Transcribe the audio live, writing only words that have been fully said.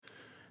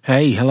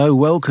Hey, hello,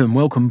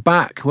 welcome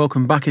back.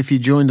 Welcome back if you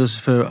joined us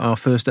for our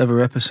first ever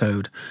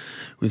episode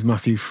with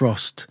Matthew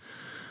Frost.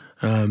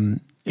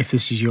 If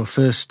this is your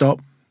first stop,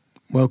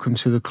 welcome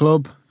to the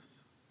club.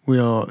 We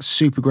are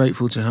super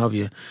grateful to have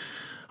you.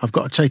 I've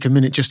got to take a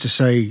minute just to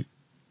say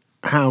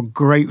how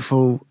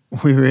grateful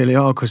we really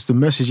are, because the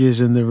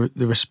messages and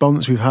the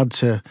response we've had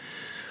to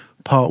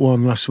part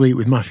one last week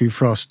with Matthew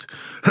Frost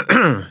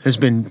has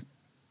been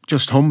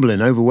just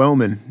humbling,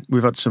 overwhelming.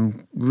 We've had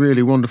some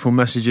really wonderful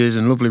messages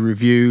and lovely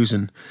reviews,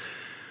 and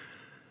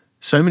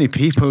so many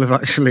people have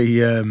actually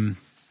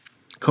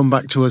come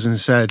back to us and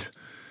said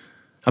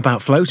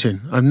about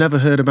floating. I've never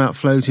heard about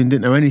floating,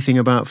 didn't know anything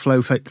about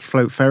float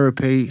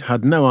therapy,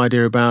 had no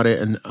idea about it,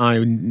 and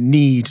I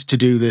need to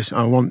do this,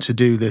 I want to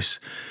do this.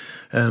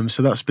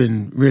 So that's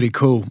been really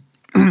cool.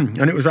 And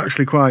it was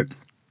actually quite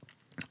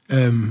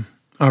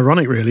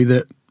ironic, really,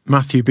 that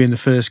Matthew, being the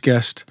first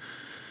guest,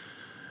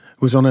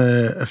 was on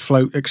a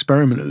float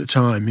experiment at the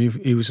time.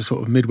 He was a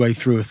sort of midway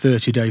through a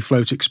 30-day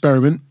float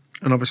experiment.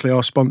 And obviously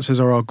our sponsors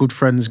are our good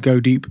friends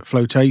Go Deep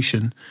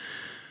Flotation.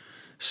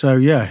 So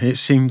yeah, it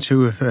seemed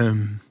to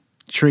have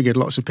triggered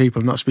lots of people,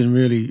 and that's been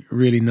really,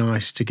 really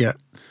nice to get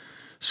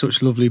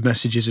such lovely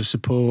messages of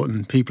support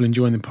and people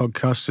enjoying the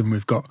podcast. And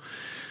we've got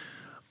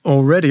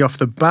already off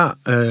the bat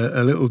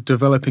a little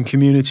developing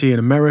community in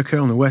America,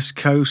 on the West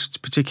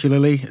Coast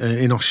particularly,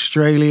 in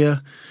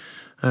Australia.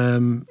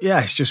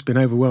 It's just been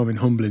overwhelming,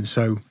 humbling.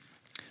 So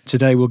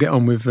today we'll get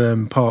on with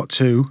part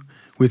two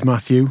with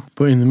Matthew.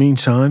 But in the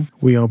meantime,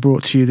 we are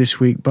brought to you this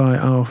week by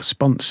our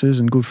sponsors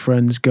and good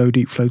friends, Go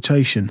Deep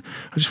Flotation.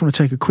 I just want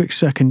to take a quick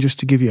second just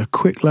to give you a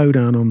quick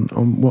lowdown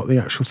on what the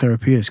actual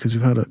therapy is, because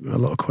we've had a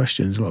lot of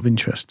questions, a lot of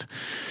interest.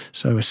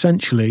 So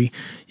essentially,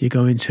 you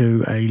go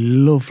into a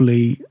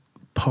lovely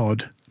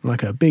pod,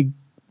 like a big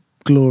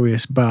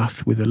glorious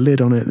bath with a lid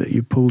on it that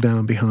you pull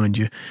down behind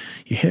you.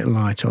 You hit a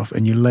light off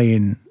and you lay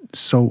in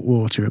salt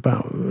water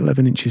about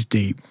 11 inches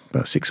deep,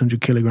 about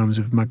 600 kilograms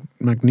of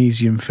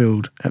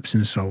magnesium-filled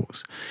Epsom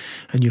salts,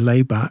 and you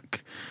lay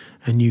back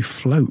and you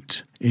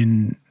float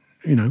in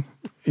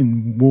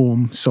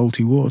warm,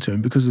 salty water.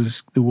 And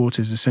because the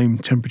water is the same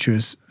temperature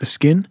as the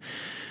skin,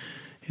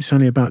 it's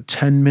only about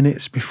 10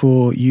 minutes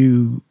before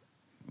you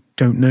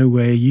don't know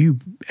where you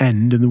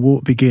end and the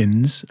walk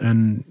begins.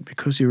 And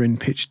because you're in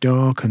pitch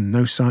dark and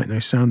no sight, no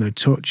sound, no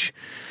touch,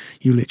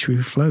 you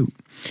literally float.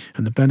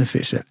 And the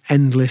benefits are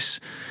endless.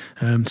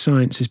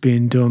 Science is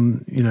being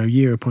done,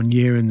 year upon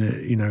year, and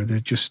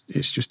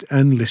it's just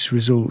endless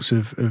results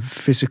of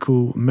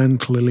physical,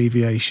 mental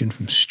alleviation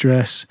from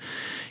stress.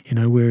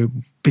 We're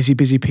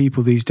busy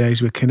people these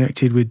days. We're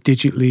connected, we're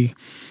digitally,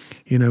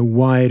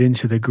 wired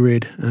into the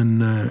grid,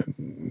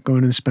 and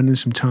going and spending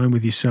some time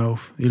with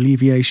yourself. The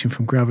alleviation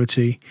from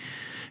gravity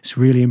is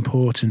really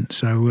important.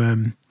 So,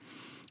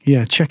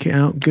 check it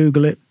out,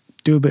 Google it,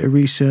 do a bit of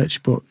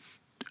research, but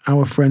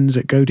our friends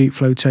at Go Deep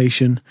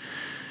Flotation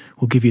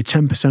will give you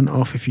 10%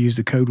 off if you use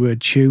the code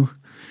word CHEW.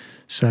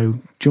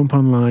 So jump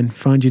online,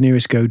 find your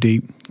nearest Go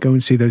Deep, go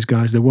and see those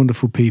guys. They're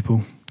wonderful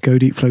people.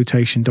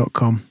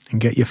 GoDeepFlotation.com and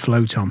get your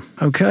float on.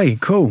 Okay,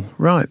 cool.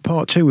 Right,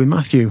 part two with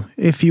Matthew.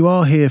 If you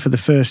are here for the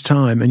first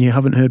time and you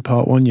haven't heard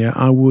part one yet,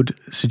 I would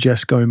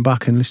suggest going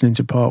back and listening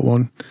to part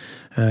one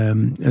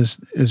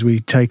as we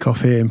take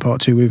off here in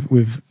part two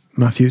with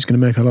Matthew. It's going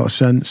to make a lot of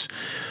sense.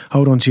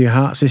 Hold on to your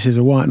hats. This is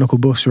a white knuckle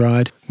bus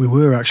ride. We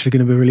were actually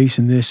going to be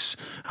releasing this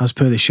as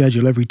per the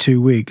schedule every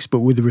 2 weeks, but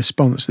with the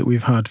response that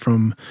we've had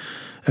from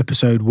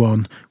episode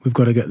one, we've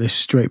got to get this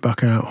straight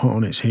back out hot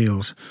on its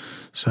heels.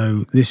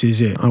 So this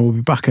is it. I will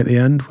be back at the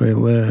end.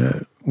 We'll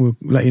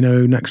let you know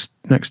who next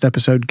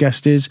episode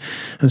guest is,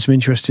 and some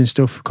interesting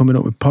stuff coming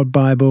up with Pod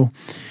Bible.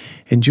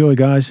 Enjoy,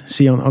 guys.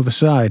 See you on the other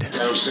side.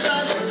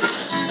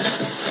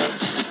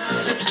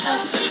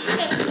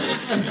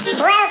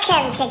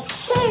 Welcome to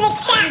Chew the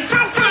Chat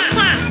Podcast.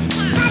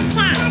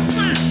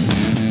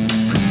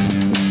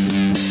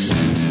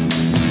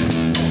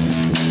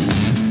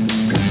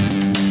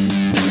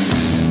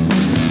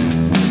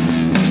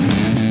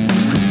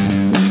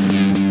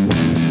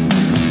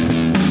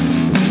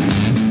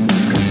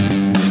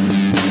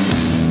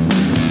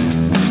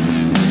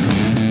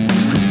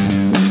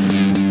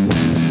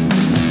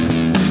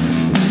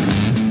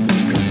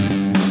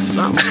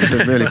 That must have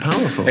been really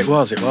powerful. It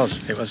was.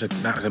 That was a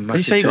massive.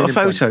 You say you got a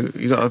turning photo? point.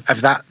 You got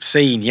Of that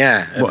scene,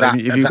 yeah. have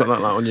you got that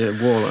like on your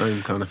wall at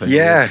home, kind of thing?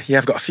 Yeah,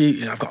 I've got a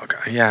few.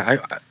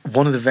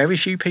 One of the very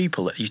few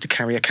people that used to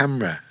carry a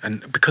camera,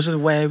 and because of the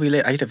way we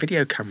live, I had a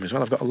video camera as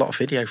well. I've got a lot of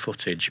video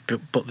footage.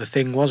 But the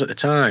thing was, at the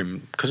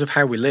time, because of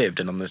how we lived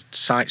and on the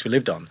sites we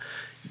lived on,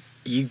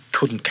 you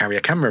couldn't carry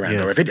a camera around,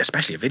 or a video,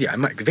 especially a video.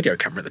 The video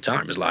camera at the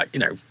time was like,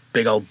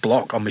 big old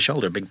block on my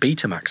shoulder, a big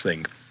Betamax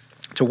thing.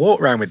 To walk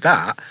around with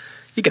that,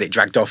 you get it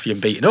dragged off you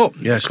and beaten up,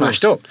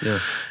 smashed up. Yeah.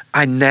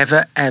 I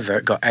never,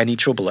 ever got any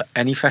trouble at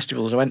any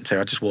festivals I went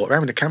to. I just walked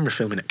around with a camera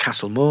filming at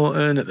Castle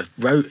Morton, at the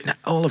road,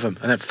 all of them.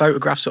 And then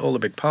photographs at all the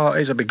big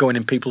parties. I'd be going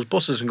in people's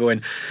buses and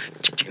going,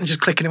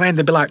 just clicking away, and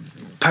they'd be like,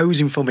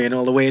 posing for me in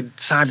all the weird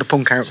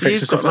cyberpunk outfits So you've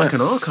and stuff got like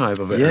that. an archive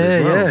of it Yeah,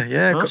 as well.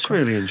 yeah. That's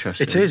really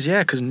interesting. It is,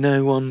 yeah, because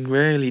no one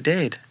really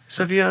did.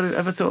 So have you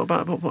ever thought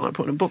about like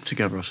putting a book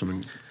together or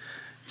something?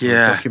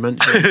 Yeah. A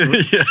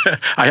documentary? Yeah,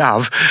 I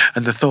have,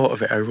 and the thought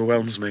of it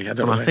overwhelms me. I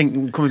don't Well, know. I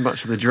think coming back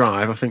to the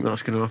drive, I think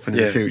that's going to happen in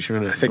Yeah, the future,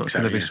 isn't it? I think that's so,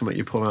 going to be yeah. something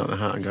you pull out of the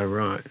hat and go,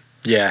 right,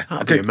 Yeah,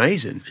 that'd be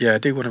amazing. Yeah, I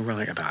do want to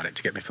write about it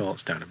to get my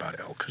thoughts down about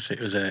it all because it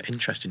was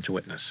interesting to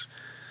witness.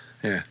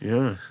 Yeah.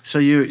 Yeah. So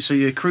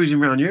you're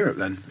cruising around Europe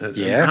then?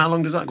 Yeah. How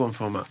long does that go on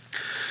for, Matt?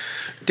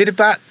 Did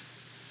about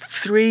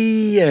 3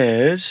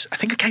 years. I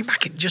think I came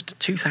back in just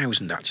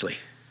 2000 actually.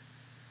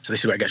 So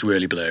this is where it gets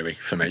really blurry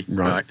for me.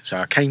 Right. So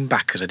I came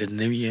back because I did a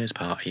New Year's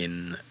party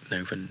in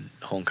Noven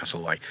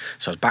Horncastle Way.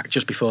 So I was back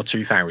just before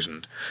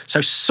 2000. So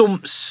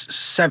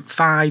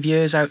 5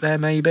 years out there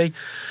maybe.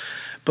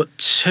 But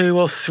 2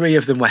 or 3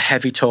 of them were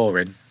heavy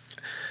touring.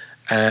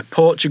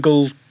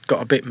 Portugal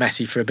got a bit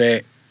messy for a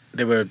bit.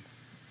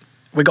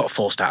 We got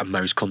forced out of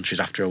most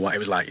countries after a while. It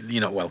was like,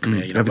 you're not welcome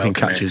here. You're not Everything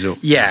welcome catches here. up.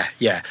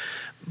 Yeah.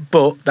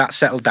 But that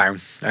settled down,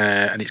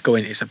 and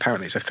it's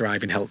apparently a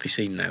thriving, healthy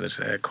scene now.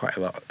 There's quite a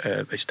lot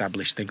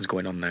established things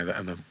going on now that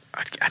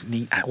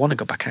I want to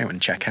go back out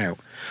and check out.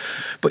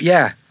 But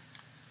yeah,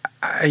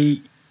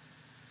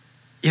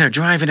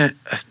 driving a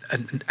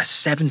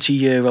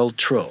 70-year-old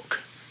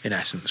truck in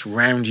essence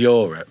round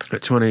Europe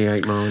At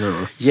 28 mile an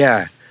hour.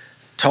 Yeah,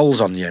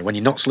 tolls on you when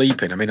you're not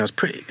sleeping. I mean, it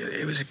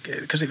was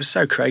because it was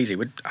so crazy.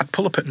 I'd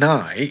pull up at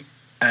night.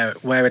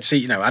 Where I'd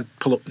see, I'd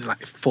pull up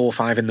like 4 or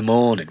 5 in the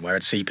morning where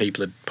I'd see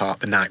people had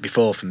parked the night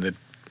before from the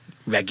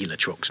regular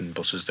trucks and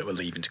buses that were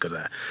leaving to go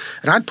there.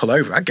 And I'd pull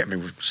over, I'd get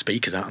my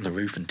speakers out on the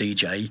roof and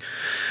DJ,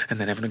 and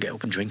then everyone would get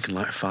up and drink and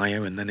light a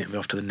fire, and then it'd be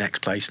off to the next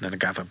place, and then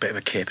I'd have a bit of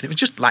a kip. And it was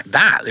just like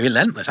that,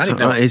 relentless. I didn't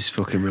know. That is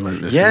fucking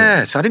relentless. Yeah,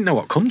 Isn't so I didn't know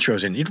what country I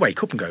was in. You'd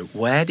wake up and go,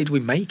 where did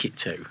we make it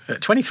to? At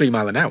 23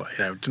 mile an hour,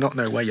 do not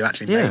know where you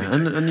actually it? made it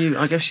to. Yeah, and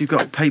I guess you've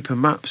got paper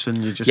maps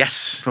and you're just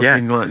Yes,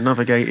 fucking like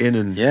navigating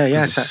and Yeah,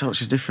 'cause it's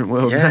such a different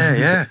world. Yeah, now.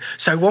 yeah.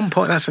 So at one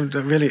point, that's a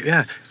really,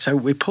 yeah. So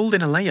we pulled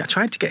in a late. I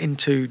tried to get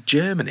into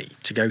Germany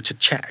to go to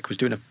Czech. I was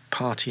doing a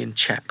party in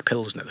Czech,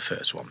 Pilsner, the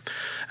first one.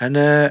 And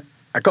I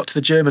got to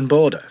the German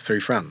border through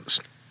France.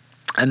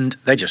 And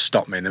they just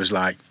stopped me and they was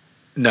like,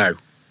 no,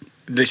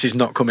 this is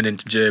not coming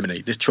into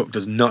Germany. This truck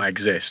does not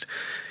exist.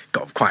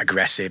 Got quite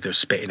aggressive. They were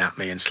spitting at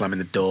me and slamming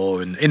the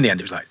door. And in the end,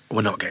 it was like,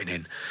 we're not getting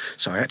in.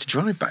 So I had to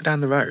drive back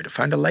down the road. I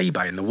found a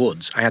lay-by in the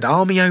woods. I had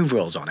army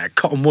overalls on. I had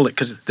cotton wool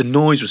because the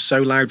noise was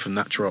so loud from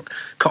that truck.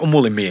 Cotton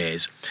wool in my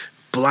ears,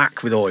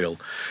 black with oil.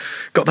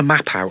 Got the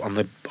map out on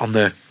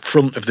the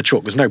front of the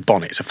truck. There's no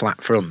bonnet. It's a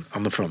flat front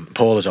on the front.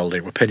 Paula's holding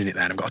it. We're pinning it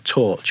there. And I've got a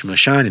torch and we're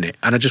shining it.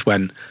 And I just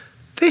went,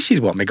 this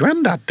is what my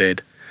granddad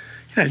did.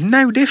 It's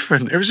no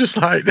different. It was just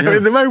like,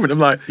 in the moment, I'm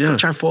like, got to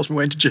try and force my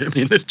way into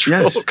Germany in this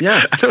truck. Yes,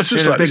 yeah. And I was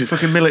just in like, a big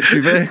fucking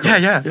military vehicle.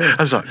 yeah.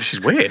 I was like, this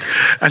is weird.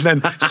 And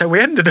then, so we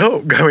ended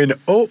up going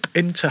up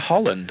into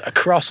Holland,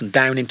 across and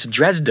down into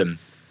Dresden.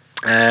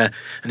 And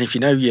if you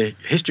know your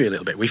history a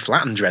little bit, we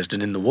flattened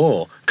Dresden in the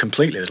war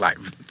completely. There's like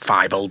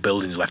 5 old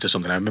buildings left or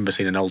something. I remember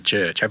seeing an old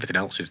church. Everything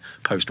else is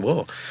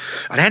post-war.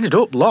 And I ended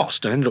up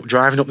lost and ended up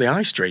driving up the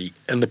high street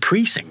in the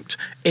precinct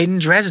in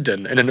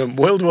Dresden in a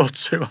World War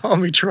II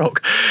army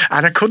truck.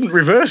 And I couldn't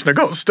reverse and I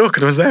got stuck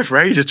and I was there for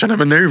ages trying to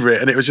manoeuvre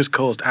it and it was just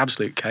caused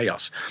absolute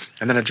chaos.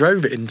 And then I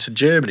drove it into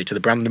Germany to the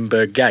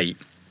Brandenburg Gate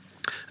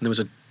and there was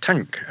a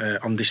tank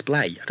on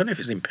display. I don't know if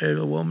it's the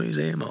Imperial War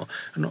Museum or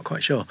I'm not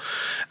quite sure.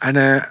 And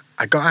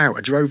I got out, I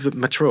drove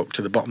my truck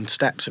to the bottom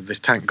steps of this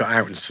tank, got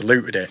out and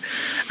saluted it.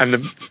 And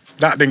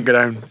that didn't go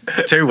down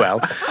too well.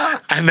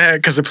 And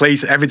because the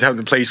police, every time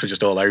the police were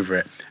just all over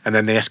it. And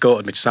then they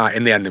escorted me to site.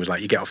 In the end, it was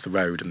like, you get off the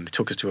road. And they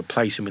took us to a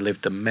place and we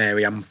lived at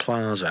Mariam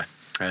Plaza.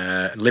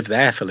 And lived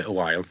there for a little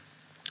while.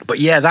 But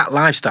yeah, that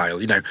lifestyle,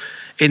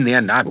 in the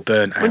end, I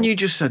burnt out. When you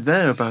just said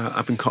there about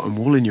having cotton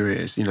wool in your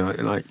ears,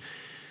 like...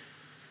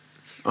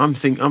 I'm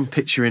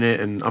picturing it,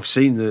 and I've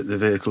seen the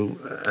vehicle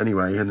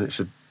anyway, and it's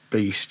a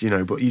beast,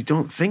 but you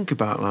don't think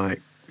about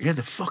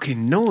the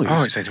fucking noise.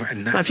 Oh, it's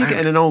if you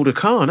get in an older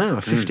car now,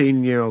 a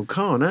 15-year-old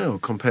car now,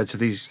 compared to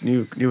these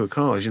newer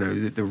cars,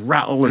 the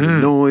rattle and the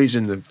noise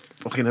and the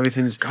fucking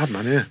everything's... God,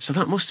 man, yeah. So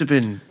that must have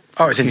been...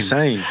 Oh, it's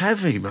insane.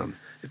 Heavy, man.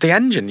 The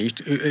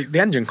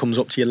engine comes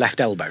up to your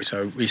left elbow,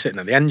 so you're sitting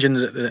there. The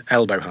engine's at the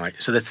elbow height.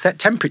 So the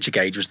temperature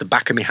gauge was the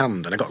back of my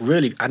hand, and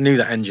I knew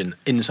that engine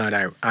inside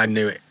out. I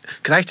knew it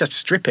because I used to have to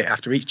strip it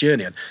after each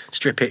journey. I'd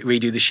strip it,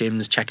 redo the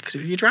shims, check it.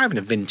 Because you're driving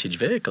a vintage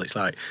vehicle, it's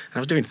like, and I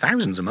was doing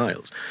thousands of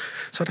miles,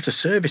 so I'd have to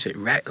service it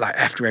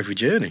after every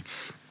journey.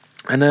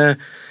 And the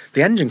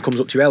engine comes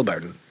up to your elbow,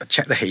 and I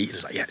check the heat, and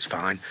it's like, yeah, it's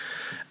fine.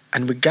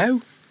 And we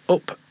go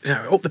up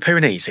the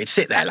Pyrenees. So it'd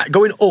sit there.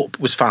 Going up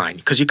was fine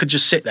because you could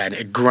just sit there and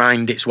it'd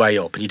grind its way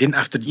up and you didn't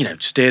have to,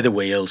 steer the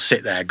wheel,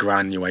 sit there,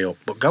 grind your way up.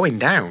 But going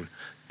down,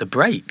 the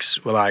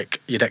brakes were like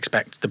you'd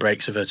expect the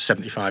brakes of a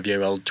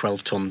 75-year-old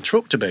 12-ton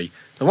truck to be.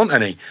 There weren't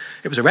any.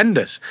 It was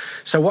horrendous.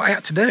 So what I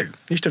had to do,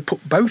 I used to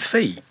put both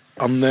feet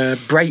on the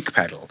brake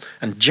pedal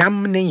and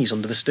jam my knees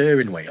under the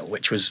steering wheel,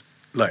 which was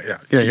Like,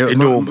 Yeah,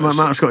 enormous.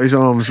 Matt's got his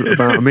arms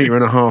about 1.5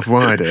 meters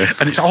wider.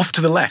 And it's off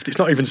to the left. It's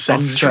not even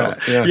central.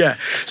 Yeah.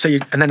 So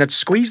and then I'd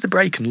squeeze the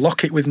brake and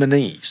lock it with my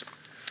knees.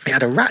 It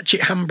had a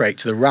ratchet handbrake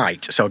to the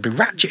right, so I'd be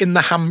ratcheting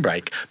the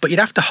handbrake, but you'd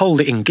have to hold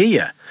it in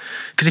gear.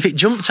 Because if it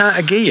jumped out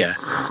of gear,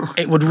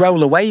 it would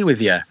roll away with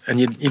you and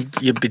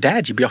you'd be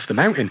dead, you'd be off the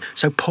mountain.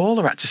 So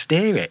Paula had to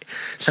steer it.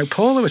 So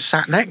Paula was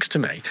sat next to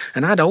me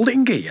and I'd hold it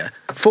in gear,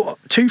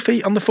 2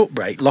 feet on the foot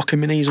brake, locking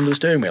my knees under the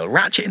steering wheel,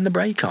 ratcheting the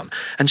brake on,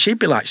 and she'd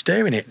be like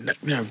steering it,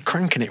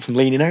 cranking it from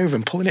leaning over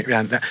and pulling it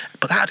around.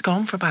 But that had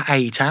gone for about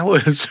 8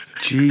 hours.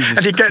 Jesus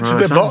and you get to the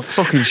Christ, I'm bottom.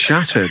 fucking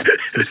shattered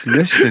just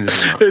listening to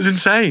that. It was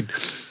insane.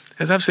 It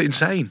was absolutely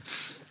insane.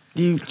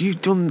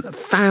 You've done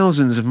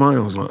thousands of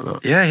miles like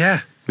that.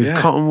 Yeah. With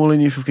cotton wool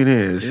in your fucking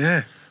ears.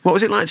 Yeah. What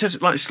was it like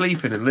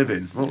sleeping and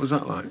living? What was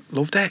that like?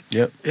 Loved it.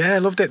 Yep. Yeah,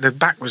 loved it. The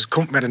back was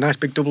comfy. Had a nice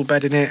big double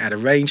bed in it. Had a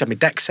range. Had my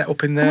deck set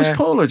up in there. Was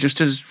Paula just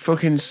as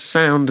fucking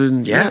sound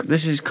and Yeah.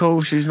 this is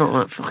cool? She's not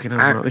like fucking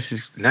like, this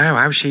is. No,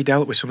 how she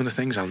dealt with some of the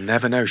things I'll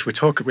never know.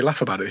 We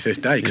laugh about it to this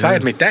day because I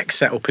had my deck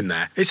set up in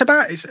there.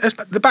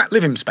 The back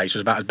living space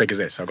was about as big as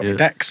this. So I've got my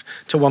decks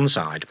to one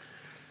side,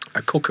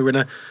 a cooker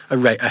and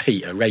a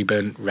heater,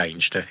 Rayburn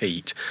range to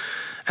heat,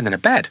 and then a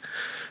bed.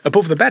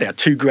 Above the bed, I had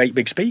 2 great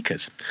big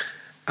speakers.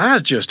 I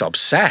was just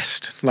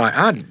obsessed. Like,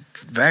 I'd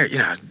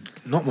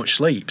not much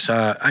sleep.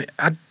 So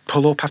I'd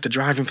pull up after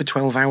driving for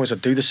 12 hours.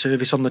 I'd do the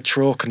service on the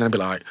truck and then I'd be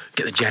like,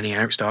 get the Jenny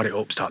out, start it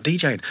up, start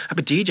DJing. I'd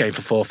be DJing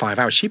for 4 or 5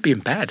 hours. She'd be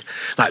in bed.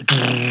 Like,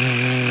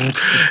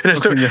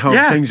 the whole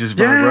thing's just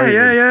vibrating.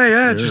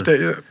 Yeah. Just,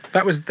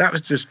 that was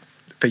just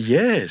for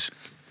years.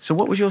 So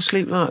what was your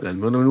sleep like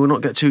then? We'll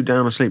not get too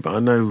down on sleep, but I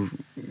know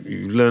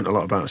you learnt a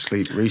lot about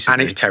sleep recently.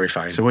 And it's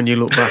terrifying. So when you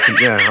look back,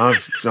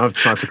 I've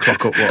tried to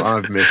clock up what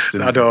I've missed.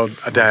 And I don't.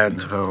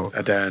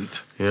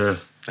 Yeah.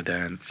 I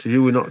don't. So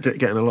you were not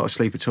getting a lot of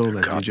sleep at all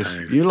then? God,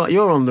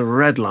 You're on the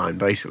red line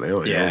basically,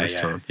 aren't you, all this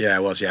time? Yeah, I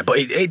was, yeah. But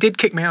it did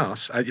kick me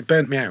arse. It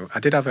burnt me out.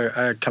 I did have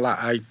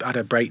I had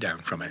a breakdown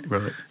from it.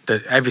 Right.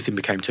 Everything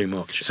became too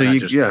much. So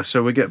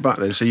so we get back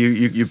then. So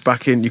you're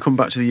back in, you come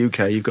back to the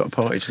UK, you've got a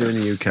party to do in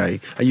the UK.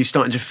 Are you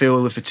starting to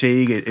feel the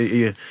fatigue?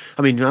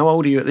 How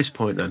old are you at this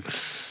point then,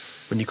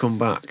 when you come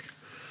back?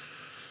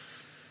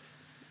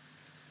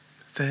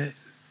 In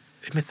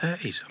my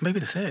 30s. Maybe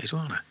the 30s,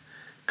 wasn't I?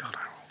 God,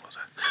 how old was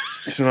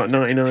I? So like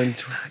 99... 98.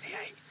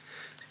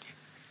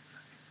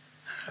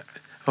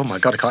 Oh my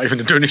God, I can't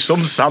even do any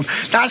sums, Sam.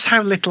 That's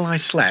how little I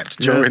slept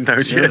during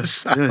those years,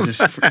 Sam. Yeah,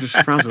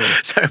 just frazzled.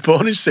 So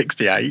born in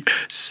 68,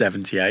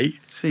 78.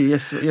 See,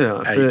 yes,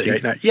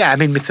 88. No, yeah,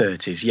 I'm in my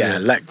 30s,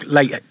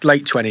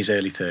 late 20s,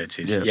 early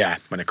 30s,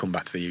 when I come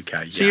back to the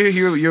UK. So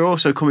you're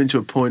also coming to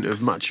a point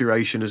of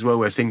maturation as well,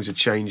 where things are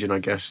changing, I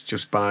guess,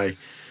 just by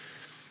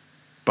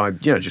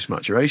just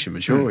maturation,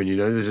 maturing.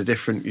 There's a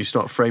different. You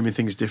start framing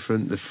things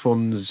different. The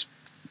funds,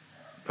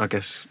 I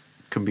guess,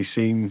 can be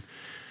seen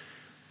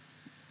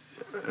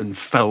and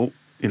felt.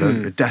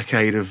 A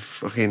decade of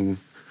fucking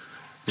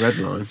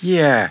redline.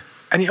 Yeah,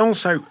 and it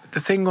also,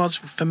 the thing was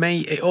for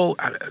me, there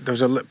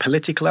was a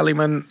political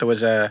element. There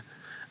was a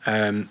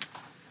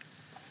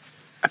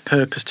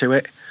purpose to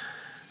it.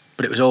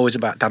 But it was always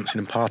about dancing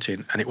and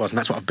partying, and it was, and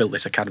that's what I've built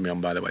this academy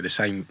on, by the way. The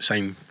same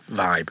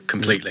vibe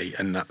completely,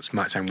 and that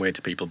might sound weird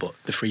to people, but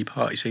the free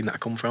party scene that I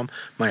come from,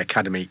 my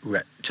academy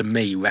to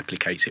me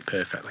replicates it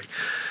perfectly.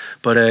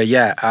 But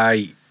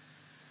I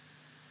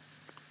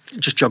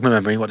just jog my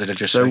memory. What did I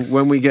just say? So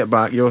when we get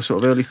back, you're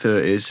sort of early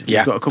 30s. Yeah.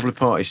 You've got a couple of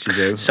parties to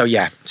do. So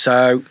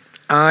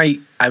I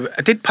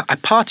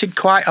partied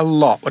quite a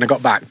lot when I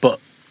got back, but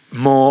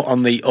more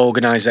on the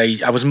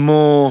organisation. I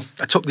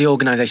took the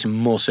organisation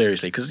more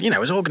seriously because, I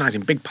was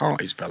organising big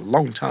parties for a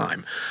long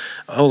time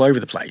all over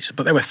the place,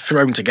 but they were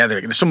thrown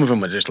together. Some of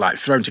them were just like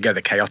thrown together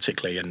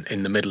chaotically and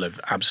in the middle of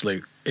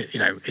absolute,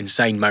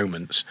 insane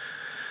moments.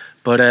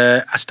 But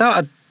I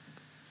started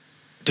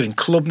doing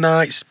club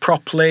nights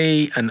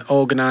properly and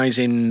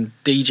organising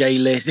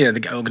DJ lists. They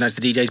organise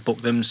the DJs,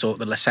 book them, sort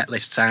the set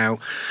lists out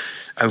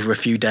over a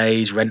few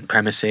days, rent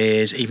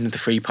premises, even the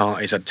free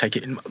parties. I'd took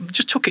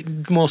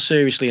it more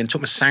seriously and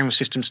took my sound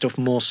system stuff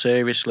more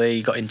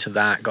seriously, got into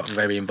that, got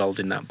very involved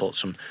in that, bought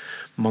some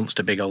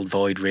monster big old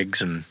Void rigs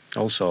and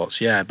all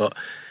sorts, but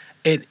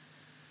it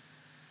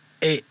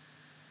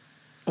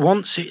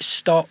once it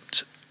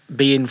stopped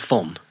being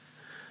fun,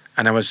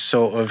 and I was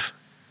sort of,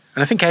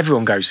 and I think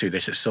everyone goes through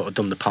this, that's sort of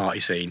done the party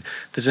scene,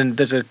 there's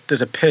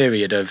a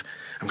period of,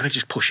 I'm going to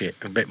just push it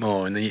a bit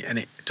more, and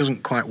it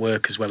doesn't quite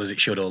work as well as it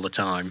should all the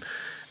time.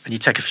 And you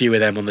take a few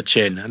of them on the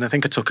chin, and I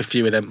think I took a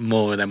few of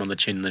more of them on the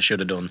chin than I should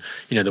have done.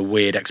 The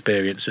weird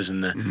experiences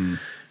and the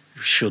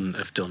shouldn't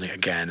have done it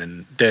again,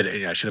 and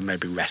I should have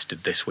maybe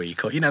rested this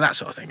week, or that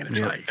sort of thing. And it's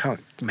like you can't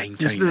maintain.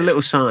 Just the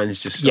little signs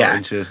just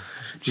starting to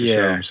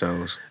show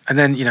themselves. And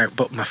then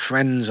but my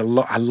friends I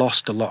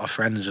lost a lot of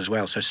friends as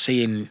well. So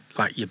seeing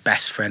like your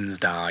best friends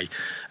die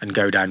and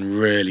go down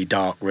really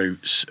dark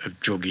routes of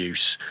drug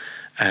use.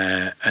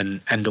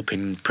 And end up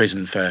in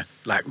prison for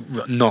like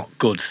not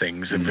good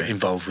things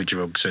involved with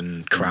drugs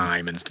and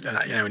crime and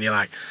and you're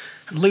like,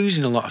 I'm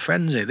losing a lot of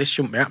friends here. This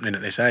shouldn't be happening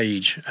at this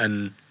age.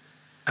 And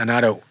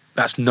I don't,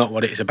 that's not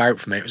what it is about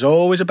for me. It was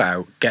always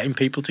about getting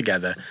people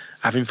together,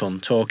 having fun,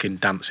 talking,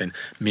 dancing,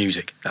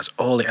 music. That's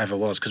all it ever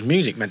was. Because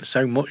music meant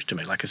so much to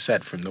me, like I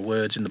said, from the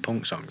words in the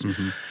punk songs.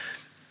 Mm-hmm.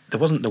 There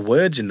wasn't the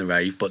words in the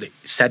rave, but it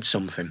said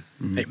something.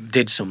 It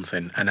did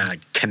something, and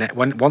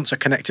once I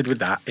connected with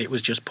that, it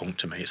was just punk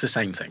to me. It's the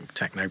same thing,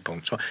 techno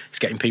punk. So it's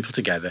getting people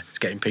together, it's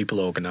getting people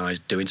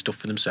organised, doing stuff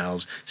for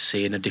themselves,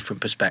 seeing a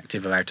different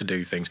perspective of how to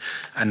do things,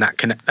 and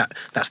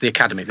that's the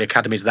academy. The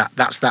academy's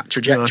that's that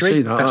trajectory. Yeah, I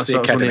see that. That's the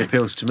when academy. it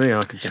appeals to me.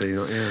 I can see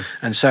that. Yeah.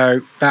 And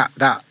so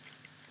that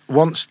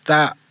once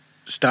that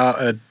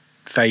started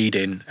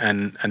fading,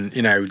 and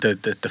you know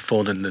the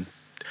fun and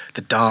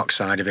the dark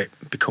side of it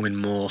becoming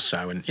more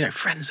so, and you know,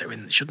 friends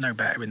that should know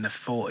better in their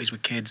 40s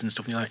with kids and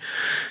stuff, and you're like,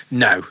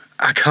 no,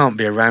 I can't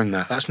be around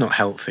that. That's not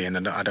healthy,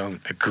 and I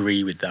don't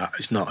agree with that.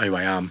 It's not who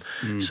I am.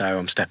 So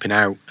I'm stepping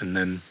out, and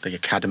then the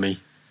academy.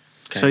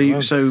 So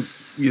your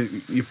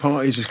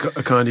parties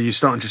are kind of, you're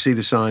starting to see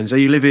the signs. Are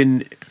you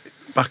living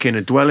back in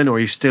a dwelling, or are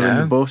you still in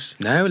the bus?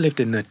 No, I lived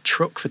in a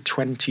truck for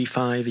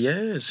 25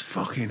 years.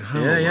 Fucking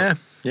hell.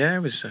 Yeah. It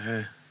was.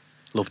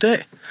 Loved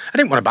it. I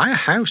didn't want to buy a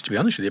house, to be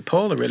honest with you.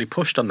 Paula really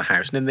pushed on the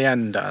house, and in the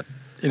end,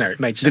 it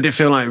made sense. Did it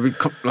feel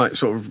like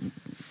sort of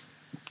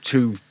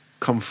too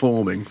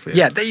conforming? For you?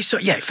 Yeah,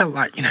 it felt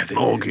like, you know, the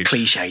mortgage.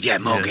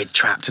 Cliched, mortgage,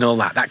 trapped and all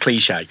that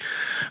cliche.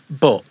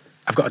 But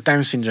I've got a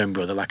Down syndrome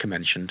brother, like I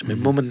mentioned. My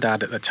mum and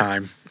dad at the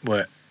time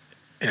were,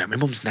 you know, my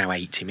mum's now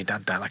 80, my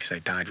dad, like I say,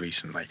 died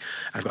recently.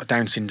 I've got a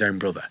Down syndrome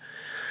brother,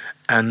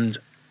 and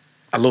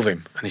I love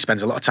him, and he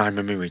spends a lot of time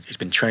with me. He's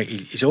been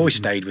he's always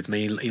stayed with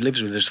me. He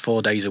lives with us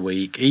 4 days a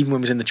week. Even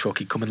when we was in the truck,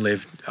 he'd come and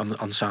live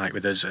on site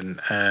with us.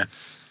 And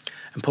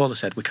Paula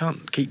said, we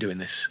can't keep doing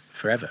this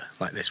forever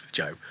like this with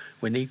Joe.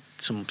 We need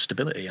some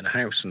stability in a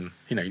house, and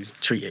you know,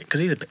 treat it, because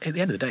at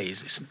the end of the day,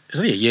 he's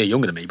only a year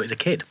younger than me, but he's a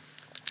kid.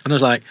 And I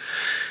was like,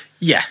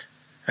 yeah,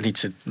 I need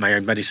my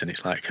own medicine.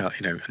 It's like, I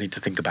need to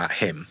think about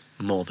him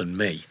more than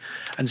me.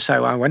 And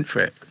so I went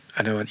for it.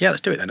 And I went, yeah,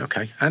 let's do it then,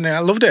 okay. And I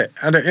loved it.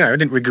 I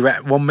didn't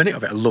regret 1 minute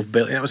of it. I loved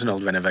building. That was an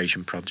old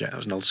renovation project. That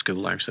was an old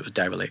schoolhouse that was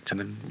derelict, and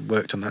then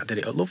worked on that, did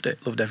it. I loved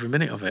it. Loved every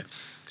minute of it,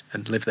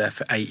 and lived there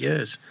for 8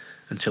 years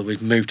until we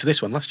moved to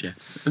this one last year.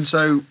 And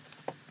so,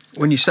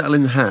 when you settle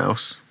in the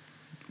house,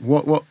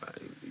 what?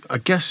 I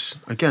guess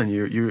again,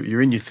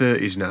 you're in your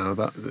 30s now.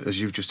 That, as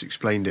you've just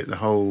explained it, the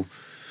whole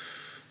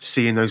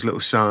seeing those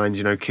little signs,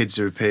 you know, kids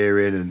are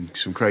appearing and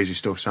some crazy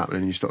stuff's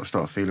happening, and you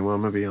start feeling, well,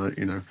 maybe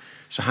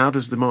So how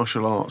does the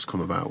martial arts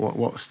come about?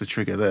 What's the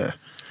trigger there?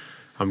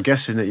 I'm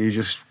guessing that you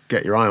just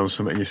get your eye on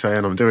something and you say,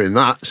 and I'm doing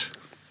that.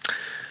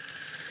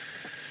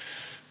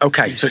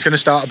 Okay, so it's going to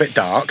start a bit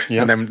dark,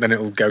 and then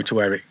it'll go to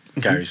where it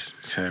goes.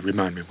 So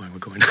remind me where we're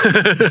going.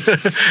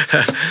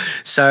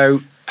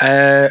 So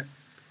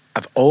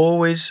I've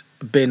always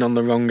been on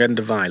the wrong end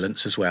of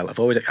violence as well.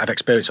 I've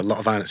experienced a lot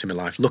of violence in my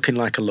life, looking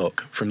like a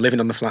look, from living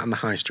on the flat on the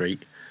high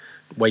street,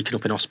 waking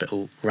up in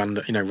hospital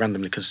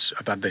randomly because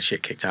I've had the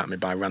shit kicked out of me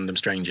by random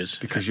strangers.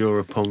 Because you're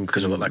a punk.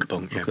 Because I look like a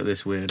punk, Look at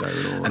this weirdo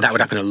and all that. And that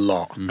would happen a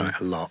lot, right,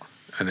 a lot.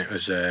 And it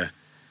was, I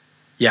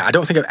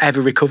don't think I've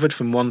ever recovered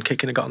from one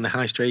kicking I got on the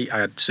high street. I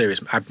had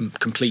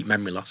complete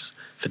memory loss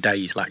for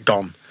days, like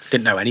gone.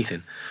 Didn't know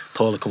anything.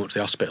 Paula come up to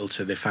the hospital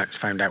they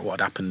found out what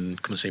had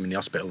happened, come and see me in the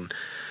hospital. And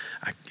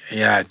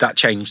that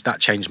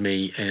changed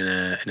me in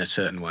a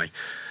certain way.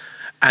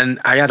 And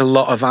I had a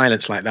lot of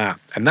violence like that,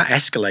 and that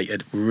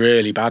escalated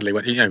really badly.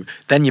 When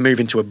then you move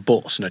into a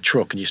bus and a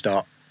truck, and you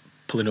start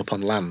pulling up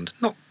on land,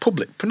 not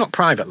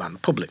private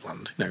land, public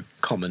land,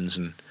 commons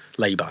and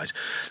lay-bys.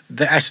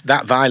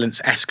 That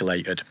violence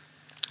escalated.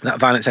 That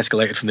violence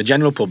escalated from the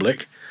general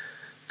public,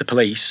 the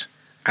police,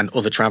 and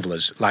other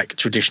travellers, like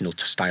traditional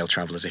style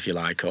travellers, if you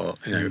like, or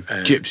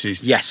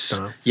gypsies. Yes,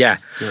 style. Yeah.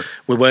 Yep.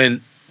 We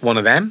weren't one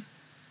of them.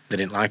 They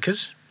didn't like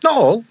us. Not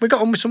all. We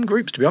got on with some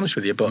groups, to be honest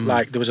with you, but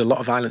there was a lot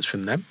of violence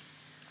from them.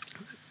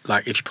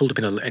 Like if you pulled up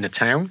in a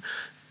town,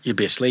 you'd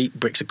be asleep,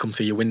 bricks would come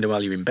through your window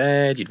while you're in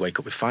bed, you'd wake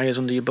up with fires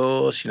under your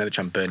bus, they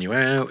try and burn you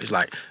out. It was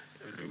like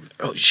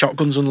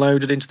shotguns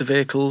unloaded into the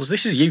vehicles.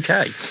 This is the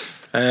UK.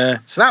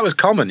 So that was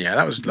common,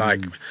 that was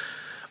like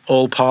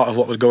all part of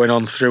what was going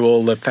on through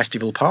all the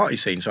festival party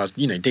scene. So I was,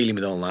 dealing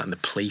with all that, and the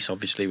police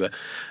obviously were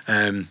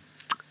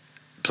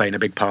playing a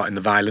big part in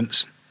the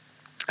violence.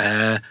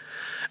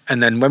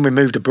 And then when we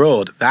moved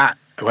abroad, that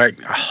went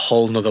a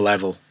whole nother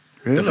level.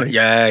 Really?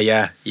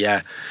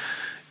 Yeah.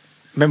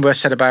 Remember I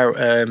said about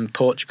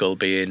Portugal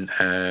being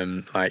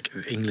like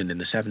England in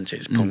the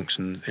 70s, punks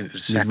and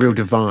the real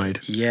divide.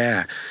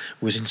 Yeah,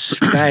 was in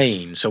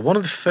Spain. So one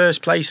of the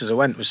first places I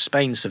went was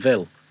Spain,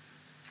 Seville,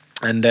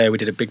 and we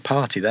did a big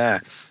party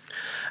there.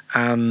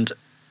 And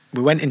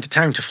we went into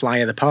town to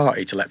flyer the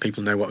party to let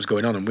people know what was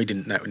going on, and we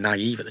didn't know,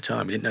 naive at the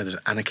time, we didn't know there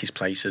was anarchist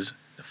places,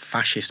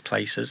 fascist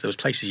places. There was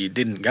places you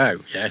didn't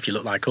go, if you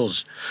looked like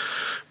us.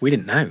 We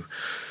didn't know.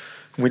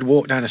 We'd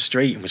walk down a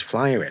street and was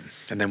flyering,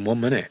 and then 1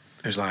 minute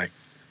it was like,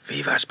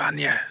 Viva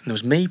España, and there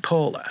was me,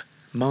 Paula,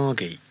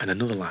 Margie, and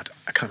another lad.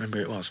 I can't remember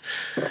who it was.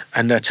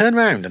 And turned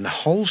around, and the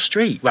whole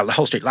street,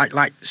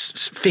 like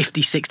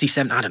 50, 60,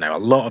 70, I don't know, a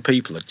lot of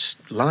people had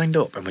lined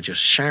up and were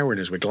just showering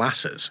us with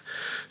glasses.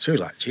 So it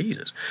was like,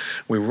 Jesus.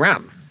 We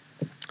ran,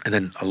 and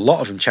then a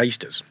lot of them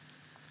chased us.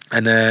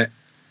 And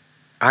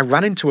I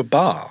ran into a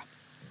bar,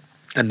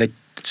 and they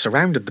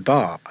surrounded the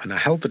bar, and I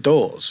held the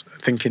doors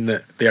thinking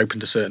that they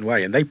opened a certain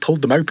way, and they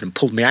pulled them open and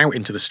pulled me out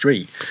into the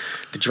street.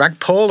 They dragged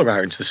Paula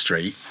out into the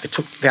street.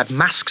 They had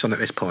masks on at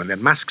this point. They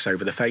had masks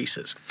over their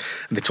faces,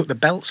 and they took the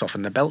belts off,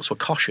 and the belts were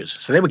koshers,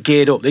 so they were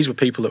geared up. These were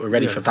people that were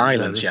ready for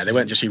violence. They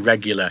weren't just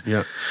irregular.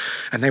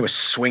 And they were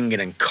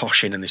swinging and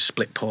koshing, and they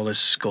split Paula's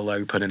skull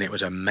open, and it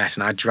was a mess.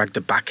 And I dragged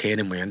her back in,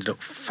 and we ended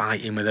up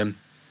fighting with them.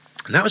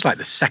 And that was like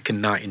the second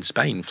night in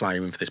Spain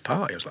flying in for this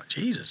party. I was like,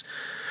 Jesus.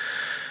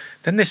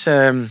 Then this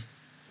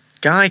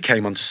guy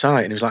came onto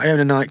site, and he was like, I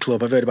own a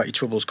nightclub, I've heard about your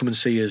troubles, come and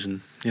see us,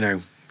 and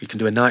you can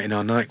do a night in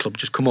our nightclub,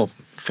 just come up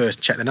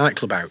first, check the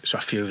nightclub out. So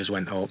a few of us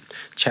went up,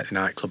 checked the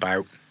nightclub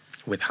out.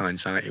 With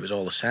hindsight, it was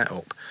all a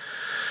setup.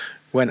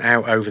 Went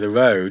out over the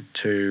road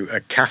to a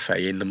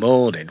cafe in the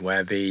morning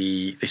where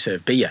they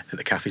serve beer at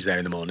the cafes there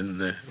in the morning on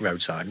the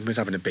roadside, and we was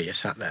having a beer,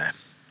 sat there.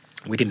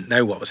 We didn't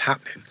know what was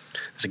happening.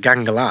 There's a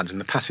gang of lads, and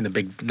they're passing a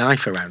big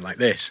knife around like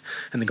this,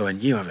 and they're going,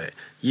 you have it,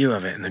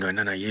 and they're going,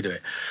 no, you do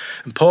it.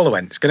 And Paula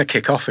went, it's going to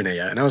kick off in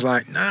here. And I was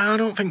like, no, I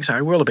don't think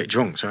so. We're all a bit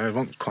drunk, so I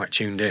wasn't quite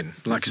tuned in.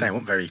 Like I say, I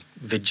wasn't very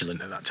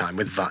vigilant at that time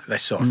with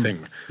this sort of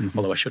thing,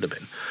 although I should have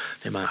been.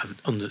 They might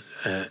have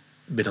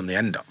been on the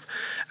end of.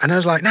 And I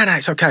was like, no,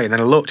 it's okay. And then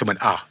I looked and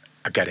went, I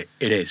get it,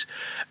 it is.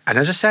 And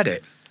as I said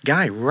it,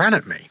 guy ran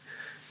at me,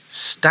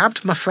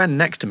 stabbed my friend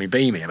next to me,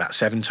 Beamy, about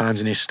 7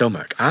 times in his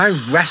stomach. I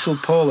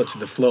wrestled Paula to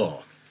the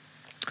floor.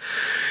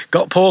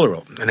 Got Paula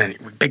up, and then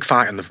big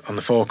fight on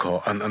the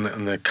forecourt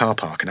on the car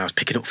park, and I was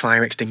picking up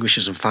fire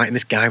extinguishers and fighting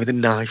this guy with a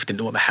knife. Didn't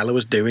know what the hell I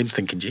was doing,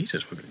 thinking,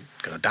 Jesus, we're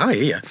gonna die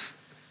here.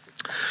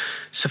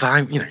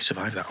 Survived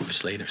that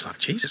obviously, and it was like,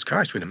 Jesus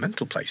Christ, we're in a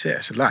mental place here.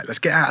 I said, right, let's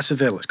get out of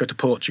Seville, let's go to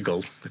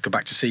Portugal, let's go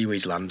back to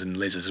Seaweeds Land and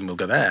Liz's, and we'll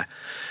go there.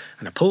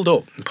 And I pulled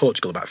up in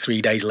Portugal about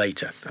 3 days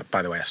later.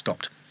 By the way, I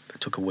stopped.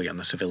 Took a wee on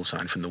the Seville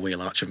sign from the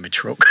wheel arch of my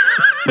truck.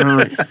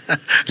 Right.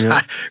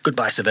 Yeah.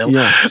 Goodbye, Seville.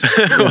 Yes.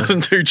 I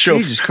wasn't too chuffed.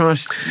 Jesus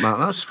Christ, Matt,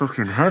 that's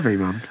fucking heavy,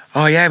 man.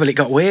 Oh yeah, well it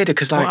got weirder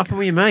because What happened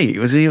with your mate?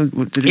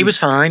 He was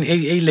fine.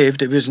 He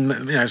lived. It was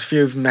a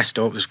few of them messed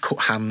up. There's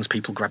cut hands,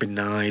 people grabbing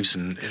knives,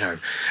 and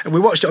And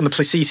we watched it on the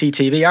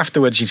CCTV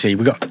afterwards. You see,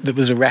 there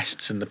was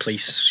arrests, and the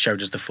police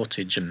showed us the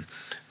footage, and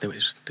they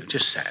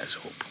just set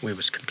us up. We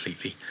was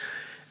completely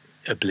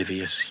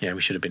oblivious. We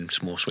should have been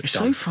more switched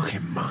on. It's so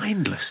fucking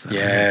mindless, though.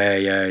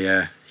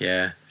 Yeah.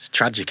 It's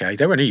tragic, eh?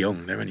 They were only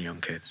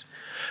young kids.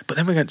 But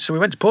then we went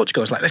to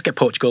Portugal. I was like, let's get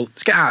Portugal.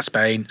 Let's get out of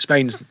Spain.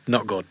 Spain's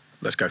not good.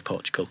 Let's go to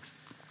Portugal.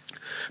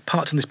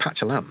 Parked on this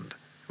patch of land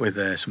with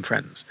some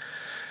friends.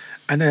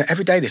 And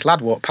every day this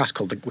lad walked past,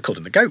 we called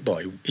him the goat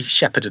boy. He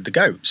shepherded the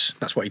goats.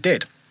 That's what he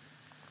did.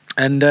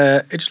 And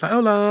it's just like,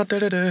 hola,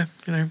 da-da-da,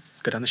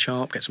 go down the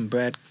shop, get some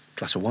bread,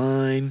 glass of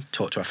wine,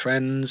 talk to our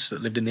friends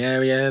that lived in the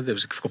area. There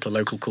was a couple of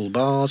local cool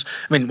bars.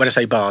 I mean, when I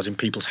say bars, in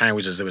people's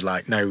houses, there was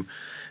there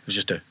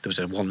was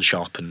a one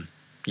shop, and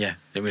they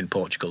were in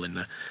Portugal in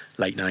the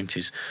late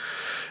 90s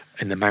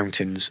in the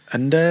mountains.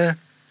 And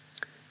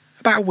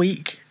about a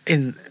week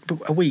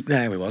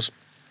there we was.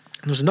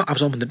 And I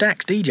was on the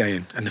decks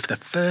DJing, and for the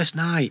first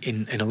night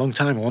in a long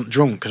time, I wasn't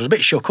drunk because I was a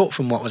bit shook up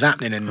from what was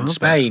happening in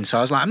Spain. So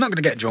I was like, I'm not going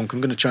to get drunk.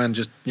 I'm going to try and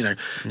just, So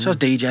I was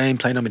DJing,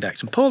 playing on my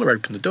decks, and Paula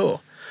opened the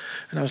door.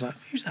 And I was like,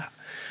 who's that?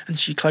 And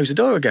she closed the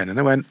door again. And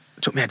I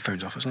took my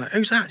headphones off. I was like,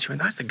 who's that? She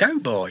went, that's the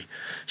goat boy.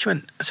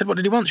 I said, what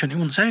did he want? She went, he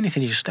wouldn't say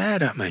anything. He just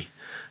stared at me.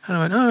 And I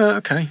went, oh,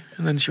 okay.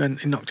 And then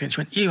he knocked it, and she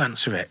went, you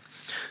answer it.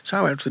 So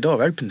I went up to the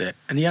door, opened it,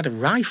 and he had a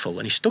rifle,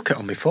 and he stuck it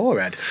on my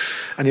forehead.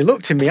 And he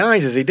looked in my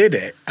eyes as he did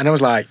it. And I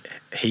was like,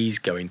 he's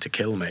going to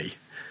kill me.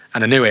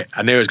 And I knew it.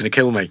 I knew he was going to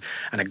kill me.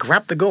 And I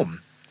grabbed the gun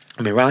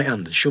in my right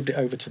hand and shoved it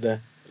over to the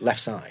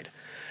left side.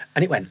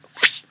 And it went,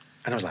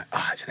 and I was like,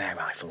 it's an air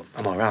rifle.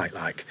 I'm all right,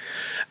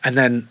 And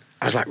then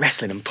I was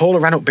wrestling, and Paula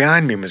ran up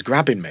behind me and was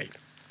grabbing me,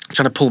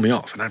 trying to pull me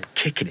off, and I'm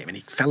kicking him, and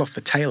he fell off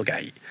the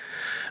tailgate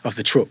of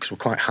the truck, because we're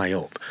quite high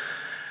up.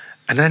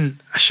 And then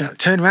I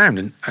turned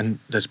around, and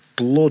there's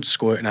blood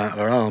squirting out of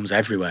her arms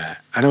everywhere.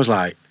 And I was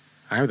like,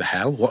 how the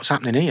hell? What's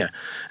happening here?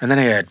 And then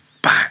I heard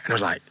bang, and I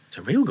was like, it's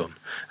a real gun.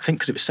 I think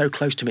because it was so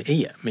close to my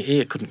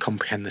ear couldn't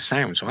comprehend the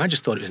sound, so I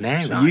just thought it was an air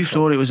rifle. So you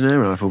thought it was an air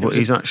rifle, but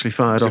he's actually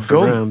fired off a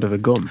round of a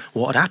gun.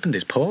 What had happened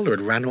is Paula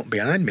had ran up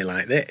behind me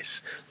like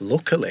this.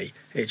 Luckily,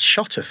 it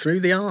shot her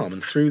through the arm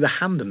and through the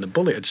hand, and the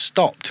bullet had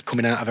stopped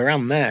coming out of her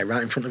hand there,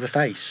 right in front of her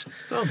face.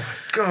 Oh my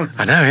God.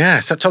 I know, yeah.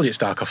 So I told you it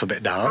started off a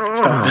bit dark.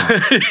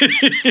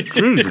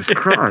 Jesus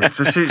Christ.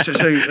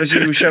 So as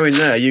you were showing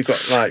there, you've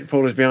got,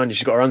 Paula's behind you,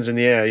 she's got her hands in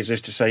the air, as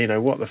if to say,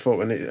 what the fuck,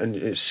 and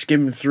it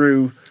skimmed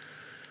through,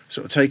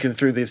 sort of taken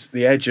through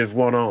the edge of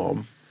one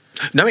arm.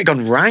 No, it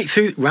gone right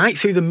through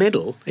the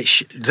middle.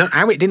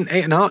 How it didn't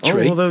hit an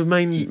artery. Oh, the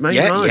main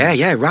yeah, lines.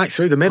 yeah, right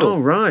through the middle. Oh,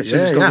 right. So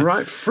it's gone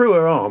right through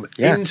her arm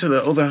into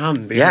the other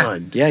hand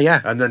behind.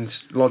 Yeah. And then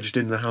lodged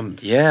in the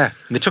hand. Yeah.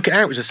 And they took it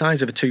out. It was the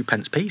size of a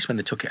 2p piece when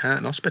they took it out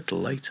in hospital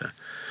later.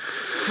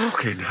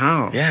 Fucking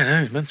hell. Yeah,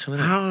 no, it's mental,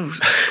 isn't it? How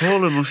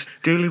Paula was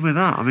dealing with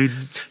that. I mean,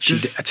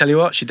 I tell you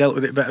what, she dealt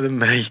with it better than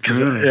me.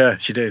 Really? Yeah,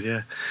 she did,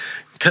 yeah.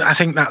 'Cause I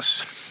think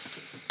that's...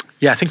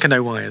 Yeah, I think I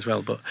know why as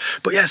well. But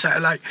yeah, so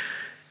like...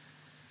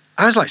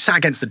 I was like sat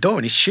against the door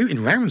and he's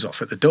shooting rounds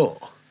off at the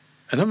door.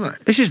 And I'm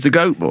like... This is the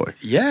goat boy.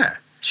 Yeah,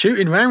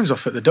 shooting rounds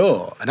off at the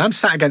door. And I'm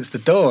sat against the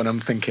door and I'm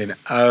thinking,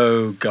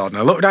 oh, God. And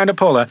I looked down at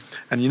Paula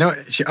and you know,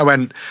 I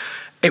went...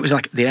 It was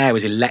like, the air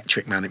was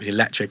electric, man. It was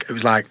electric. It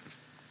was like...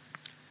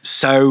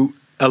 so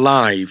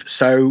alive,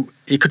 so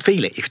you could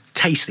feel it, you could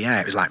taste the air,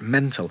 it was like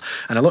mental.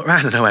 And I looked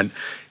around and I went,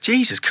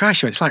 Jesus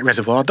Christ, it's like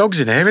Reservoir Dogs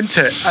in here, isn't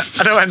it?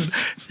 And I went,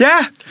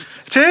 yeah,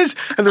 it is.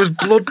 And there was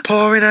blood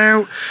pouring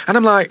out. And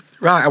I'm like,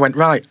 right,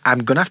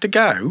 I'm going to have to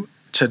go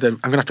I'm going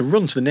to have to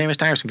run to the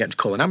nearest house and get them to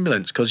call an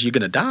ambulance because you're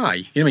going to die.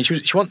 You know what I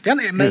mean? She hadn't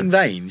hit her main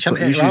vein, she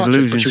hadn't hit her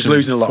arteries, but she was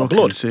losing a lot of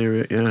blood.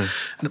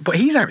 But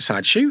he's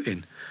outside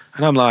shooting.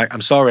 And I'm like,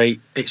 I'm sorry,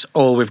 it's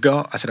all we've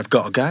got. I said, I've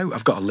got to go.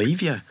 I've got to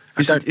leave you.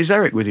 Is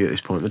Eric with you at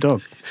this point, the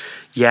dog?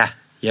 Yeah,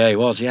 he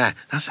was, yeah.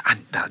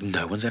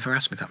 No one's ever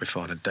asked me that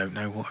before, and I don't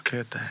know what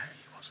occurred there.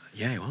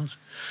 He was.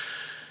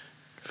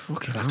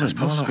 Fucking hell, it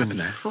must have been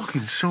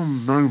fucking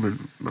some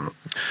moment, Matt.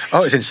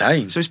 Oh, it's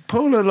insane. So is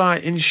Paula,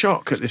 like, in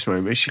shock at this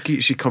moment?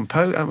 Is she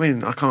composed? I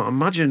mean, I can't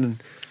imagine...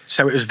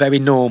 So it was very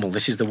normal.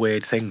 This is the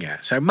weird thing, yeah.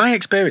 So my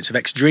experience of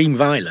extreme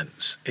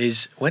violence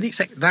is when it's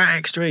that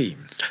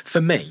extreme, for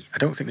me, I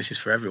don't think this is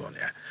for everyone,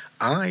 yeah,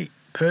 I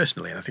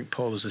personally, and I think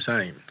Paula's the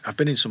same, I've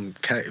been in some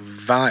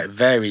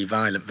very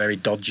violent, very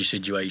dodgy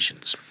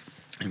situations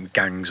in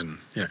gangs and,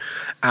 you know,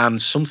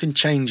 and something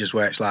changes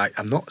where it's like,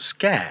 I'm not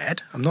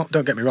scared,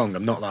 don't get me wrong,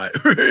 I'm not like...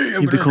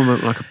 You become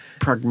like a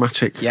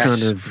pragmatic kind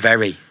of...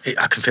 very.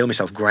 I can feel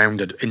myself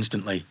grounded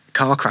instantly.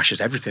 Car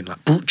crashes, everything,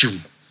 like,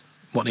 boom.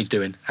 What needs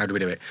doing? How do we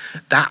do it?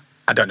 That,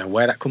 I don't know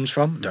where that comes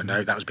from. I don't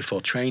know. That was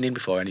before training,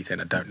 before anything.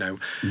 I don't know.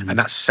 And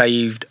that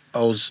saved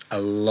us a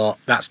lot.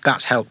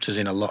 That's helped us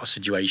in a lot of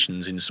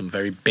situations, in some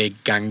very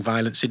big gang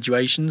violence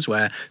situations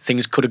where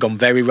things could have gone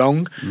very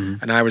wrong.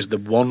 And I was the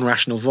one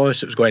rational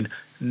voice that was going,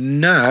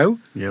 no,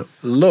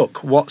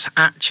 look what's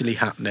actually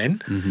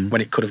happening,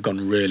 when it could have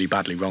gone really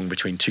badly wrong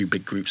between two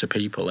big groups of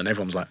people. And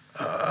everyone's like,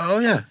 oh,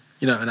 yeah.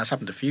 You know, and that's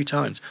happened a few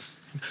times.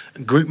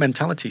 Group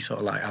mentality,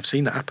 sort of like, I've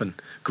seen that happen.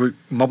 Group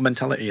mob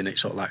mentality, and it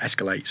sort of like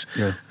escalates.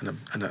 Yeah.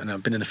 And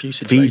I've been in a few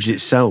situations. Feeds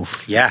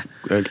itself. Yeah.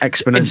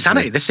 Exponentially.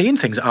 Insanity. They're seeing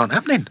things that aren't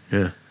happening.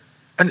 Yeah.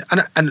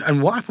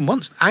 And what happened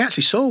once, I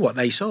actually saw what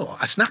they saw.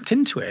 I snapped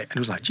into it and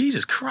was like,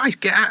 Jesus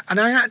Christ, get out. And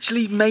I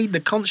actually made the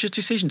conscious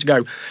decision to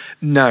go,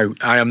 no,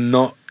 I am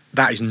not.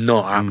 That is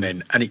not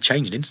happening. And it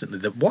changed instantly.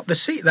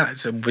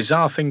 That's a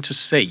bizarre thing to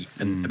see.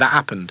 And that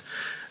happened.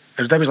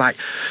 They was like,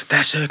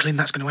 they're circling,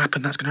 that's going to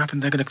happen,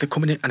 they're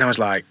coming in. And I was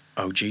like,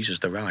 oh, Jesus,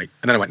 they're right.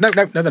 And then I went, no,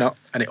 they're not.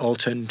 And it all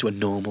turned into a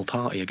normal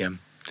party again.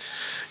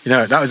 You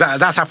know,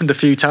 that's happened a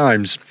few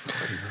times.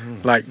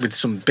 Like with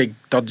some big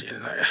dodgy...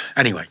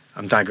 Anyway,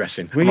 I'm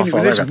digressing.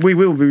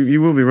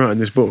 You will be writing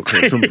this book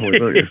at some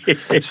point, won't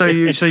you? So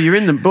you're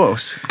in the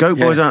bus, Goat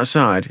Boy's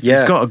outside,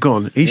 he's got a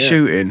gun, he's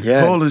shooting,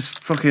 Paula's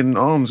fucking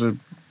arms are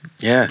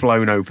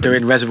blown open.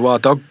 Doing Reservoir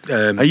Dog...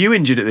 Are you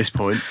injured at this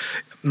point?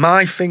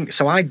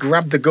 So I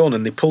grabbed the gun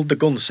and they pulled the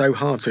gun so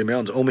hard through my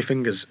arms, all my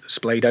fingers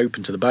splayed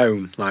open to the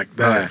bone, like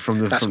there.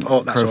 Right, that's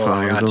all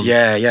I had.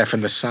 Yeah,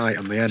 from the sight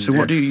on the end. So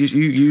what do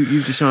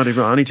you've decided,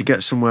 right, I need to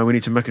get somewhere, we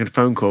need to make a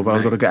phone call, but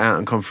I've got to get out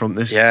and confront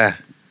this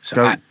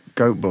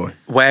goat boy.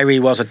 Where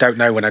he was, I don't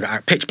know. When I got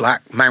out, pitch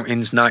black,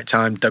 mountains, night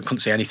time, couldn't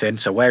see anything.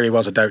 So where he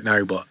was, I don't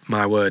know, but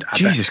my word.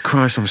 Jesus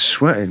Christ, I'm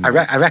sweating. I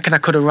reckon I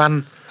could have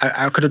ran...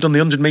 I could have done the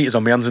 100 metres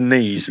on my hands and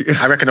knees.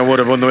 I reckon I would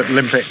have won the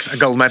Olympics, a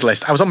gold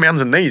medalist. I was on my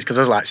hands and knees because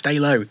I was like, stay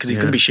low, because he's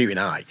going to be shooting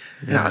high.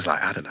 And I was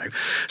like, I don't know.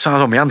 So I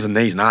was on my hands and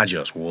knees and I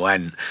just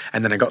went.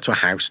 And then I got to a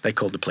house, they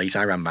called the police,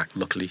 I ran back.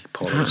 Luckily,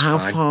 Paula was fine.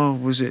 How far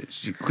was it?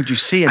 Could you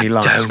see any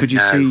lights? Could you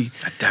see?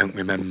 I don't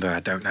remember, I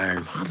don't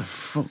know. How the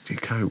fuck do you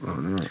cope like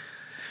that?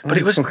 But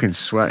it was fucking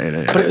sweating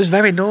it. But it was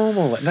very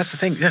normal, and that's the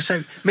thing.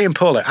 So me and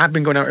Paula, I've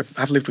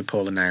lived with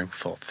Paula now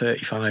for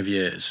 35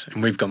 years,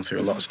 and we've gone through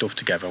a lot of stuff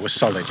together. We're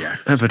solid, yeah.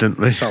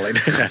 Evidently. Solid,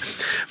 yeah.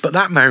 But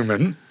that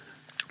moment,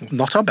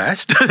 not our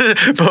best,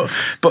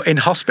 but in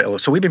hospital.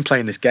 So we've been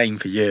playing this game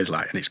for years,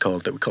 like, and we call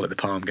it the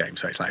palm game.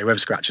 So it's like whoever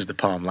scratches the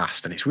palm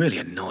last, and it's really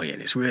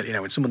annoying. It's really,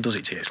 when someone does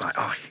it to you, it's like,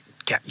 oh,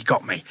 you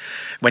got me.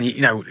 When you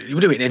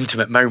do it in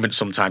intimate moments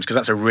sometimes, because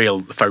that's a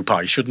real faux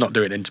pas. You should not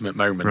do it in intimate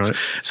moments. Right.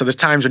 So there's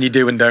times when you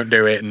do and don't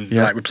do it, and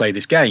like we play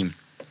this game.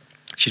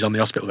 She's on the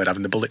hospital bed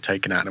having the bullet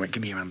taken out, and I went,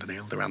 give me your hand, and I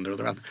held her hand,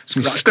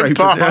 scraped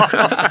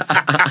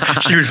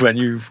it. She was when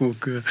you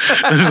fucker.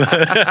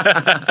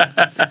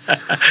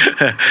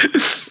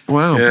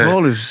 Wow, Yeah.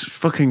 Paula's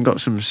fucking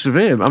got some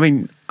severe. I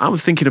mean, I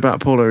was thinking about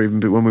Paula even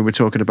when we were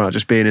talking about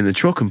just being in the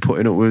truck and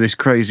putting up with this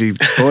crazy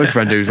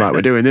boyfriend who's like,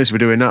 we're doing this, we're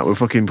doing that, we're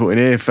fucking putting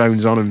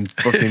earphones on and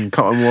fucking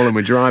cotton wool and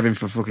we're driving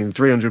for fucking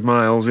 300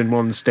 miles in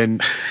one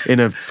stint in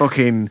a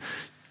fucking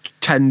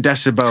 10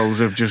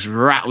 decibels of just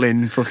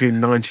rattling fucking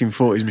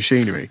 1940s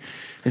machinery.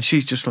 And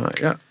she's just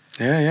like, yeah.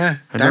 Yeah.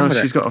 And Down now with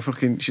she's it. got a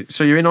fucking...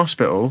 So you're in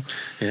hospital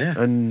Yeah.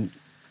 and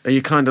are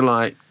you kind of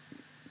like...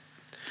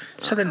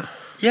 So then,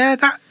 yeah,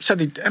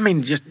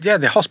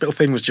 the hospital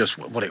thing was just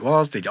what it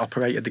was. They'd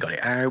operated, they got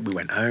it out, we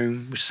went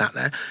home, we sat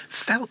there,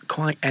 felt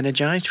quite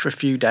energised for a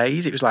few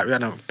days. It was like we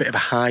had a bit of a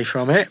high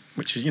from it,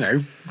 which is,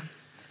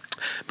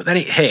 but then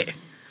it hit,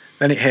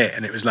 and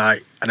it was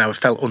like, and I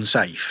felt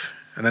unsafe.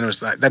 And then it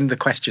was like, then the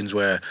questions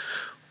were,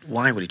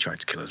 why would he try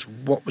to kill us?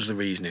 What was the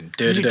reasoning?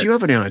 Do you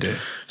have any idea?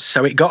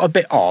 So it got a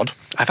bit odd.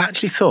 I've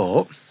actually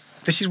thought,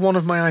 this is one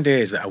of my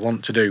ideas that I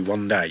want to do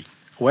one day.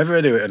 Whether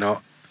I do it or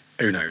not,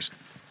 who knows?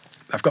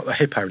 I've got the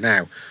Hippo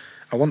now.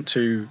 I want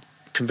to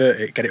convert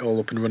it, get it all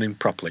up and running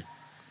properly.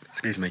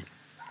 Excuse me.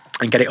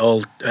 And get it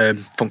all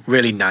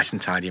really nice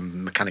and tidy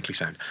and mechanically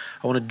sound.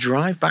 I want to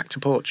drive back to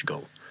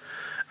Portugal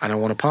and I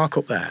want to park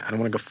up there and I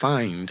want to go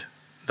find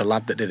the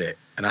lad that did it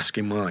and ask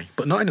him why.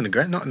 But not in an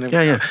aggressive...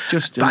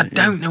 But I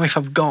don't know if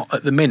I've got,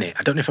 at the minute,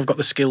 I don't know if I've got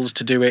the skills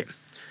to do it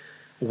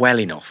well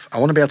enough. I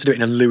want to be able to do it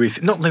in a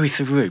not Louis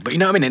Theroux, but you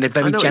know what I mean? In a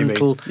very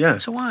gentle... Yeah.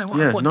 So why? What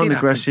did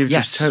non-aggressive,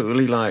 happen? just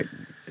totally like...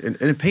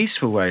 In a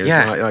peaceful way,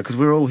 Yeah. because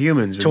we're all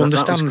humans. To And that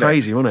understand was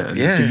crazy, it. wasn't it? And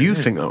Yeah, do you yeah.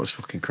 think that was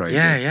fucking crazy?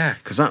 Yeah.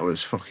 Because that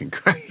was fucking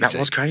crazy. That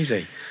was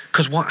crazy.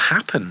 Because what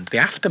happened, the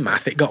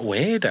aftermath, it got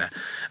weirder.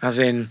 As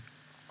in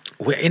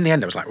the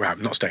end, I was like, right,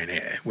 I'm not staying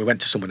here. We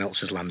went to someone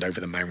else's land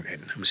over the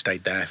mountain and we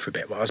stayed there for a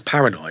bit. Well, I was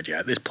paranoid,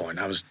 at this point.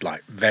 I was,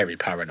 like, very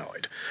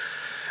paranoid.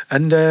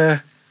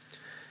 And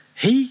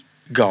he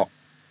got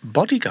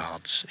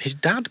bodyguards. His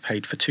dad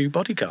paid for 2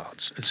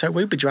 bodyguards. And so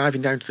we'd be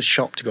driving down to the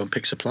shop to go and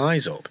pick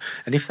supplies up.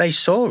 And if they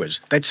saw us,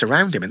 they'd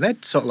surround him and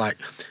they'd sort of, like,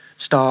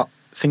 start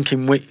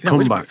thinking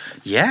Come back.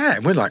 Yeah,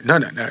 and we're like, no.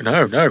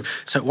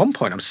 So at one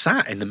point, I'm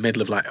sat in the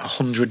middle of like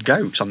 100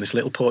 goats on this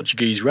little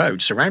Portuguese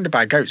road, surrounded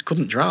by goats,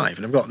 couldn't drive,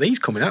 and I've got these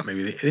coming at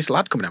me, this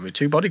lad coming at me with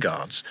 2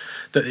 bodyguards,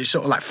 that is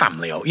sort of like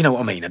family, or you know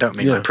what I mean? I don't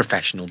mean like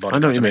professional bodyguards. I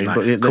know what you mean, like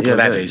but a couple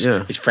of his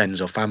his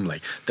friends or family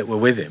that were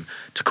with him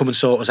to come and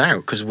sort us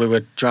out because we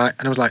were dry.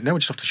 And I was like, no, we're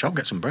just off the shop,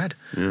 get some bread.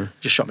 Yeah.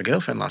 Just shot my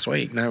girlfriend last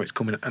week. Now it's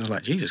coming, and I was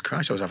like, Jesus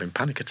Christ, I was having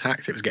panic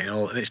attacks.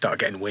 It started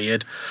getting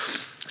weird.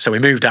 So we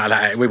moved out of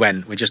that.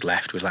 We just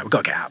left. We was like, we've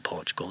got to get out of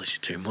Portugal. This is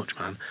too much,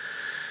 man.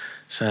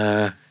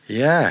 So,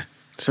 yeah.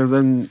 So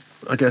then,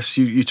 I guess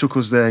you took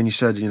us there and you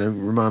said,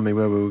 remind me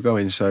where we were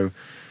going. So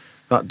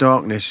that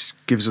darkness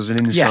gives us an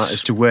insight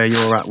as to where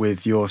you're at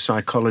with your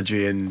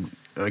psychology and,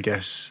 I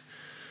guess,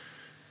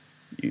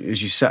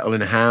 as you settle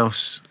in a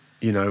house,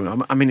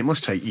 I mean, it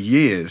must take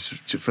years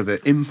for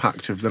the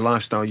impact of the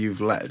lifestyle you've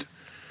led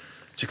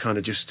to kind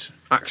of just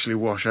actually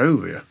wash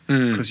over you.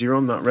 Because you're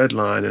on that red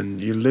line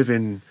and you're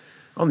living...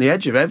 on the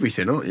edge of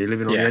everything, aren't you? You're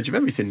living on the edge of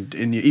everything,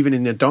 even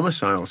in the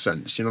domicile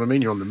sense. You know what I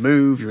mean? You're on the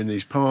move. You're in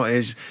these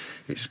parties.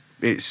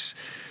 It's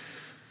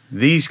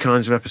these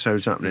kinds of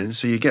episodes happening.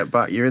 So you get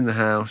back. You're in the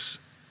house,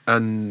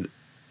 and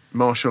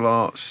martial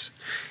arts.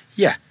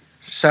 Yeah.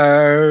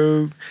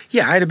 So I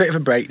had a bit of a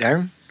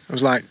breakdown. I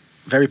was like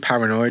very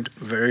paranoid,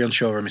 very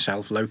unsure of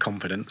myself, low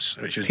confidence,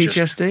 which was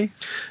PTSD.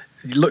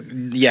 Look,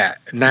 yeah.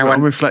 Now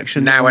on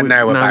reflection. Now I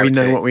know about it.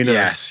 Now we know what we know.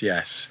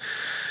 Yes.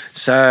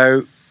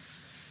 So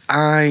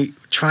I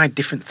tried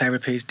different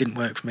therapies, didn't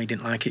work for me,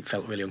 didn't like it,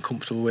 felt really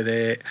uncomfortable with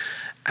it,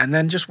 and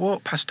then just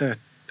walked past her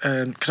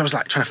because I was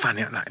like trying to find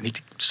out, I need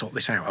to sort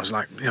this out. I was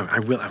like, I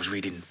was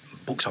reading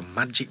books on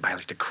magic by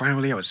Aleister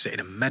Crowley. I was sitting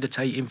and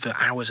meditating for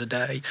hours a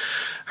day.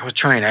 I was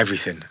trying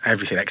everything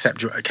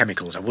except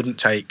chemicals. I wouldn't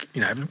take,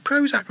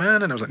 Prozac,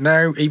 man. And I was like,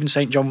 no, even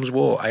St. John's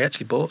wort. I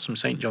actually bought some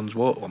St. John's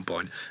wort at one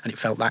point and it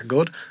felt that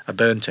good. I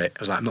burnt it.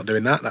 I was like, I'm not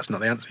doing that. That's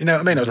not the answer. You know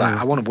what I mean? I was like,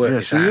 I want to work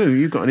this out. So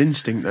you've got an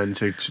instinct then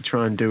to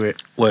try and do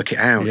it. Work it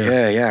out.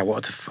 Yeah. I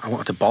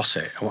wanted to boss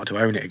it. I wanted to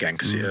own it again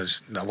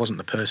because I wasn't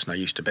the person I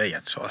used to be.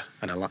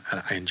 And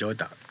I enjoyed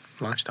that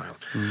lifestyle.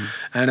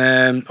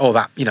 And all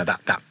that,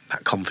 that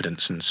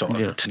confidence and sort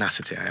of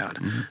tenacity I had,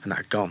 and that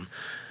had gone.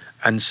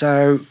 And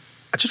so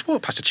I just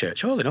walked past a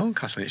church hall in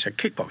Oldcastle and it said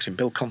kickboxing,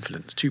 build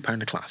confidence,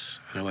 £2 a class.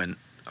 And I went,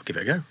 I'll give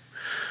it a go.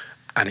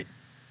 And it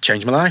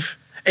changed my life.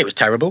 It was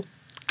terrible.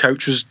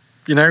 Coach was,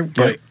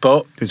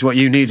 but it's what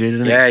you needed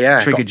and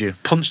it triggered you.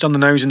 Punched on the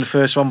nose in the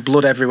first one,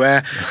 blood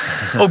everywhere.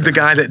 Hugged the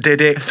guy that did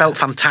it, felt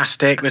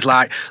fantastic, was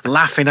like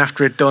laughing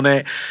after I'd done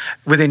it.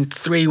 Within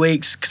 3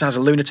 weeks, because I was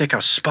a lunatic, I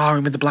was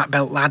sparring with the black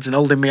belt lads and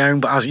holding my own,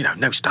 but I was,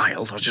 no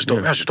style. I was just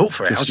up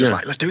for it. I was just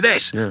like, let's do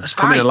this. Let's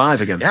fight. Coming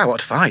alive again. Yeah, I want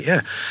to fight,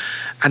 yeah.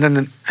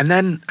 And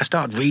then I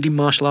started reading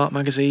martial art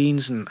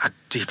magazines and I'd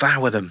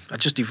devour them.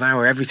 I'd just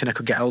devour everything I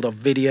could get hold of,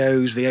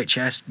 videos,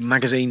 VHS,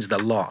 magazines, the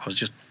lot. I was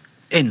just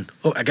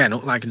up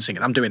like and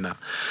singing. I'm doing that.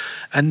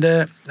 And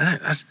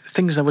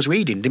things I was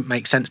reading didn't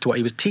make sense to what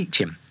he was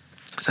teaching.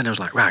 So then I was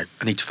like, right,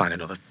 I need to find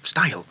another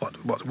style.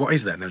 What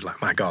is there? And I was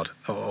like, my God,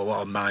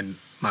 what a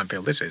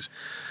minefield this is.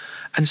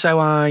 And so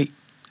I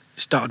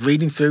started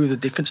reading through the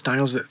different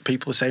styles that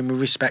people were saying were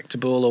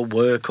respectable or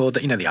work, or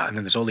that, and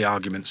then there's all the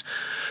arguments.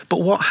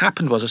 But what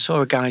happened was I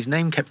saw a guy's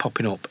name kept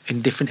popping up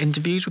in different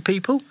interviews with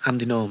people.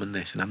 Andy Norman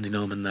this and Andy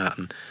Norman that.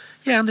 And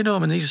yeah, Andy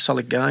Norman, he's a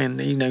solid guy and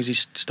he knows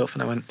his stuff.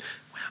 And I went,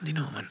 well, Andy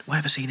Norman, where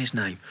have I seen his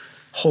name?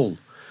 Hull.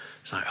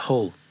 It's like,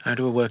 Hull. How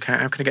do I work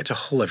out? How can I get to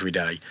Hull every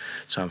day?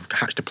 So I've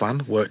hatched a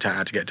plan, worked out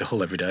how to get to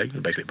Hull every day.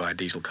 Basically buy a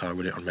diesel car,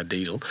 run it on red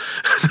diesel.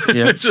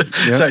 Yeah. So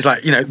it's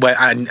like,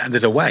 and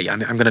there's a way,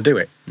 and I'm going to do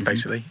it,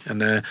 basically.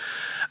 And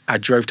I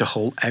drove to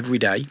Hull every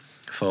day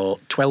for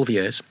 12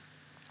 years,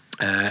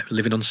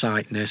 living on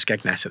site near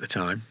Skegness at the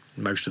time,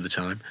 most of the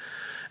time.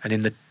 And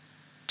in the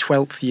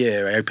 12th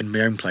year, I opened my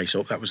own place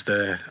up. That was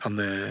on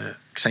the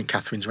St.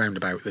 Catherine's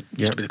roundabout that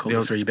used to be called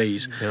the Three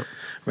Bs. Yep.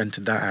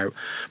 Rented that out.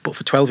 But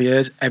for 12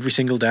 years, every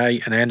single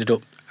day, and I ended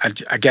up, I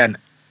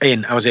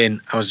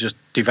was just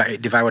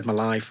devoured my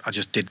life. I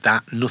just did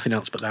that, nothing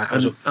else but that.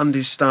 And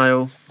Andy's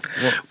style?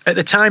 What? At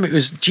the time, it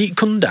was Jeet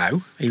Kune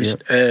Do. He was,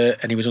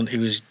 and he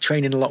was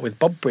training a lot with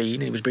Bob Breen,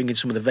 and he was bringing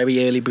some of the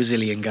very early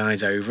Brazilian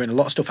guys over, and a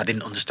lot of stuff I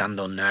didn't understand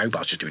or know, but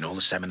I was just doing all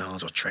the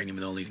seminars. I was training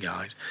with all these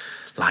guys,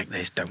 like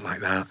this, don't like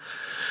that.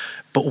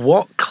 But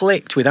what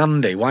clicked with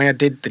Andy, why I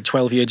did the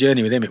 12-year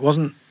journey with him, it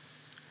wasn't...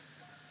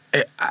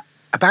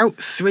 About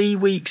 3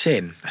 weeks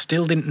in, I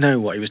still didn't know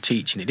what he was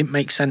teaching. It didn't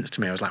make sense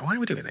to me. I was like, why are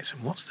we doing this?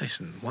 And what's this?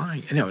 And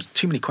why? It was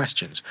too many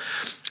questions.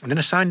 And then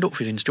I signed up for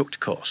his instructor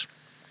course.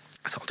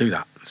 I thought, I'll do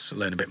that, to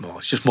learn a bit more.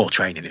 It's just more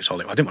training, it's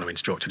all. I didn't want to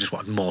instruct, I just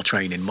wanted more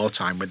training, more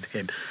time with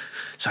him.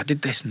 So I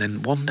did this, and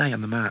then one day on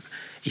the mat,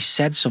 he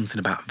said something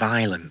about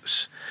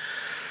violence.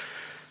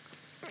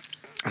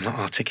 I'm not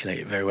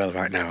articulating it very well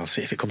right now. I'll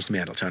see if it comes to me,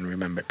 I'll try and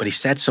remember it. But he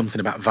said something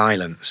about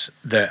violence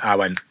that I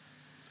went...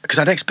 Because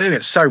I'd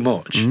experienced so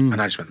much,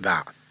 and I just went,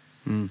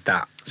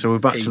 that. So we're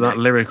back to that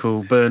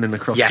lyrical burning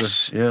across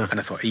the... Yeah. And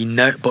I thought,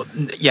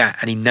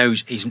 and he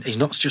knows, he's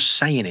not just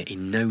saying it, he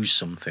knows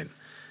something.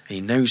 And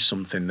he knows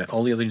something that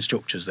all the other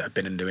instructors that have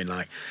been and doing,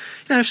 like,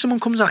 if someone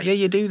comes at you,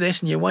 you do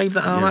this and you wave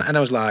that arm. And I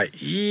was like,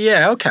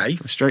 yeah, okay.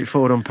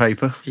 Straightforward on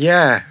paper.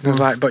 Yeah. And I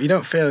was like, but you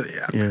don't feel...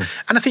 Yeah.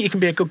 And I think you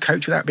can be a good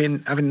coach without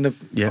having the...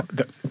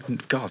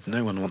 God,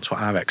 no one wants what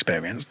I've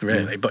experienced,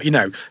 really. But,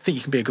 I think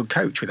you can be a good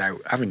coach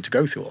without having to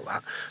go through all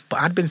that.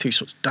 But I'd been through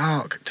such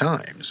dark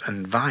times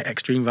and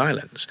extreme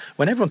violence.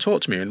 When everyone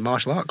talked to me in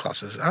martial art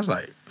classes, I was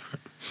like,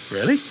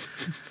 really?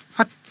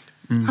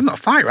 I'm not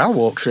a fighter, I'll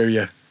walk through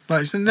you.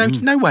 Like,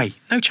 no way,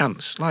 no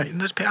chance. Like,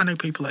 I know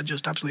people that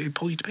just absolutely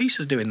pull you to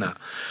pieces doing that.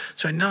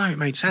 So, it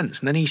made sense.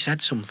 And then he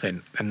said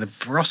something, and the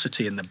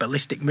ferocity and the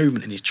ballistic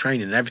movement in his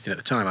training and everything at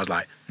the time, I was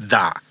like,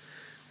 that.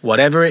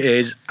 Whatever it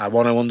is, I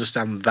want to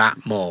understand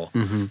that more.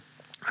 Mm-hmm.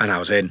 And I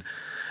was in.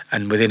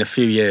 And within a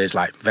few years,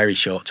 like very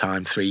short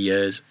time, 3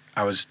 years,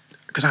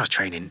 because I was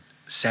training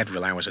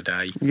several hours a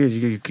day. Yeah,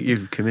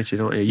 you're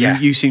committed, aren't you? Yeah.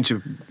 You seem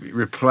to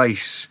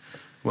replace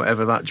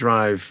whatever that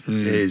drive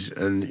is,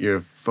 and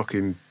you're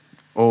fucking...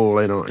 all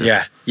in on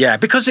it. Yeah,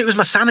 because it was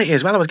my sanity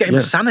as well. I was getting my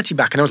sanity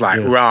back, and I was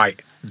like, right,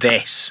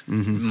 this,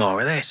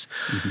 more of this.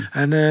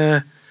 And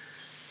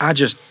I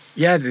just,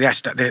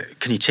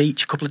 can you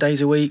teach a couple of days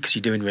a week because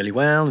you're doing really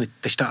well? And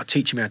they started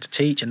teaching me how to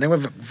teach, and they were a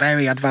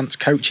very advanced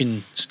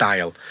coaching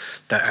style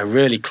that I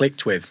really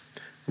clicked with.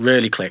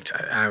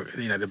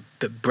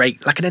 The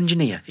break, like an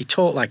engineer. He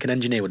taught like an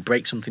engineer would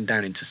break something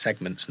down into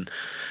segments,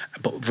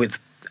 but with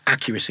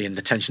accuracy and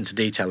attention to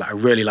detail that I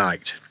really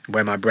liked.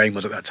 Where my brain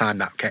was at that time,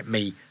 that kept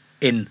me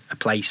in a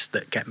place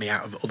that kept me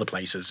out of other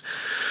places.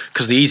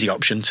 Because the easy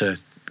option to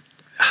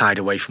hide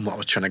away from what I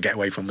was trying to get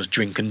away from was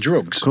drink and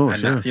drugs. Of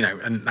course, and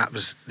that, and that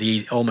was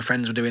all my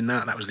friends were doing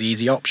that. That was the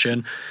easy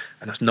option,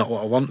 and that's not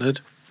what I wanted.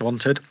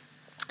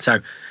 So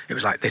it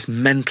was like this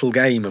mental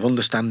game of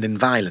understanding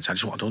violence. I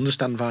just wanted to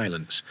understand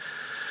violence.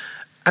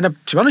 And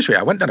to be honest with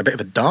you, I went down a bit of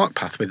a dark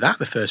path with that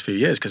the first few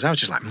years because I was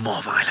just like,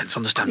 more violence,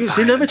 understand violence.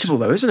 It's inevitable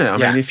though, isn't it? I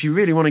mean, if you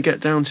really want to get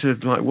down to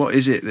like what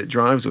is it that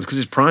drives us, because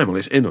it's primal,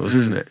 it's in us,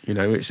 isn't it?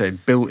 It's a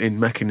built-in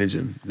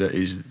mechanism that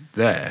is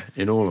there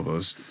in all of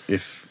us.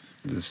 If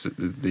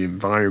the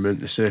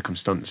environment, the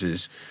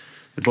circumstances,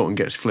 the button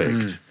gets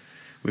flicked,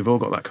 we've all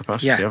got that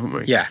capacity, haven't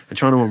we? Yeah. And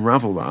trying to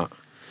unravel that.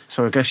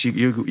 So I guess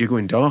you're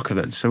going darker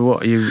then. So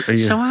what are you?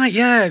 So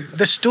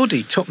the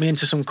study took me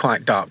into some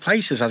quite dark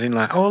places, as in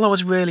like all I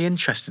was really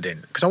interested in,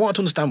 because I wanted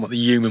to understand what the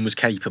human was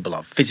capable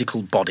of,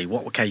 physical body,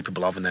 what we're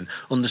capable of, and then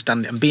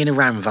understand it and being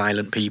around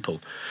violent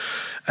people.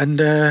 And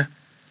I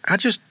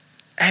just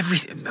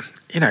everything,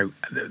 there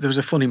was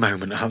a funny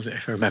moment,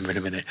 if I remember in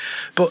a minute,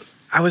 but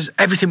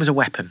everything was a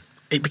weapon.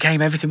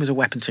 Everything was a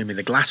weapon to me.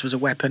 The glass was a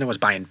weapon. I was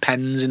buying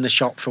pens in the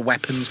shop for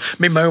weapons.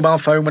 My mobile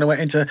phone, when I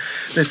went into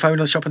the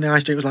phone shop on the high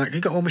street, was like, you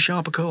got all my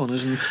sharper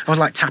corners. And I was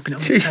like tapping it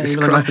on the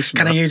table. And like,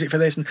 can I use it for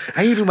this? And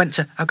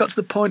I got to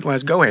the point where I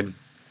was going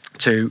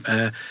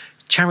to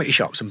charity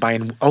shops and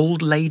buying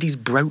old ladies'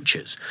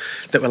 brooches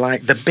that were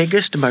like the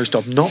biggest, most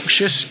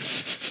obnoxious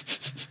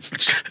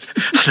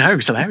I know,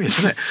 it's hilarious,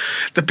 isn't it?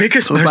 The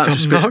biggest, I'm about to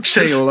most spit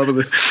obnoxious tea all over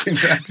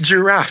the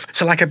giraffe.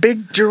 So like a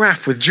big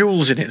giraffe with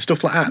jewels in it and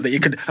stuff like that you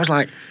could. I was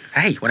like,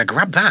 hey, when I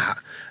grab that,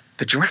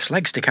 the giraffe's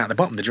legs stick out the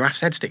bottom, the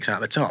giraffe's head sticks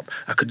out the top.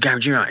 I could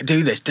gouge you out,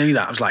 do this, do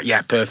that. I was like,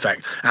 yeah,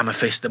 perfect.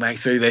 Amethyst the way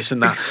through this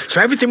and that.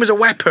 So everything was a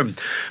weapon.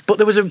 But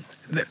there wasn't.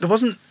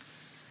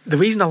 The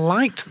reason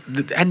I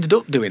ended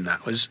up doing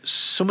that was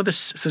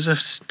there's a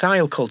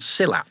style called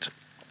Silat,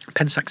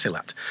 Pensak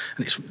Silat,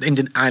 and it's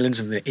Indian islands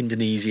in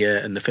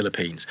Indonesia and the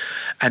Philippines.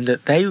 And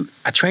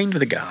I trained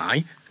with a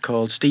guy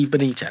called Steve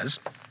Benitez,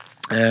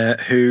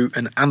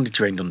 and Andy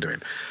trained under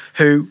him,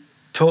 who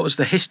taught us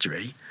the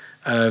history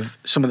of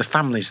some of the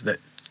families that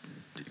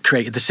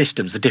created the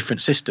systems, the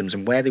different systems,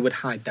 and where they would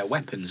hide their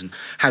weapons, and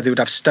how they would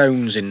have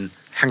stones in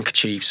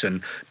handkerchiefs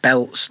and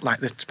belts, like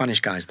the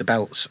Spanish guys, the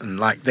belts, and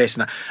like this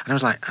and that. And I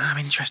was like, I'm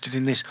interested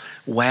in this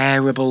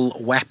wearable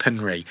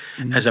weaponry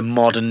as a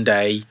modern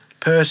day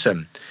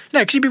person. You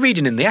know, because you'd be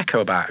reading in the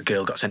Echo about a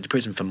girl got sent to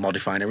prison for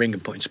modifying a ring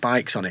and putting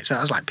spikes on it. So I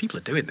was like, people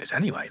are doing this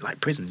anyway. Like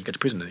prison, you go to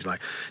prison and it's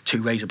like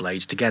two razor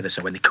blades together,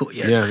 so when they cut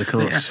you... Yeah, they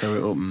can't sew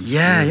it up.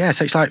 Yeah.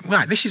 So it's like,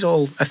 right, this is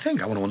all a thing.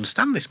 I want to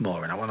understand this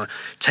more and I want to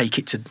take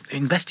it to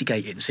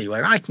investigate it and see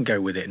where I can go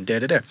with it and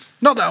da-da-da.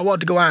 Not that I want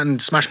to go out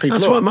and smash people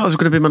That's up. what was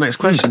going to be my next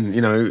question.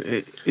 You know,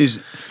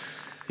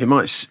 it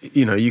might,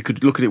 you know, you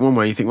could look at it one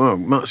way and you think, well,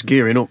 Matt's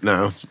gearing up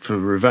now for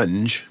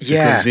revenge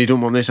because he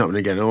don't want this happening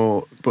again.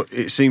 But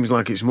it seems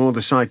like it's more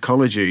the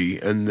psychology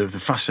and the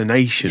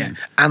fascination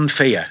and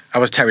fear. I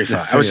was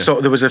terrified. I was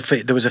there was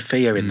a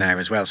fear in there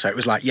as well. So it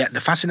was like,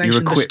 the fascination.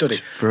 You're equipped the study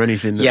for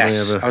anything. That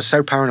yes, may ever... I was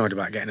so paranoid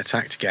about getting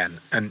attacked again,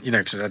 and you know,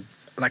 because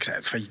like I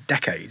said, for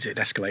decades it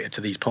escalated to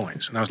these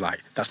points, and I was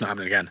like, that's not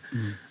happening again.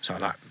 So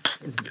I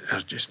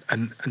was just,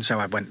 and so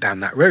I went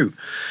down that route,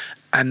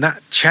 and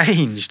that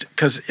changed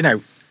because you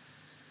know.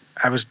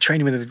 I was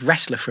training with a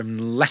wrestler from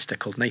Leicester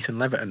called Nathan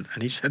Leverton,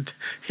 and he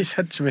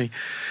said to me,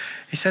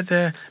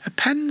 a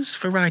pen's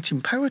for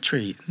writing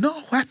poetry,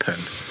 not a weapon.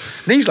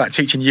 And he's like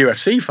teaching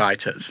UFC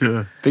fighters.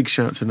 Yeah. Big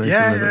shout to Nathan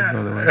Leverton,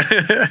 by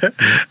the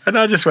way. And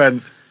I just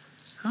went,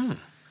 oh.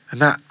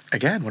 And that,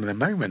 again, one of the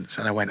moments.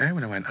 And I went home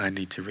and I went, I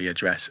need to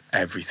readdress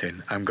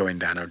everything. I'm going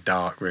down a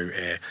dark route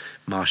here.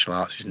 Martial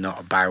arts is not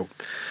about...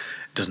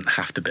 doesn't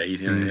have to be,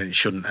 you know, it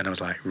shouldn't. And I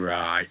was like,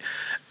 right.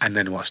 And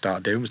then what I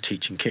started doing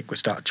was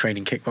started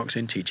training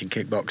kickboxing, teaching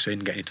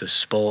kickboxing, getting into the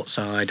sports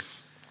side,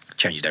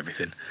 changed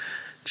everything.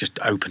 Just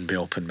opened me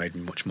up and made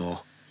me much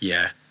more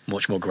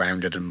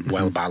grounded and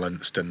well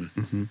balanced and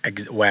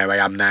where I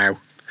am now.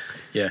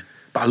 Yeah.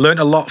 But I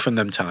learned a lot from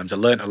them times. I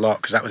learned a lot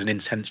because that was an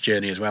intense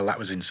journey as well. That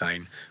was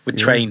insane. We'd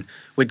train,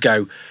 we'd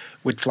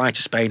fly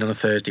to Spain on a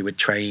Thursday, we'd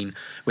train,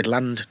 we'd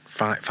land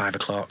 5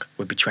 o'clock,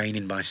 we'd be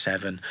training by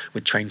 7,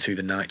 we'd train through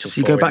the night till 4.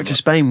 So you go back to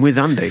Spain with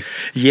Andy?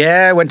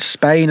 Yeah, I went to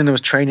Spain and I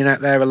was training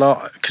out there a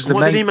lot.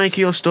 What did he make of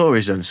your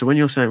stories then? So when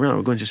you're saying, right,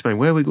 we're going to Spain,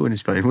 where are we going in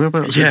Spain?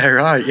 Whereabouts? Yeah,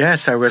 right, yeah.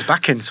 So I was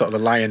back in sort of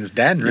the lion's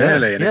den,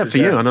 really. Yeah, for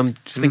you. And I'm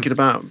thinking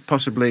about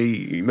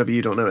possibly, maybe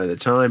you don't know it at the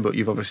time, but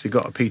you've obviously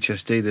got a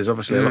PTSD, there's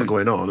obviously a lot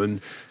going on,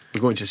 and we're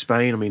going to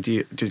Spain. I mean,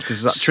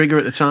 does that trigger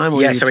at the time?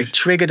 Or so it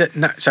triggered it.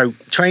 So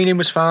training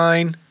was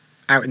fine.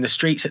 Out in the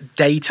streets at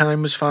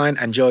daytime was fine.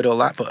 Enjoyed all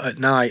that. But at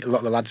night, a lot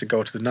of the lads would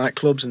go to the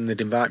nightclubs and they'd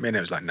invite me, and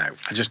it was like, no.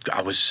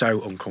 I was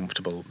so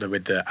uncomfortable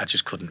I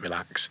just couldn't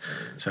relax.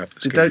 So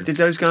did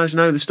those guys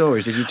know the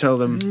stories? Did you tell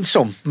them?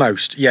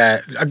 Most,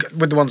 yeah.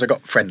 With the ones I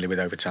got friendly with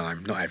over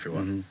time. Not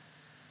everyone.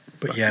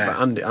 But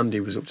Andy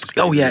was up to speed.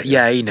 Oh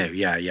yeah, he knew,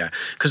 yeah.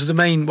 Because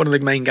one of the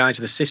main guys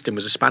of the system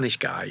was a Spanish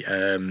guy,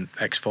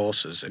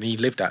 ex-forces, and he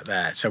lived out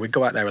there. So we'd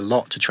go out there a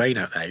lot to train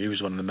out there. He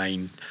was one of the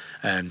main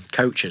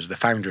coaches, the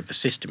founder of the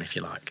system, if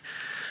you like.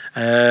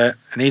 And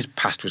his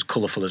past was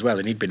colourful as well,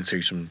 and he'd been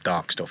through some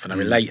dark stuff. And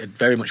I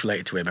very much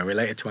related to him. I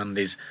related to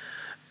Andy's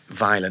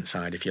violent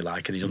side, if you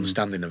like, and his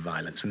understanding of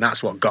violence, and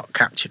that's what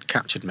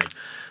captured me.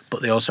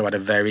 But they also had a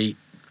very,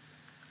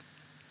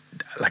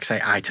 like I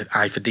say,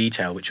 eye for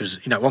detail, which was,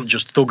 it wasn't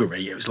just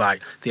thuggery. It was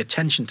like the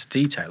attention to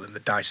detail and the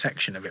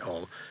dissection of it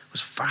all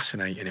was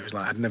fascinating. It was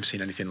like I'd never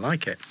seen anything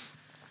like it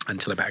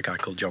until I met a guy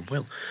called John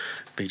Will,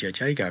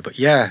 BJJ guy. But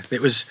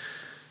it was,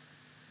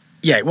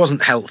 it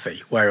wasn't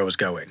healthy where I was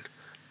going,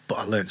 but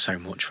I learned so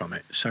much from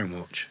it, so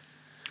much.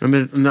 And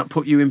that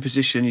put you in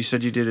position. You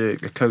said you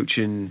did a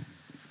coaching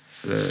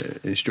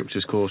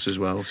instructor's course as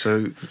well.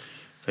 So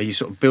are you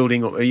sort of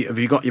building up? Have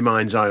you got your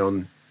mind's eye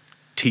on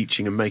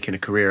teaching and making a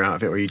career out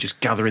of it, or are you just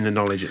gathering the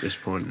knowledge at this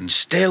point?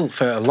 Still,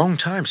 for a long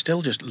time,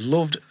 just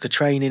loved the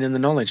training and the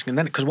knowledge. And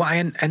then, because what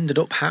ended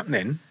up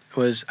happening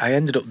was I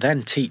ended up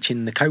then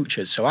teaching the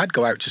coaches. So I'd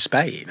go out to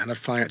Spain and I'd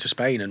fly out to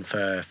Spain, and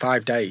for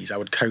 5 days I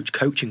would coach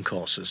coaching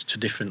courses to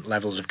different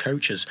levels of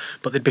coaches,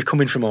 but they'd be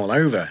coming from all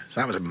over. So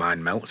that was a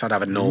mind melt. So I'd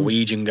have a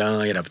Norwegian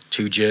guy, I'd have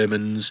 2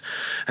 Germans,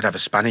 I'd have a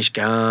Spanish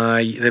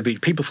guy. There'd be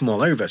people from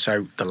all over.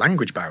 So the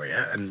language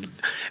barrier, and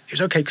it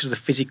was okay because of the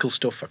physical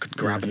stuff I could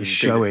grab and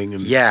showing.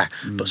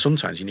 But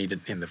sometimes you need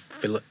it in the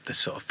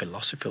sort of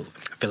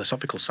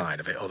philosophical side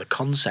of it, or the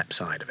concept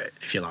side of it,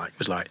 if you like,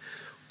 was like,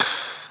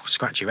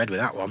 scratch your head with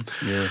that one.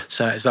 Yeah.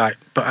 So it's like,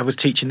 but I was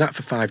teaching that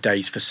for 5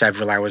 days for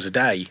several hours a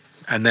day.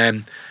 And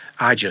then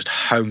I just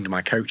honed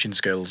my coaching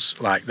skills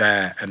like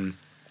there. And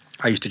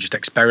I used to just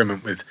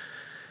experiment with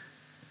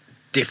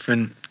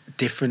different.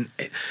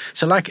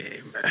 So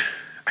like,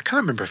 I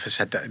can't remember if I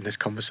said that in this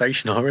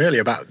conversation or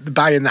earlier about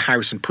buying the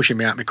house and pushing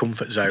me out of my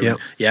comfort zone. Yep.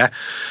 Yeah.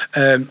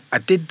 I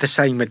did the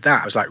same with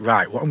that. I was like,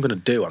 right, what I'm going to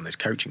do on this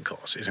coaching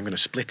course is I'm going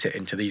to split it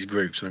into these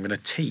groups and I'm going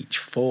to teach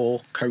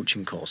 4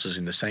 coaching courses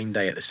in the same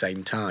day at the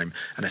same time.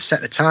 And I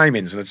set the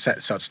timings and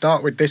so I'd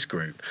start with this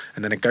group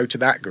and then I'd go to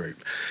that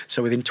group.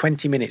 So within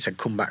 20 minutes, I'd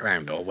come back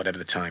round or whatever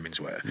the timings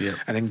were. Yep.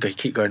 And then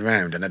keep going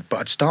round. But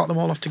I'd start them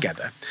all off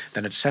together.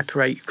 Then I'd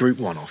separate group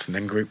 1 off and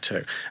then group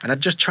 2. And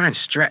I'd just try and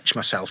stretch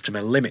myself to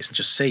my limits and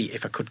just see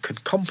if I could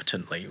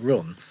competently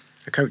run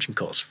a coaching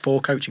course, 4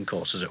 coaching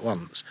courses at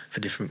once for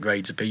different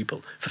grades of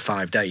people for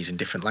 5 days in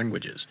different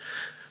languages.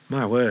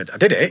 My word, I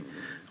did it. I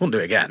won't do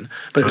it again,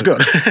 but it was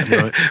good.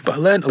 Right. But I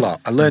learned a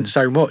lot. I learned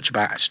so much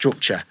about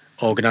structure,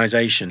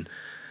 organisation.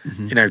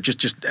 You know,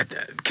 just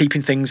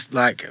keeping things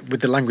like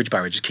with the language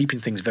barrier, just keeping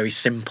things very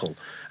simple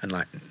and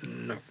like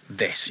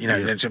this. You know,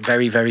 it's a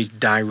very, very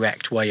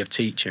direct way of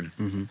teaching,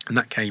 and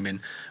that came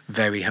in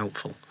very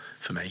helpful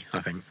for me,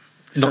 I think.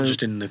 Not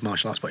just in the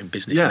martial arts, but in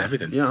business and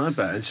everything. Yeah, I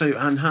bet. And so,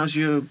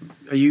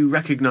 are you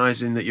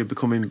recognising that you're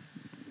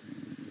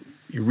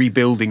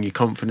rebuilding your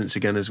confidence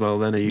again as well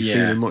then? Are you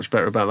feeling much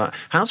better about that?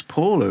 How's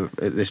Paula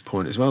at this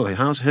point as well?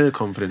 How's her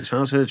confidence?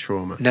 How's her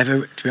trauma?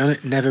 To be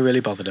honest, never really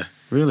bothered her.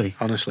 Really?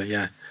 Honestly,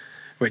 yeah.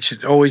 Which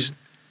is always,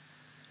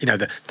 you know,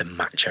 the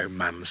macho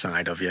man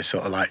side of you,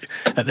 sort of like,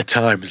 at the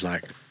time was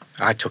like,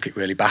 I took it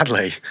really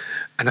badly.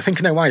 And I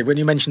think I know why. When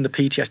you mentioned the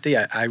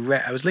PTSD, I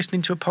was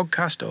listening to a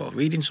podcast or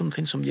reading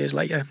something some years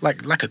later,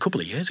 like a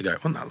couple of years ago,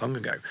 it wasn't that long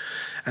ago.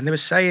 And they were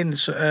saying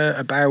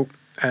about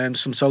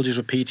some soldiers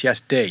with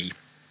PTSD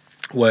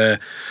were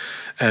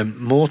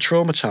more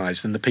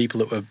traumatised than the people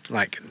that were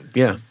like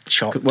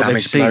shot,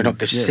 damaged, blown up.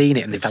 They've seen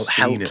it and they felt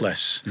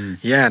helpless.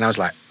 Yeah, and I was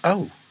like,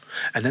 oh.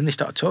 And then they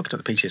started talking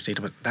about the PTSD and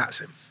I went,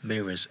 that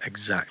mirrors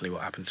exactly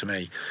what happened to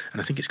me.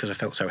 And I think it's because I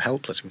felt so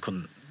helpless and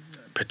couldn't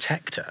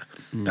protect her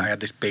that I had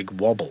this big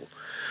wobble.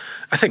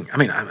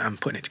 I'm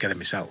putting it together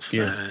myself.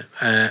 Yeah.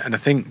 And I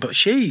think, but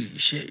she,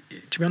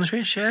 to be honest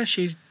with you,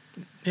 she's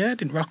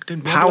didn't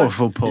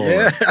powerful, Paul.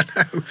 Yeah,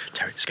 I know.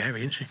 Terribly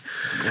scary, isn't she?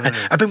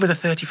 Yeah. I've been with her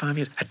 35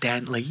 years. I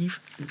daren't leave.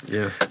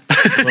 Yeah.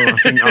 Well, I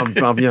think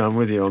I'm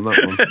with you on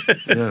that one.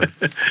 Yeah.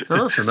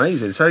 No, that's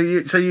amazing. So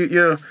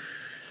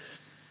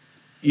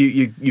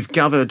you've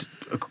gathered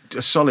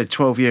a solid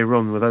 12-year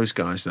run with those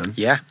guys then.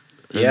 Yeah.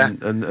 Yeah.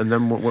 And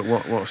then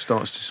what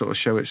starts to sort of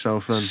show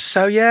itself then?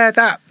 So yeah,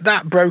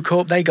 that broke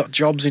up. They got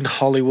jobs in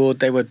Hollywood.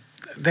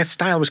 Their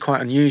style was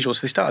quite unusual,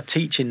 so they started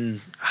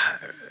teaching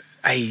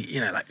like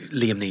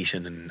Liam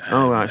Neeson and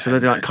right. So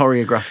they're like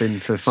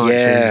choreographing for fight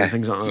scenes and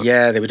things like that.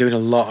 Yeah, they were doing a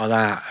lot of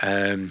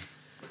that.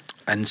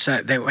 And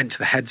so they went to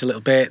the heads a little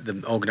bit.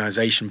 The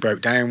organisation broke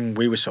down.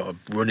 We were sort of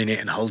running it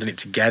and holding it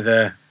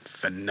together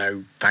for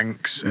no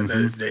thanks.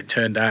 It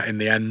turned out in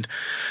the end.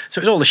 So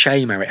it was all a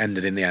shame how it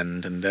ended in the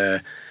end.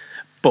 And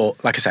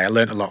but like I say, I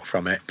learnt a lot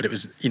from it. But it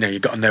was,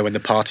 you've got to know when the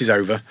party's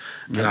over.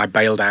 Yeah. And I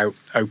bailed out,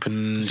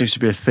 opened. Seems to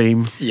be a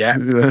theme. Yeah.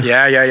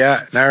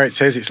 Yeah. No,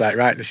 it is. It's like,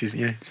 right, this is,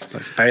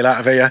 let's bail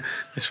out of here.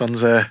 This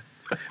one's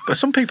But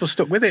some people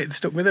stuck with it. They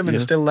stuck with them and they're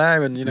still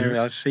there. And,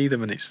 I see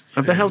them and it's...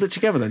 Have they held it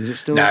together then? Is it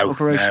still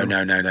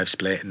operational? No. They've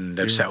split and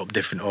they've set up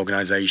different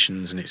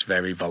organisations and it's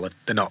very volatile.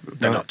 They're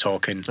not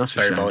talking. That's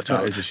very a shame. volatile.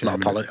 That is a shame,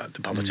 a lot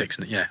of politics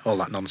and all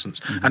that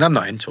nonsense. And I'm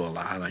not into all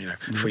that.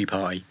 Free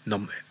party.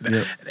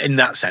 In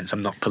that sense,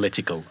 I'm not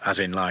political. As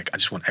in, like, I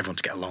just want everyone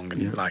to get along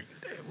and like...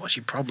 What's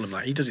your problem?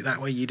 Like, he does it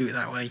that way, you do it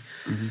that way.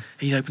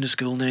 He's opened a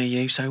school near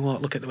you, so what?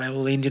 Look at the way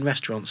all the Indian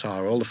restaurants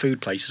are, all the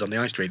food places on the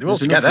high street. They're all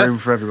together. There's enough room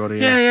for everybody.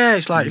 Yeah.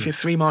 It's like if you're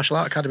 3 martial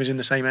art academies in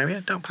the same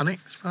area, don't panic.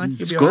 It's fine.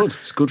 You'll be good. All right.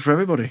 It's good for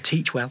everybody.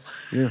 Teach well.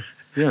 Yeah.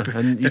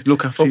 And you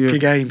look after up your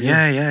game.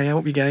 Yeah.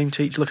 Up your game.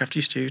 Teach. Look after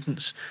your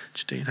students.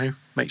 Just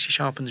makes you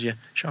sharpens your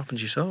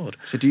sword.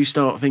 So do you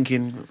start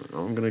thinking,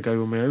 I'm going to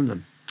go on my own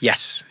then?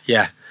 Yes.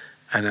 Yeah.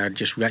 And I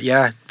just,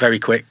 very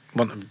quick,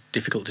 a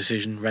difficult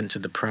decision,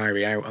 rented the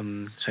Priory out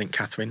on St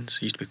Catherine's,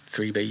 used to be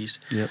 3Bs.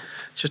 Yeah.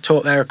 Just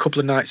taught there a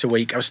couple of nights a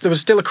week. There was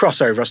still a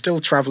crossover. I was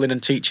still travelling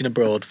and teaching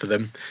abroad for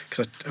them,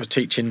 because I was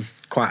teaching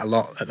quite a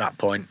lot at that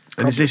point.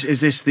 And is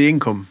this the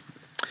income?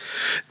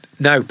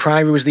 No,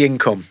 Priory was the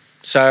income.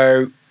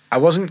 So I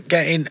was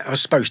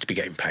supposed to be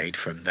getting paid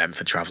from them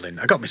for travelling.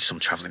 I got me some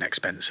travelling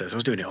expenses. I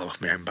was doing it all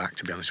off my own back,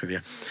 to be honest with you.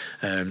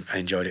 I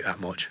enjoyed it that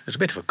much. It was a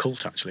bit of a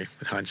cult, actually,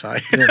 with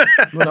hindsight. Yeah.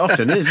 Well, it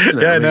often is, isn't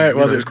it? It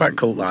was. It was quite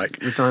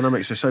cult-like. The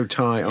dynamics are so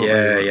tight, aren't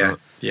they?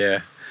 Yeah.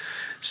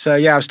 So,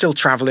 I was still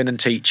travelling and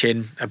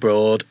teaching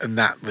abroad, and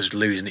that was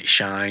losing its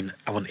shine.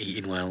 I wasn't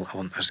eating well.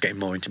 I was getting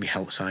more into my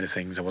health side of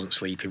things. I wasn't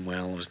sleeping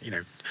well.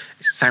 It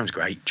sounds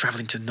great,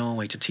 travelling to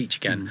Norway to teach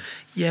again.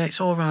 Yeah, it's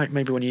all right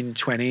maybe when you're in your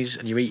 20s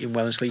and you're eating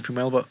well and sleeping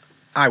well, but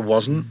I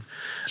wasn't.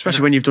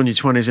 Especially when you've done your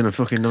 20s in a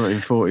fucking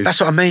 1940s.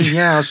 That's what I mean.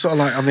 Yeah, I was sort of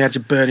like on the edge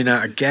of burning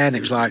out again. It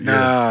was like,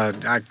 no,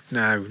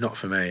 not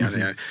for me.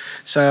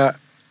 So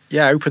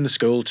yeah, I opened the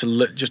school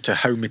just to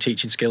hone my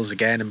teaching skills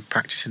again and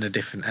practice in a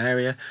different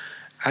area,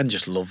 and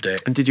just loved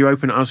it. And did you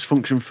open it as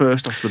function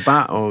first off the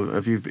bat, or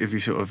have you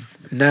sort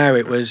of No,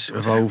 it was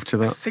evolved to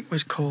that? I think it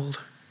was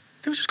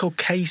just called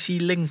Casey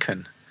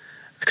Lincoln,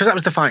 because that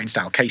was the fighting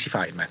style, Casey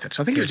fighting method.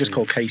 So I think it was just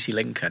called Casey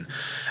Lincoln,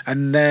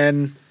 and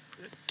then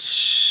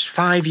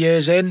 5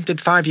 years in,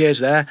 did 5 years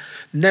there,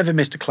 never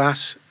missed a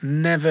class,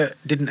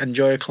 didn't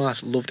enjoy a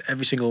class, loved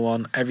every single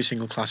one. Every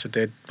single class I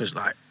did was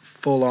like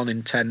full on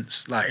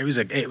intense. Like it was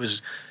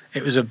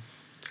a.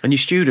 And your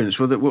students,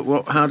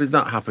 how did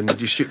that happen?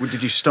 Did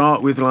you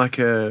start with like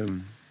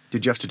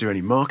did you have to do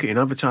any marketing,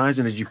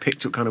 advertising? Did you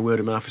pick up kind of word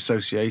of mouth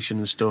association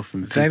and stuff?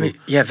 And very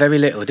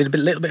little. I did a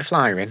little bit of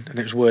flyering, and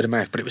it was word of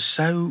mouth. But it was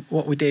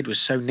what we did was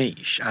so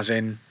niche, as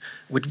in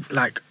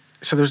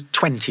so there was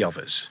 20 of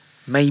us,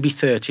 maybe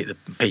 30 at the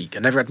peak. I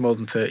never had more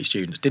than 30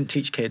 students. Didn't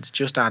teach kids,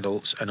 just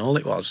adults, and all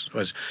it was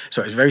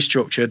so it was very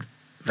structured,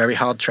 very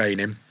hard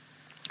training,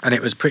 and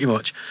it was pretty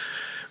much.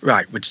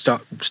 Right, we'd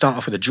start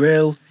off with a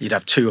drill. You'd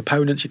have 2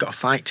 opponents. You've got to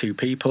fight 2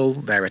 people.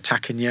 They're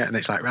attacking you, and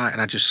it's like, right,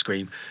 and I'd just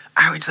scream,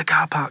 out into the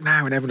car park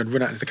now, and everyone would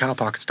run out into the car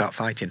park and start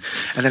fighting.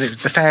 And then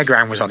the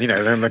fairground was on,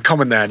 and the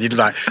common there, and you'd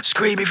like,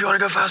 scream if you want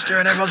to go faster,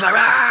 and everyone's like,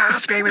 ah,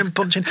 screaming and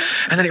punching.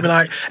 And then it'd be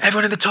like,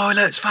 everyone in the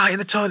toilets, fight in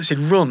the toilets.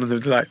 You'd run,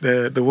 and like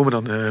the woman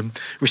on the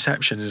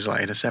reception is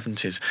like in her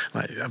 70s,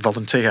 like a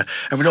volunteer,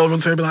 and we'd all run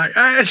through and be like,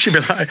 ah, and she'd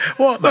be like,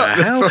 what the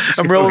hell?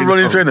 And we're all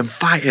running through them,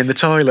 fighting in the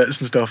toilets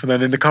and stuff, and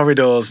then in the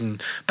corridors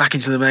and back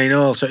into the main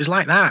hall. So it was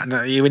like that,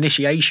 and your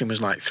initiation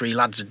was like 3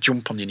 lads would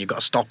jump on you and you've got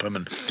to stop them.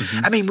 And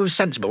I mean, we were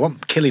sensible, we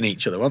weren't killing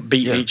each other, we weren't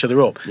beating each other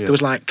up. There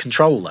was like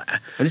control there.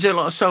 And is it a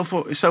lot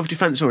of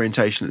self-defense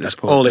orientation at this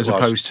point? All it as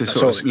was. Opposed to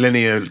sort of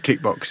linear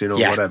kickboxing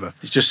or whatever?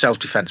 It's just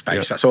self-defense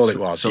based, that's all it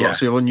was. So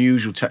lots of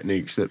unusual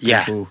techniques that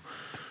people...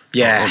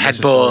 Yeah,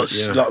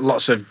 headbutts,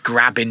 lots of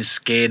grabbing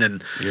skin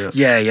and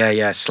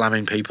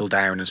slamming people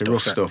down and stuff.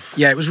 Rough stuff.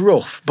 Yeah, it was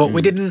rough, but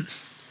we didn't...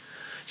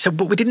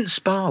 But we didn't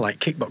spar like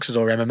kickboxers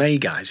or MMA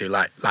guys who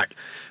like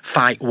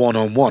fight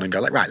one-on-one and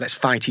go like, right, let's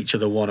fight each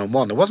other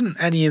one-on-one. There wasn't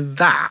any of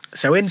that.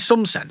 So in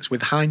some sense,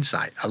 with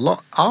hindsight,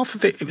 half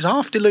of it was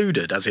half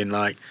deluded, as in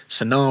like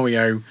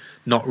scenario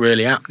not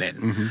really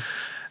happening.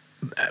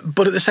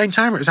 But at the same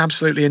time, it was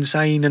absolutely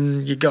insane,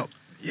 and it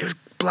was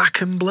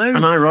black and blue.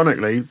 And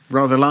ironically,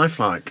 rather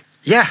lifelike.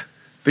 Yeah.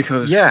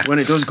 Because when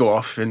it does go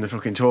off in the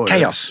fucking toilet,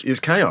 chaos. It's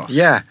chaos.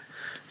 Yeah.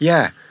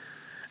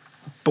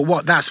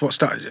 But that's what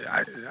started.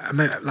 I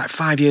mean, like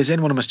 5 years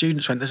in, one of my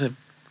students went, "There's a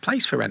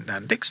place for rent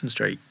down Dixon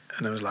Street,"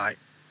 and I was like,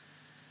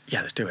 "Yeah,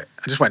 let's do it."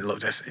 I just went and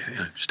looked at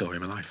story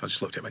of my life. I just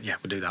looked at it and went, "Yeah,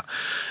 we'll do that,"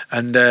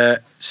 and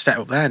set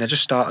up there. And I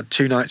just started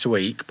 2 nights a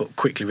week, but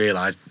quickly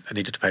realised I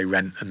needed to pay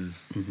rent and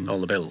all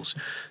the bills.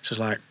 So I was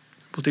like,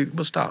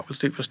 We'll start with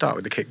the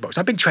kickbox.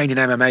 I've been training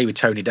MMA with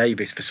Tony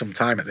Davis for some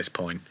time at this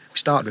point. We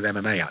started with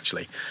MMA,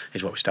 actually,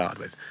 is what we started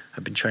with.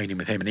 I've been training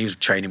with him, and he was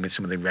training with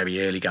some of the very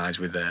early guys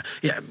with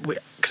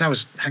because I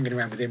was hanging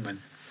around with him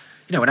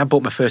when I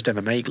bought my first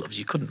MMA gloves,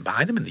 you couldn't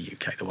buy them in the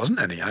UK. There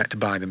wasn't any. I had to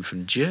buy them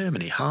from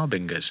Germany,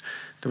 Harbingers.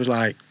 There was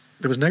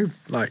no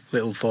like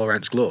little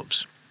 4-ounce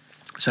gloves.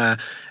 So,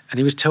 and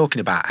he was talking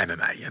about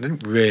MMA. I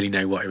didn't really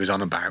know what he was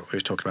on about. He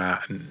was talking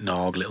about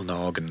Little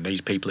Nog, and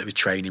these people he was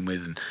training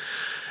with, and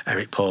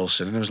Eric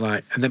Paulson, and I was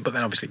like, but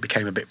then obviously it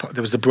became a bit.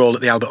 There was the brawl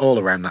at the Albert Hall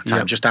around that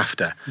time, just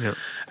after,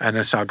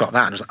 and so I got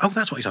that, and I was like, oh,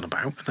 that's what he's on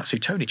about, and that's who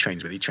Tony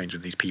trains with. He trains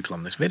with these people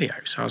on this video,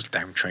 so I was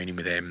down training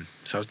with him.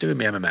 So I was doing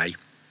my MMA,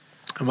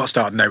 and what I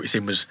started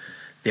noticing was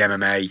the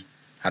MMA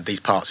had these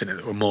parts in it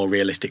that were more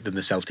realistic than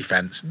the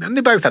self-defense, and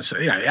they both had,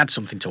 it had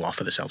something to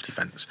offer, the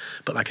self-defense,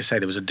 but like I say,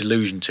 there was a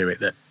delusion to it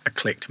that I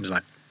clicked and was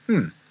like,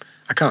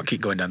 I can't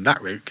keep going down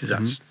that route because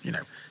that's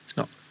it's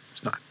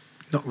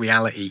not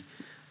reality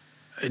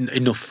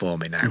enough for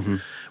me now.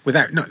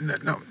 Without not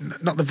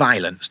the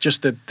violence,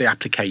 just the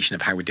application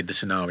of how we did the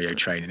scenario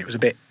training. It was a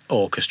bit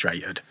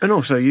orchestrated. And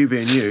also, you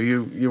being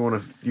you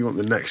want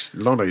the next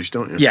knowledge,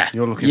 don't you? Yeah,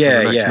 you're looking for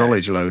the next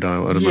knowledge load. I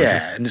would imagine.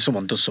 Yeah, and if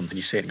someone does something,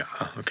 you see it and go,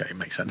 oh, okay, it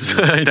makes sense.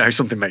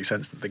 Something makes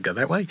sense. They go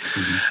that way.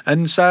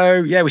 And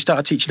so we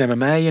started teaching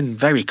MMA, and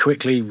very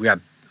quickly we had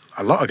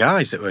a lot of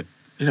guys that were.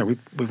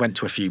 We went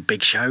to a few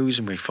big shows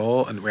and we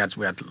fought, and we had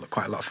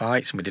quite a lot of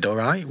fights, and we did all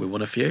right. We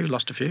won a few,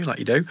 lost a few, like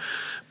you do.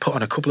 Put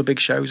on a couple of big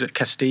shows at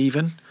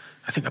Kesteven.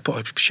 I think I put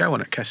a show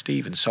on at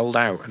Kesteven, sold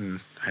out, and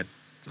I had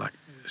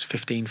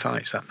 15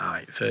 fights that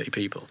night, 30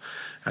 people.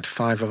 I had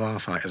 5 of our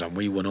fighters on.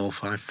 We won all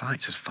 5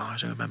 fights, as far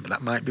as I remember.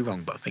 That might be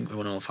wrong, but I think we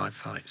won all 5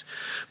 fights.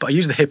 But I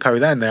used the hippo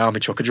then, the army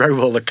truck. I drove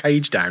all the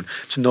cage down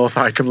to North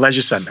Icombe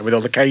Leisure Centre with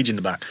all the cage in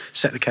the back.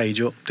 Set the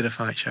cage up, did a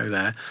fight show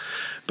there.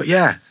 But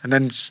yeah, and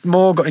then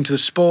more got into the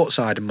sport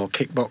side and more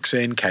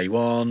kickboxing,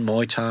 K1,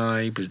 Muay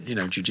Thai,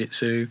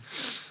 jiu-jitsu.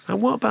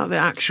 And what about the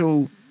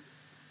actual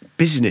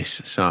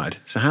business side?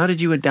 So how did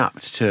you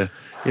adapt to,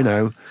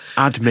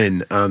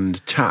 admin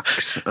and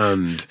tax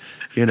and,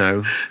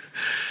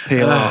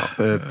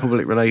 PR,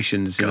 public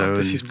relations. You God, know,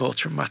 this is more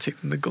traumatic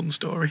than the gun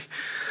story.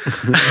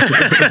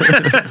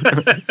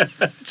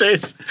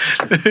 Cheers.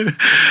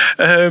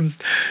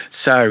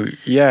 So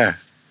yeah,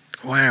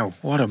 wow,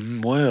 what a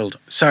world.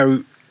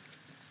 So,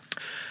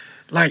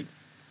 like,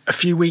 a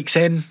few weeks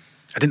in,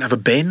 I didn't have a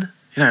bin.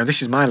 You know,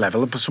 this is my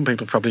level, but some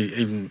people probably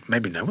even,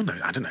 maybe no one knows.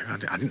 I don't know. I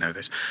didn't know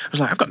this. I was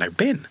like, I've got no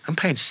bin. I'm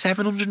paying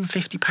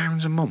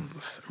 £750 a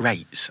month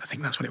rates. I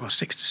think that's what it was,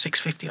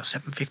 £650 or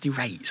 £750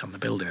 rates on the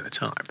building at the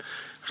time.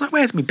 I was like,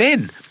 where's my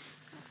bin?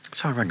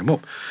 So I rang them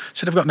up.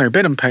 Said, I've got no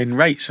bin. I'm paying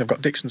rates. I've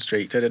got Dixon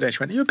Street. She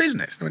went, are you a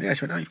business? I went, yeah.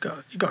 She went, no, you've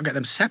got to get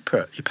them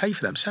separate. You pay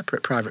for them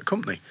separate, private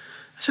company.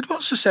 I said,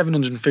 what's the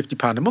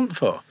 £750 a month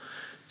for?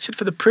 She said,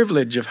 for the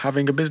privilege of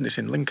having a business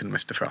in Lincoln,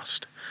 Mr.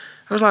 Frost.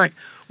 I was like,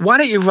 why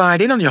don't you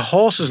ride in on your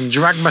horses and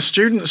drag my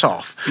students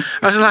off?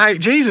 I was like,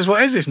 Jesus,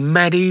 what is this,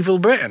 medieval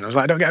Britain? I was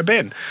like, I don't get a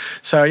bin.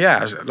 So yeah,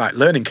 I was like,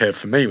 learning curve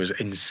for me was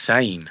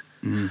insane.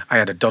 I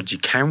had a dodgy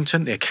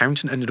accountant. The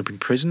accountant ended up in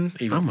prison.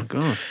 Oh my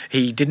God.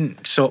 He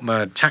didn't sort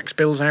my tax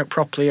bills out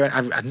properly.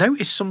 I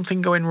noticed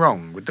something going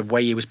wrong with the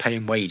way he was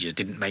paying wages.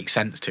 Didn't make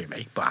sense to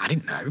me, but I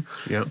didn't know.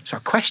 Yeah. So I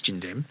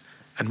questioned him,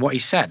 and what he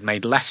said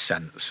made less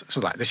sense. So I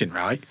was like, this isn't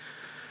right.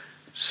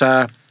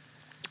 So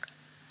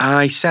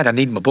I said, I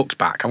need my books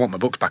back. I want my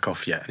books back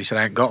off you. And he said,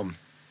 I ain't got them.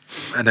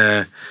 And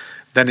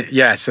then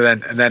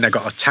I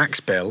got a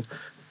tax bill,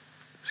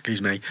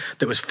 excuse me,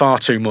 that was far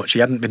too much. He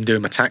hadn't been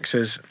doing my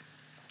taxes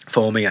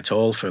for me at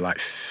all for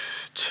like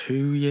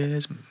 2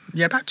 years.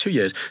 Yeah, about 2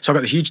 years. So I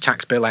got this huge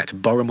tax bill. I had to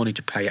borrow money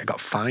to pay it. I got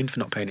fined for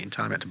not paying it in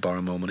time. I had to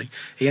borrow more money.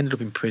 He ended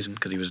up in prison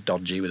because he was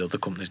dodgy with other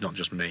companies, not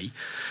just me.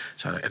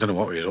 So I don't know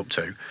what he was up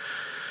to.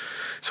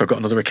 So I got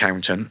another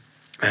accountant.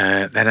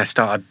 Then I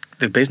started,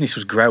 the business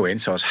was growing,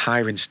 so I was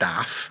hiring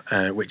staff,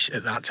 which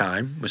at that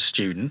time was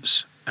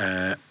students,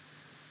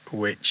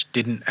 which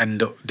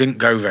didn't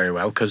go very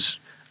well because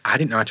I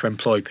didn't know how to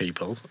employ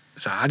people.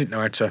 So I didn't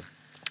know how to,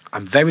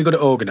 I'm very good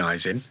at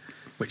organising,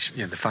 which,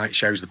 you know, the fight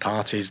shows, the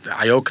parties,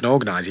 I can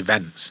organise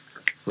events,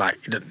 like,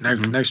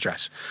 no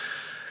stress.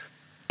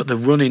 But the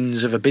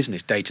run-ins of a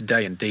business day to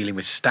day and dealing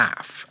with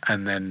staff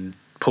and then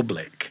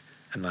public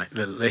and like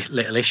the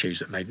little issues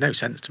that made no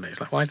sense to me.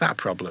 It's like, why is that a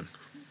problem?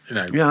 You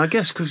know? Yeah, I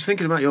guess because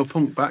thinking about your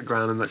punk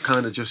background and that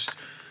kind of just,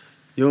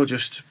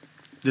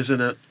 there's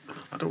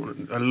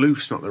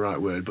aloof's not the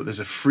right word, but there's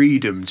a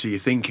freedom to your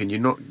thinking. You're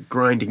not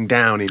grinding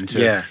down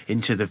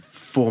into the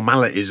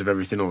formalities of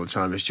everything all the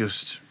time. It's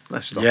just,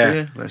 let's stop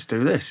here, let's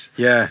do this.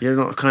 Yeah. You're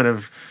not kind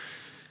of,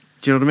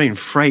 do you know what I mean,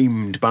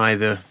 framed by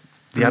the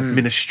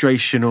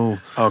administrational...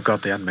 Oh,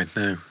 God, the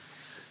admin,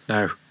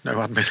 no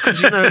admin.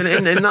 Because, you know,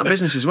 in that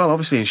business as well,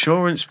 obviously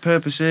insurance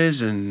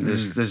purposes and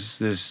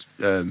there's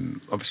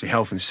obviously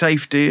health and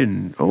safety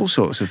and all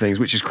sorts of things,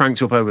 which has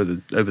cranked up over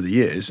the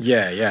years.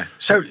 Yeah.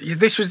 So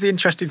this was the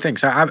interesting thing.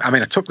 So I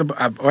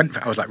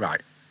was like,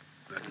 right,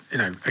 you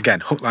know, again,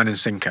 hook, line and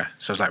sinker.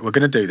 So I was like, we're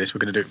going to do this. We're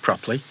going to do it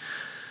properly.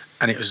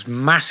 And it was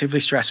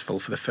massively stressful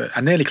for the first...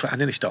 I nearly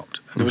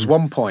stopped. There was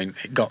one point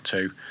it got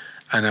to,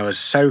 and I was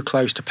so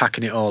close to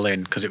packing it all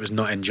in because it was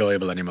not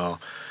enjoyable anymore,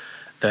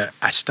 that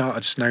I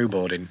started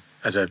snowboarding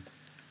as a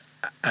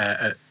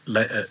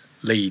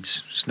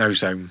Leeds snow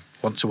zone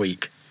once a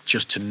week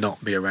just to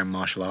not be around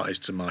martial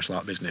artists and martial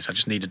art business. I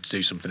just needed to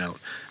do something else.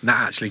 And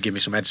that actually gave me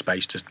some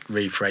headspace to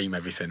reframe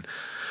everything.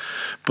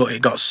 But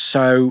it got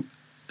so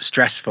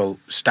stressful.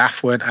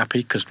 Staff weren't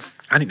happy because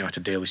I didn't know how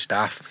to deal with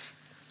staff,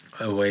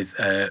 with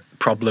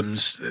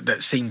problems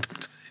that seemed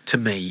to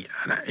me,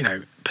 you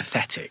know,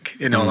 pathetic,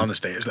 in all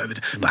honesty. It was like,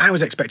 but I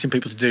was expecting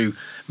people to do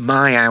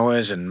my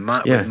hours and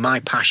with my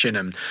passion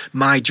and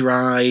my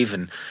drive,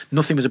 and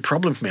nothing was a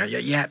problem for me.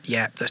 Yeah,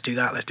 let's do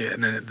that, let's do it.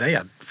 And then they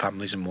had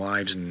families and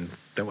wives and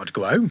they wanted to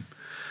go home.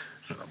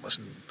 What's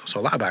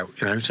all that about,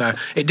 you know? So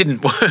it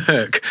didn't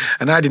work,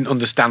 and I didn't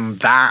understand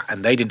that,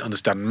 and they didn't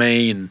understand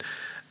me, and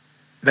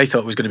they thought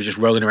it was going to be just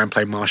rolling around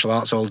playing martial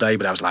arts all day,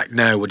 but I was like,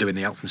 no, we're doing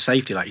the health and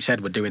safety. Like you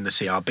said, we're doing the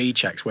CRB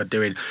checks, we're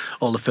doing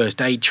all the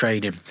first aid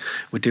training,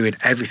 we're doing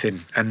everything.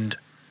 And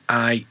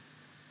I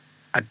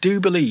do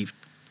believe,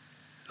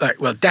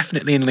 like, well,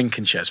 definitely in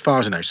Lincolnshire, as far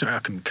as I know, so I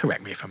can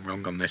correct me if I'm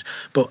wrong on this,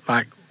 but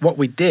like what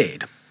we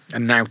did,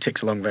 and now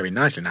ticks along very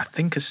nicely, and I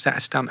think has set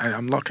a stand.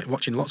 I'm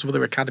watching lots of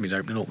other academies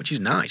opening up, which is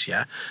nice,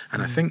 yeah.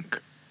 And I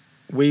think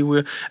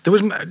don't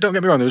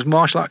get me wrong, there was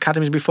martial art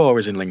academies before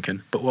us in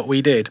Lincoln, but what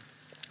we did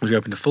was we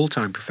opened a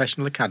full-time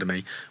professional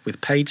academy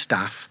with paid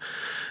staff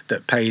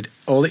that paid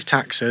all its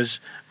taxes,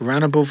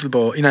 ran above the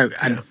board, you know,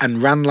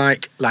 and ran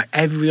like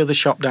every other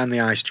shop down the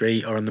high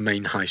street or on the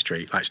main high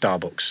street, like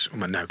Starbucks.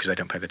 Well, no, because they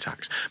don't pay the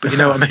tax. But you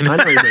know what I mean? I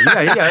know what you mean.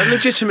 Yeah, a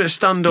legitimate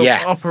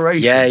stand-up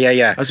operation.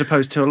 Yeah. As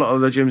opposed to a lot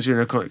of the gyms, you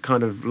know,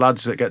 kind of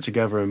lads that get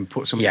together and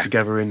put something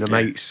together in the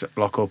mates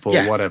block up or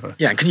whatever.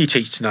 Yeah, and can you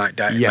teach tonight,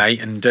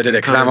 mate? And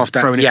because I'm off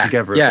throwing it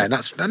together. Yeah, and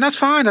that's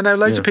fine. I know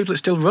loads of people that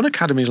still run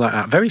academies like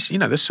that. Very, you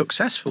know, they're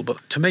successful, but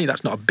to me,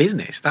 that's not a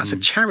business. That's a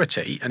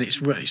charity, and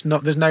it's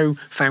not. There's no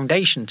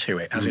foundation to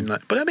it, as in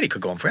like. But I mean, it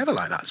could go on forever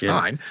like that. It's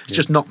fine. It's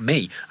just not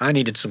me. I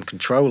needed some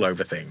control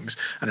over things,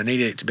 and I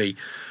needed it to be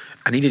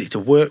I needed it to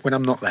work when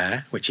I'm not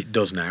there, which it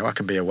does now. I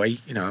can be away.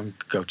 You know, I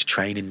go to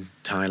train in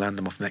Thailand.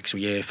 I'm off next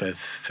year for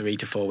 3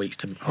 to 4 weeks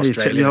to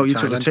Australia. You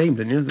took the team,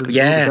 didn't you? The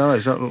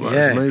guys. That looked like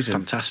yeah, it was amazing.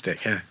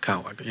 Fantastic. Yeah,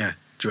 can't. Yeah.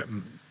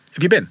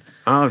 Have you been?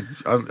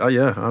 I've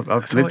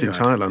lived in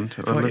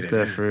Thailand. I lived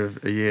there for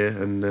a year,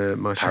 and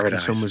my second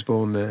son was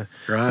born there.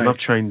 Right. And I've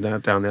trained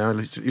down there. I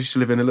used to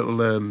live in a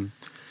little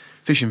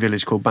fishing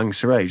village called Bang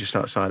Sarai, just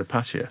outside of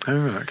Pattaya. Oh,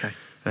 right, okay.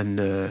 And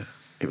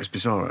it was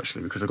bizarre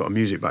actually, because I got a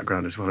music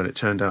background as well, and it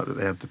turned out that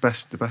they had the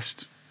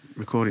best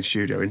recording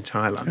studio in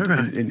Thailand, oh,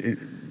 right.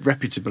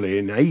 reputably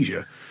in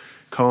Asia.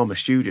 Karma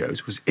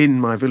Studios was in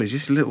my village,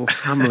 this little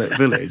hamlet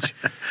village.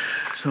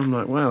 So I'm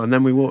like, wow. And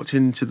then we walked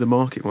into the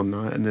market one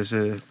night, and there's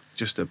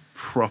just a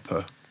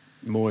proper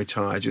Muay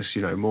Thai, just,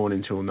 you know,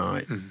 morning till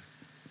night,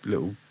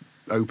 little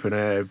open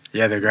air,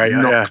 yeah, they're great,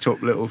 knocked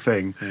up little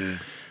thing. Yeah.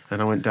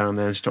 And I went down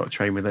there and started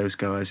training with those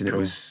guys, and it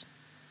was,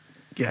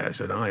 it's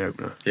an eye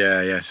opener.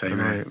 Yeah, same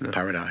here.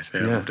 Paradise.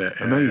 Yeah, I loved it.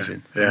 Yeah,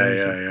 amazing.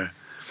 Yeah.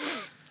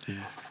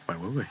 Where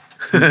were we?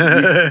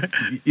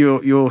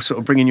 You're sort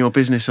of bringing your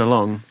business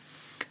along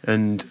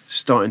and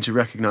starting to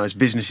recognise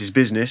business is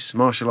business,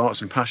 martial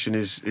arts and passion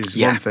is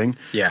one thing,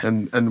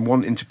 and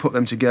wanting to put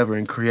them together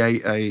and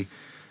create a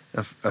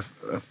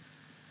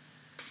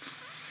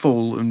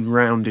full and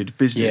rounded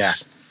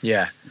business.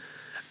 Yeah.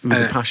 With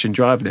the passion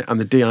driving it, and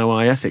the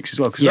DIY ethics as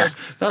well, because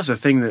that's a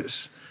thing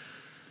that's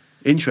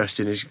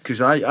interesting, is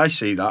because I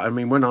see that. I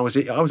mean, when I was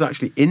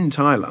actually in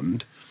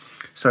Thailand.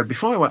 So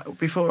before I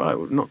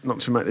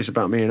not to make this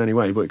about me in any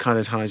way, but it kind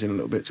of ties in a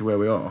little bit to where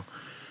we are.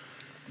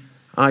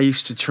 I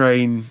used to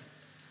train.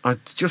 I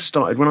just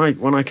started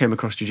when I came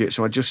across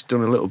jiu-jitsu. I'd just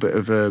done a little bit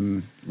of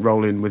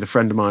rolling with a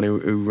friend of mine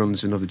who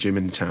runs another gym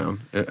in town,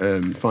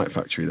 Fight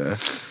Factory there,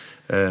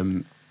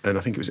 and I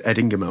think it was Ed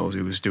Ingemells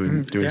who was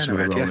doing some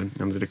of the rolling.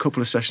 And I did a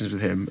couple of sessions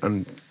with him,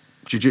 and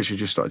jiu-jitsu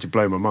just started to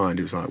blow my mind.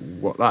 It was like,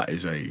 what?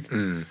 That's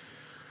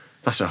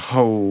a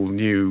whole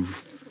new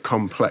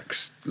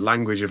complex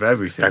language of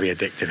everything. Very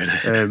addictive,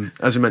 isn't it?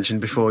 As I mentioned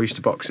before, I used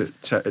to box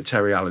at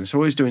Terry Allen, so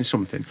always doing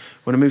something.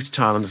 When I moved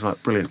to Thailand, I was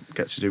like, brilliant,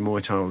 get to do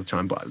Muay Thai all the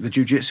time. But the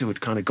jiu-jitsu had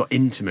kind of got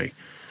into me,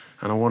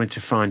 and I wanted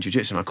to find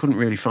jiu-jitsu, and I couldn't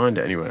really find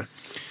it anywhere.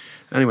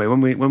 Anyway,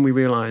 when we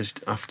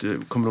realised after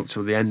coming up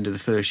to the end of the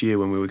first year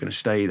when we were going to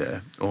stay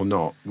there or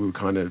not, we were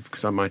kind of,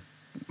 because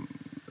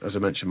as I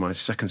mentioned, my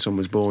second son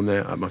was born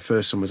there. My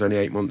first son was only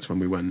 8 months when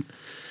we went.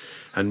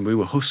 And we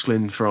were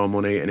hustling for our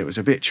money, and it was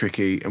a bit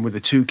tricky. And with the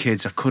two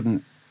kids, I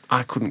couldn't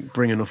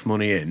bring enough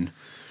money in.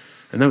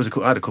 And I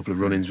had a couple of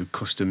run-ins with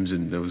customs,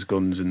 and there was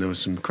guns, and there was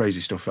some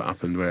crazy stuff that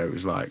happened where it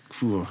was like,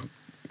 do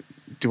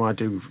I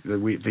do the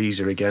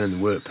visa again and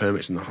the work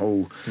permits and the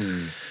whole?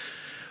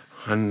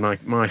 And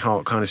my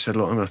heart kind of said,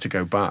 look, I'm going to have to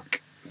go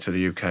back to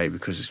the UK,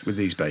 because with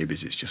these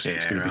babies, it's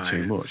going to be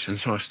too much. And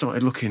so I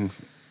started looking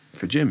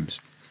for gyms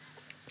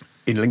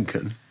in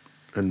Lincoln,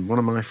 and one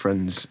of my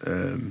friends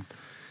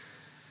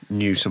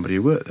knew somebody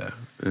who worked there,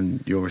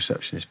 and your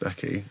receptionist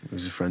Becky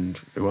was a friend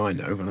who I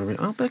know, and I went,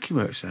 Becky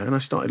works there, and I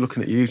started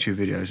looking at YouTube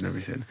videos and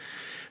everything.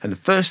 And the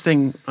first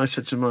thing I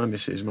said to my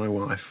missus, my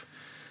wife,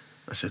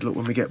 I said, look,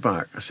 when we get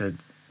back, I said,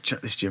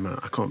 check this gym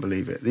out. I can't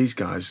believe it. These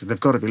guys, they've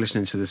got to be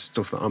listening to the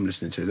stuff that I'm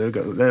listening to.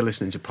 They're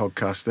listening to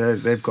podcasts.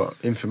 They've got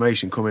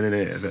information coming in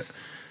here that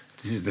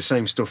this is the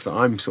same stuff that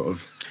I'm sort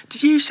of.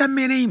 Did you send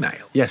me an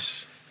email?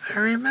 Yes, I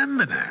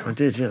remember now. I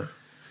did, yeah.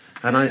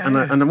 And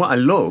what I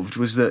loved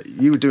was that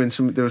you were doing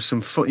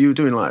you were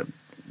doing like,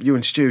 you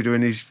and Stu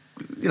doing these,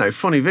 you know,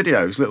 funny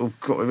videos, little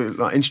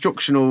like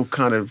instructional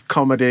kind of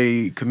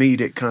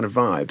comedic kind of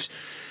vibes.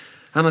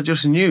 And I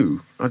just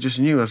knew I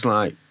was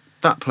like,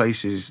 that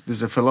place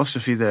there's a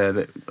philosophy there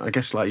that I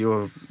guess like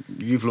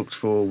you've looked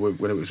for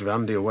when it was with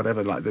Andy or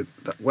whatever, like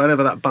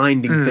whatever that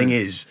binding thing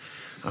is.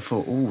 I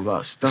thought,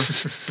 that's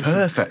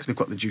perfect. They've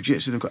got the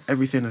jiu-jitsu, they've got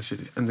everything,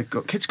 and they've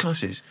got kids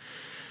classes.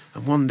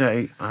 And one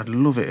day, I'd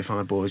love it if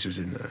our boys was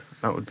in there.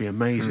 That would be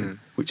amazing.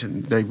 Which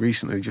they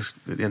recently, just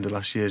at the end of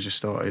last year, just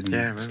started. In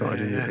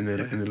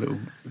the little.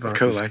 That's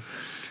cool, eh?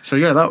 So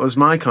yeah, that was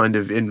my kind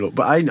of in-look.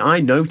 But I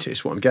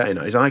noticed what I'm getting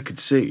at is I could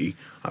see,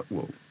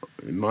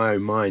 in my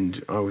own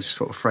mind, I was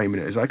sort of framing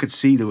it as I could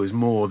see there was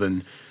more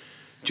than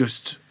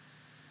just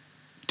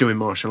doing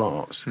martial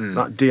arts.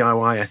 That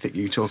DIY ethic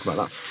you talk about,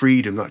 that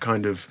freedom, that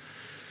kind of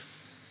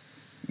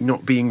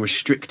not being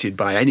restricted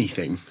by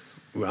anything.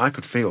 I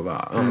could feel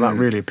that. That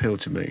really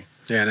appealed to me.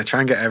 Yeah, and I try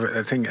and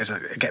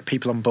get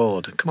people on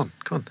board. Come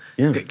on.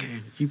 Yeah.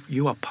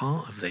 You are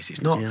part of this.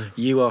 It's not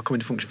you are coming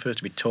to Function First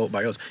to be taught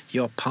by us.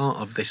 You're part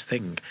of this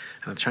thing.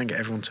 And I try and get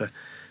everyone to,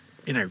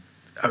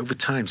 over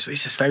time. So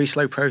it's a very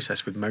slow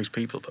process with most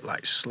people, but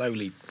like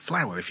slowly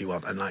flower if you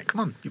want. And like, come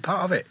on, you're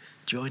part of it.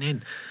 Join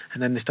in.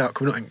 And then they start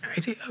coming up and,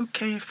 is it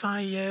okay if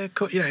I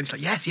cut? And it's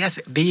like, yes,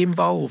 be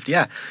involved,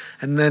 yeah.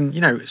 And then,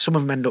 some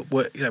of them end up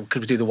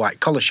because we do the white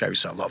collar show,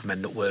 so a lot of them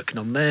end up working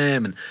on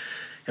them and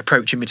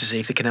approaching me to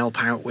see if they can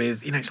help out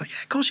with, it's like,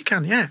 yeah, of course you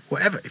can, yeah,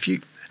 whatever.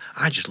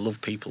 I just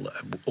love people that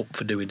are up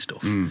for doing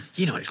stuff.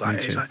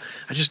 It's like,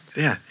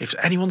 if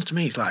anyone's to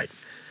me, it's like,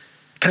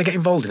 can I get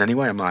involved in any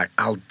way? I'm like,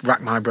 I'll rack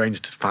my brains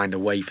to find a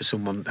way for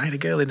someone. I had a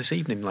girl in this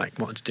evening, like,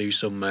 wanted to do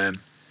some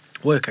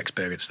work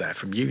experience there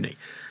from uni.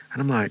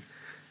 And I'm like,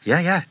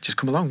 yeah, just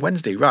come along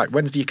Wednesday. Right,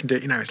 Wednesday you can do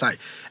it. You know, it's like,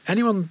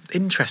 anyone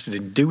interested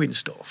in doing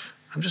stuff,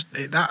 I'm just,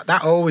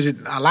 that always,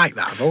 I like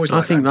that. I've always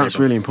liked that. I think that's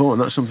really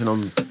important. That's something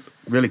I'm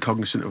really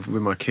cognizant of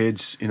with my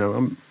kids. You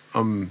know,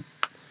 I'm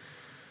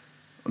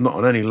not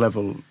on any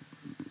level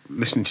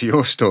listening to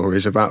your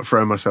stories about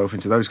throwing myself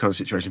into those kinds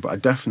of situations, but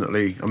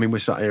I mean, we're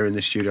sat here in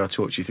this studio, I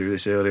talked you through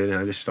this earlier, you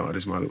know, this started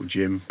as my little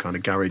gym, kind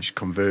of garage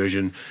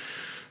conversion,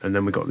 and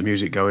then we got the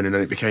music going, and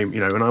then it became,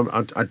 you know,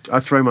 and I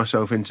throw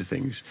myself into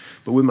things,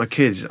 but with my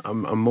kids,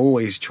 I'm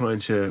always trying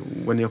to,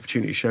 when the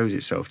opportunity shows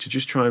itself, to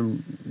just try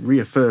and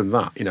reaffirm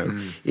that, you know,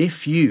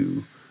 if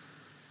you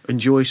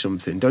enjoy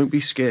something, don't be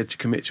scared to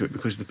commit to it,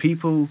 because the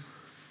people,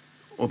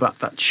 or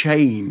that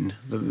chain,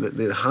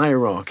 the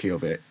hierarchy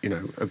of it,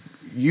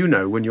 you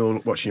know, when you're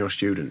watching your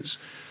students,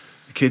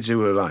 the kids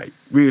who are like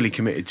really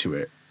committed to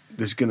it,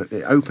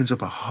 it opens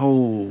up a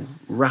whole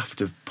raft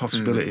of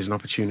possibilities and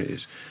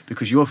opportunities,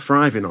 because you're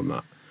thriving on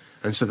that,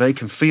 and so they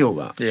can feel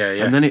that. Yeah.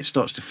 And then it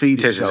starts to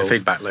feed itself. It's a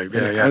feedback loop.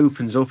 And it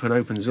opens up and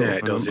opens up. Yeah,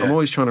 it does, I'm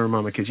always trying to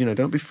remind my kids,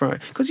 don't be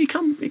frightened, because you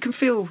can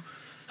feel.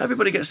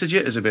 Everybody gets the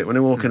jitters a bit when they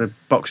walk in a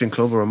boxing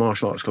club or a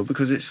martial arts club,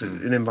 because it's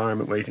an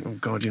environment where you think, oh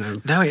God,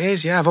 No, it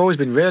is, yeah. I've always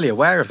been really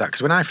aware of that,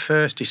 because when I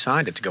first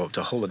decided to go up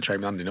to Hull and train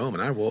with Andy Norman,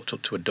 I walked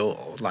up to a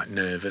door, like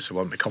nervous, I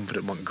wasn't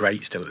confident, wasn't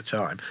great still at the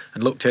time,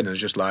 and looked in and was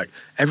just like,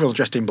 everyone's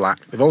dressed in black,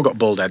 they've all got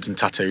bald heads and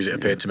tattoos, it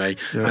appeared to me,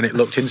 and it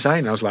looked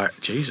insane. I was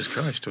like, Jesus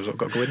Christ, I've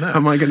got to go in there.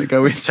 Am I going to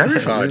go in?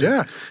 Terrified,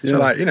 yeah. So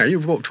like,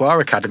 you've walked to our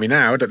academy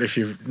now, I don't know if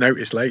you've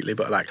noticed lately,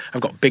 but like,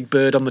 I've got Big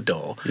Bird on the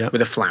door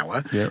with a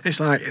flower. Yeah.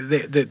 It's like,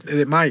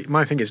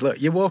 my thing is,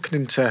 look, you're walking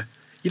into,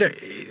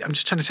 I'm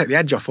just trying to take the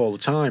edge off all the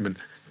time, and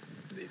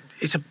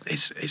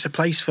it's a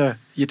place for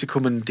you to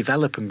come and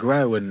develop and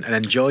grow and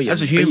enjoy it.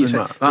 As a human,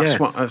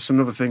 that's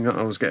another thing that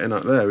I was getting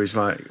at there, is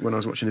like, when I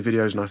was watching the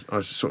videos and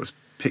I sort of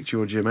picked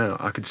your gym out,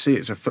 I could see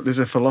there's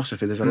a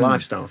philosophy, there's a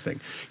lifestyle thing.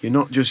 You're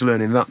not just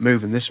learning that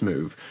move and this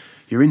move,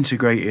 you're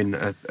integrating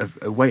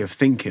a way of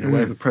thinking, a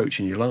way of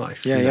approaching your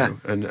life,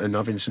 and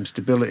having some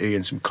stability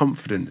and some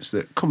confidence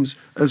that comes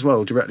as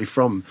well directly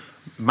from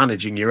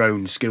managing your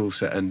own skill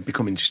set and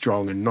becoming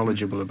strong and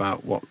knowledgeable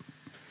about what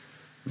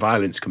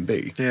violence can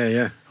be.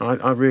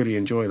 I really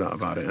enjoy that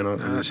about it,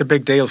 and it's a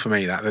big deal for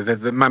me.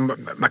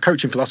 That my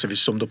coaching philosophy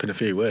is summed up in a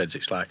few words.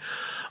 It's like,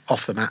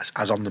 off the mats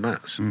as on the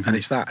mats, and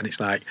it's that, and it's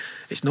like,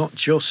 it's not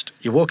just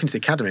you walk into the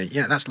academy.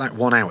 Yeah, that's like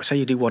 1 hour. Say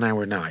you do 1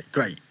 hour a night,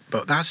 great,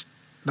 but that's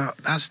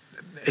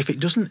if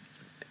it doesn't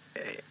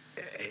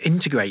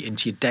integrate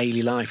into your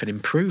daily life and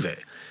improve it.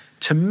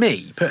 To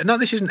me, but no,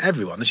 this isn't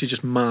everyone, this is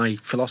just my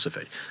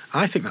philosophy.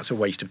 I think that's a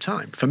waste of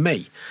time for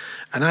me.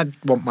 And I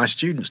want my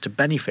students to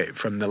benefit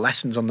from the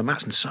lessons on the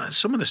mats. And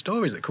some of the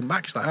stories that come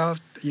back, it's like, oh,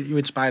 you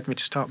inspired me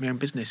to start my own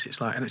business. It's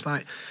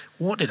like,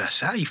 what did I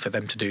say for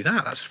them to do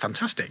that? That's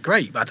fantastic,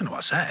 great, but I don't know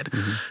what I said.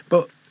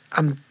 But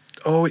I'm,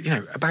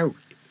 about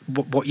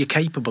what you're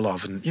capable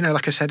of. And,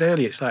 like I said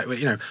earlier, it's like,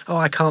 oh,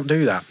 I can't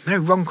do that. No,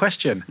 wrong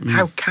question.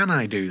 How can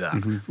I do that?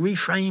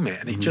 Reframe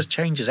it, and it just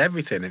changes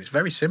everything. And it's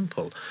very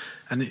simple.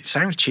 And it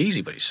sounds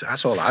cheesy, but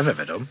that's all I've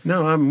ever done.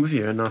 No, I'm with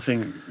you, and I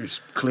think it's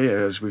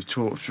clear as we've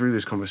talked through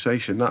this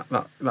conversation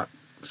that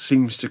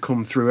seems to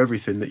come through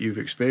everything that you've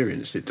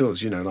experienced. It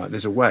does, like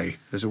there's a way.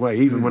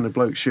 Even when a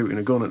bloke's shooting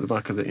a gun at the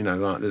back of the,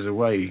 like there's a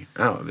way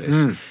out of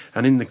this.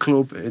 And in the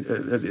club, at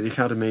the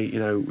academy,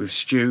 with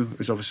Stu,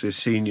 who's obviously a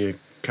senior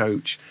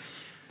coach,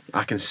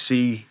 I can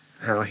see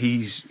how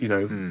he's,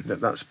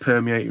 that's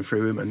permeating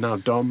through him, and now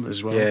Dom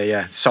as well.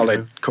 Yeah,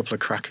 solid couple of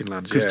cracking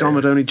lads. Because Dom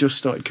had only just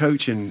started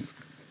coaching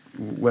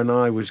when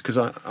because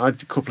I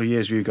had a couple of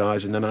years with you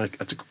guys, and then I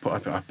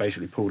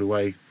basically pulled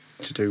away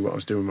to do what I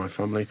was doing with my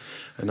family,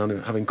 and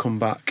having come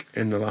back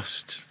in the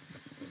last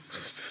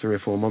 3 or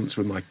 4 months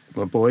with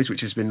my boys,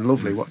 which has been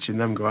lovely watching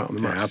them go out on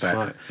the mats.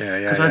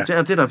 Because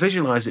I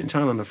visualised it in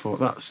Thailand, and I thought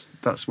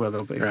that's where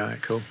they'll be.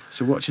 Right, cool.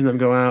 So watching them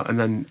go out, and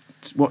then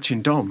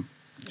watching Dom,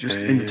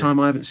 in the time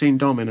I haven't seen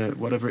Dom in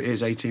whatever it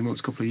is, 18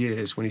 months, couple of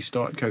years, when he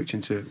started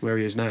coaching to where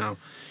he is now,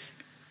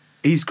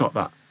 he's got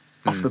that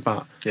off the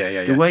bat.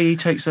 The way he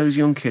takes those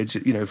young kids,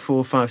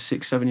 4, 5,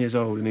 6, 7 years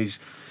old, and he's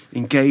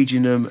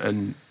engaging them,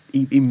 and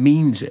he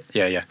means it.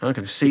 I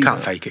can see. You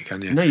can't fake it,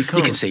 can you? No, you can't.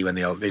 You can see when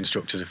the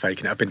instructors are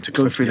faking it. I've been to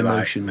going clubs through the like,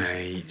 motions.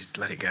 Mate, just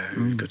let it go.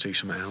 Go do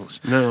something else.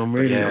 No, I'm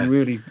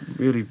really,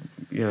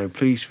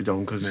 pleased for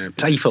Don, because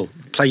playful.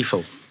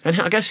 And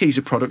I guess he's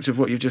a product of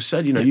what you've just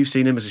said. You've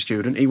seen him as a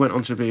student. He went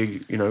on to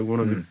be,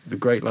 one of the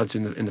great lads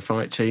in the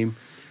fight team.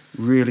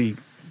 Really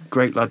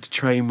great lad to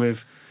train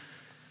with.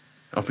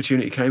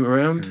 Opportunity came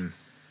around.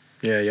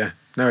 Yeah.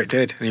 No, it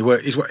did, and he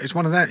worked. It's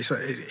one of that.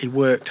 He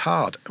worked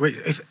hard.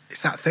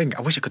 It's that thing.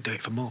 I wish I could do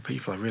it for more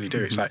people. I really do.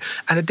 It's like,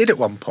 and I did at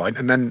one point,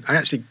 and then I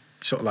actually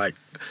sort of like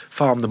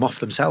farmed them off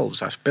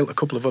themselves. I built a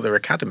couple of other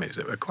academies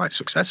that were quite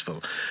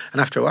successful, and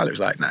after a while, it was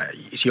like, no,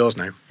 it's yours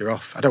now. You're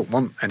off. I don't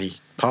want any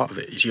part of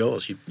it. It's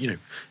yours. You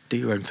do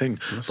your own thing.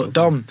 But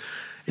Dom,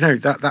 You know,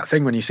 that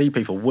thing when you see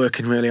people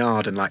working really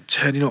hard and like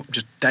turning up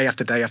just day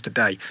after day after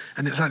day.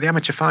 And it's like the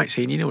amateur fight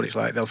scene, you know what it's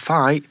like. They'll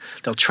fight,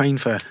 they'll train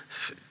for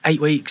 8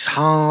 weeks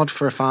hard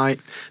for a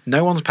fight.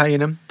 No one's paying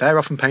them. They're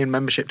often paying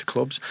membership to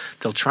clubs.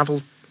 They'll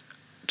travel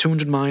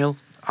 200 mile.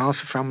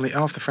 Half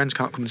the friends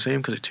can't come and see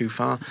them because it's too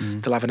far.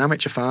 They'll have an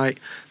amateur fight.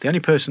 The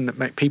only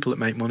people that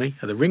make money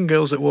are the ring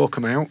girls that walk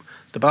them out,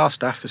 the bar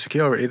staff, the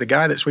security, the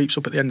guy that sweeps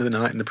up at the end of the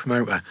night, and the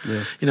promoter.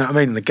 Yeah. You know what I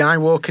mean? And the guy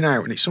walking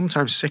out, and it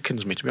sometimes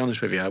sickens me, to be honest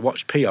with you. I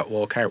watched Piot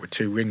walk out with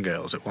 2 ring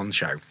girls at one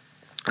show,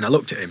 and I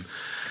looked at him,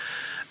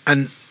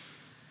 and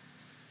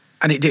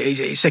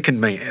it sickened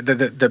me.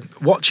 The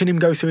watching him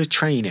go through his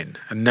training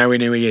and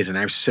knowing who he is and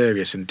how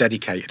serious and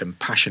dedicated and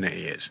passionate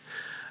he is.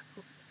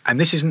 And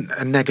this isn't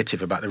a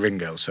negative about the ring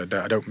girls, so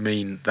I don't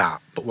mean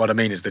that. But what I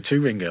mean is the 2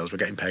 ring girls were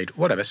getting paid,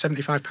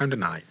 £75 a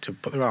night to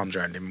put their arms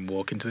around him and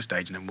walk into the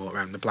stage and then walk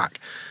around the black.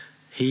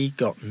 He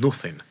got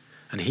nothing,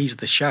 and he's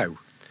the show.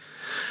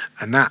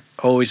 And that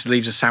always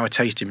leaves a sour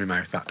taste in my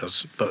mouth, that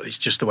does. But it's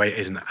just the way it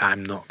is, and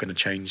I'm not going to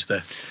change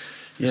the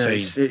scene.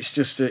 It's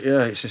just, it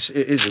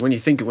is. When you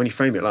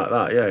frame it like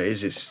that,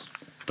 it is.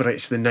 But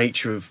it's the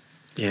nature of...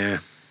 Yeah.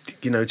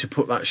 You know, to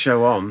put that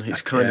show on,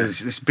 it's kind of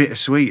it's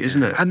bittersweet,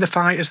 isn't it? And the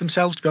fighters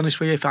themselves, to be honest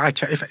with you, if I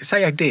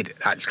say I did,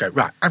 I just go,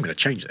 right, I'm going to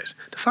change this.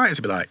 The fighters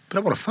would be like, but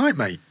I want to fight,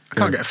 mate. I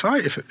can't get a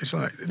fight if it's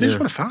like they just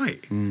want to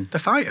fight. They're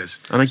fighters.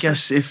 And I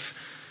guess if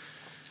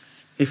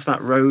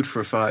that road for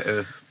a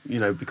fighter, you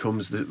know,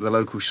 becomes the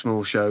local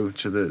small show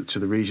to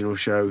the regional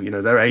show, you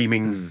know, they're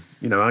aiming.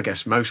 You know, I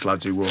guess most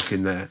lads who walk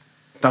in there,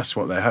 that's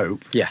what they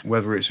hope. Yeah.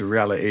 Whether it's a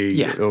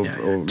reality or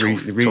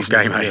tough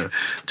game, eh?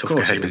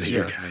 Tough game in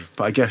the UK.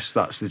 But I guess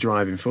that's the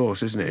driving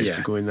force, isn't it? Is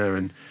to go in there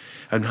and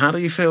how do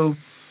you feel?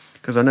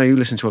 Because I know you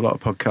listen to a lot of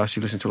podcasts,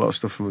 you listen to a lot of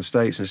stuff from the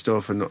States and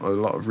stuff, and a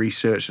lot of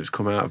research that's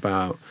come out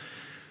about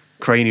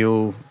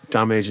cranial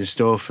damage and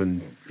stuff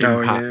and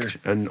impact.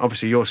 And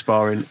obviously your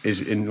sparring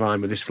is in line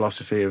with this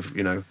philosophy of,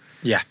 you know,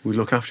 we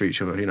look after each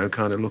other, you know,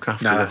 kind of look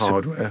after the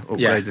hardware,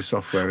 upgrade the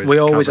software, as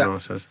Kavanaugh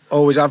says.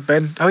 Always have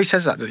been. Oh, he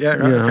says that,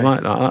 I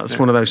like that. That's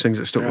one of those things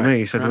that stuck with me.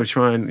 He said, we're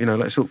trying, you know,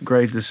 let's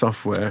upgrade the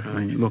software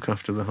and look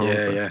after the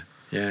hardware.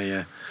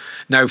 Yeah.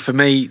 No, for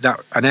me, that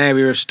an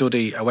area of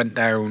study, I went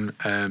down,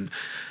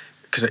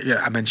 because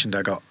I mentioned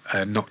I got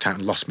knocked out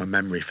and lost my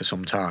memory for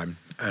some time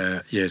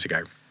years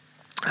ago.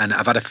 And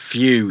I've had a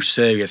few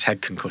serious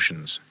head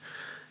concussions.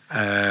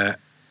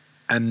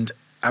 And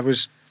I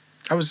was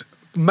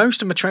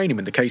most of my training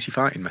with the Casey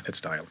fighting method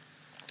style,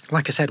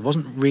 like I said,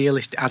 wasn't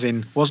realistic, as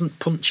in wasn't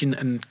punching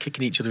and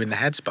kicking each other in the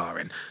head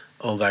sparring,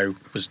 although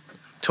it was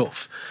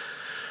tough.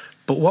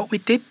 But what we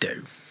did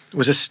do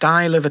was a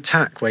style of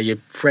attack where you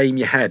frame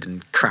your head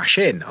and crash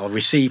in, or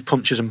receive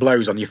punches and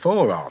blows on your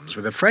forearms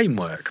with a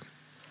framework.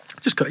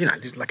 Just got,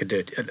 just like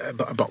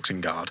a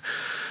boxing guard,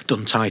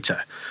 done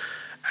tighter.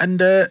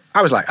 And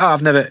I was like,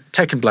 I've never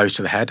taken blows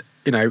to the head.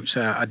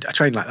 So I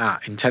trained like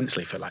that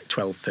intensely for like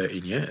 12,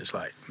 13 years,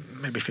 like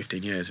maybe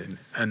 15 years. And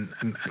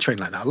I trained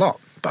like that a lot.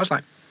 But I was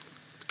like,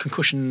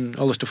 concussion,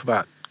 all the stuff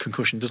about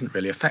concussion doesn't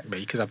really affect me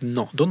because I've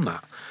not done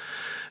that.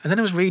 And then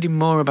I was reading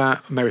more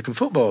about American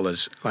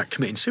footballers, like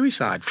committing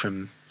suicide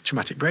from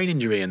traumatic brain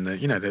injury and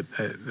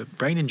the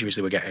brain injuries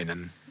they were getting.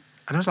 And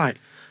I was like,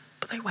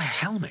 but they wear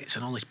helmets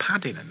and all this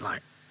padding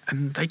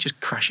and they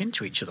just crash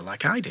into each other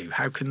like I do.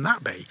 How can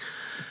that be?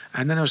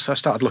 And then I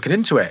started looking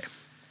into it.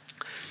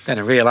 Then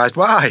I realised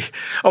why.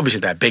 Obviously,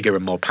 they're bigger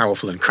and more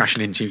powerful and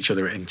crashing into each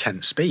other at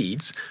intense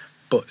speeds,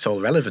 but it's all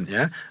relevant,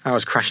 yeah? I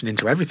was crashing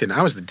into everything.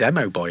 I was the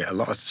demo boy at a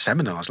lot of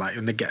seminars, like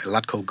when they get a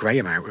lad called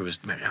Graham out who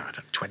was maybe,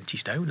 20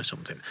 stone or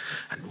something,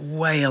 and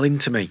wail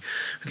into me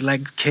with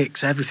leg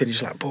kicks, everything.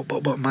 He's like,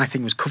 but my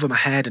thing was cover my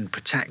head and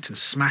protect and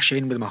smash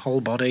in with my whole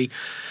body.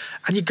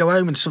 And you'd go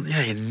home and something,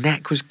 your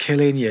neck was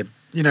killing you.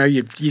 You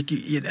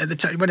at the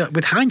time,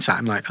 with hindsight,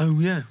 I'm like, oh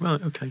yeah, right,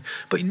 okay.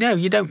 But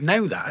you don't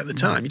know that at the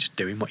time. You're just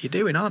doing what you're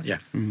doing, aren't you?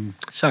 Mm.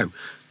 So,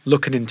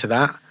 looking into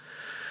that,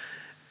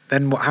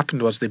 then what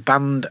happened was they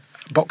banned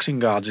boxing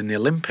guards in the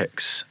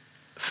Olympics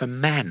for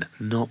men,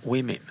 not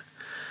women.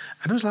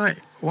 And I was like,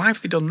 why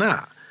have they done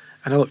that?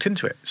 And I looked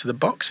into it. So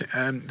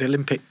the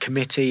Olympic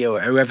Committee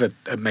or whoever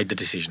made the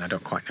decision, I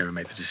don't quite know who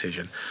made the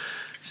decision,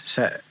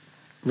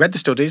 read the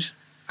studies,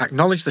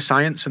 acknowledged the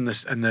science and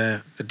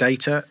the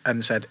data,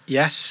 and said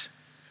yes,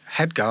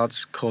 head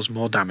guards cause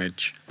more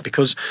damage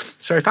because.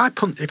 So if I've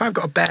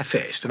got a bare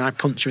fist and I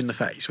punch you in the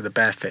face with a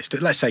bare fist,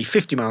 let's say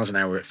 50 miles an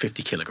hour at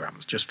 50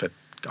 kilograms, just for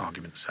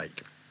argument's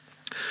sake,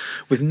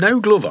 with no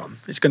glove on,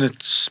 it's going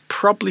to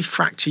probably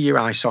fracture your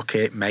eye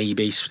socket.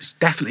 Maybe it's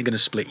definitely going to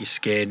split your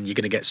skin. You're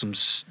going to get some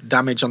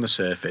damage on the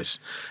surface.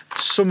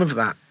 Some of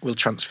that will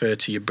transfer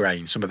to your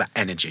brain. Some of that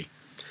energy.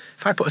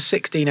 If I put a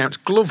 16-ounce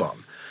glove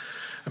on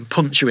and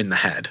punch you in the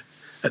head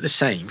at the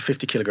same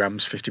 50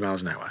 kilograms, 50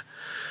 miles an hour,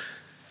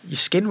 your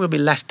skin will be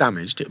less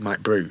damaged. It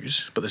might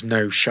bruise, but there's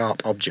no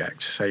sharp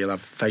object. So you'll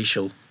have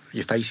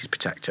your face is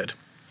protected.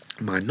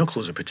 My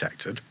knuckles are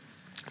protected,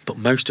 but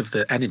most of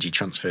the energy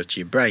transfers to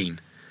your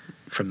brain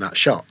from that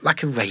shot,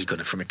 like a ray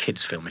gunner from a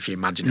kid's film. If you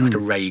imagine it, like a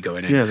ray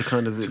going in. Yeah, the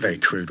kind of. It's a very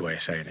crude way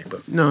of saying it,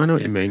 but no, I know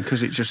what you mean,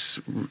 because it just.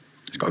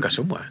 It's got to go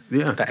somewhere.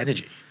 Yeah. That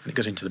energy, and it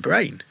goes into the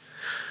brain.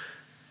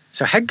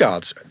 So head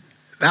guards,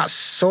 that's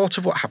sort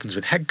of what happens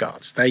with head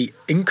guards. They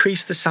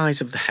increase the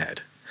size of the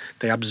head.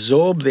 They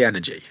absorb the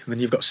energy, and then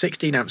you've got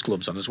 16-ounce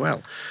gloves on as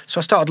well. So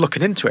I started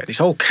looking into it, and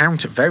it's all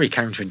very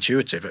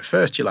counterintuitive. At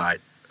first, you're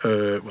like,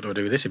 what do I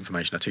do with this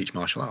information? I teach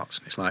martial arts.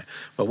 And it's like,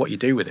 well, what you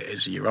do with it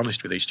is you're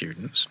honest with these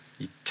students.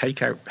 You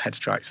take out head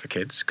strikes for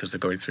kids because they're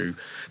going through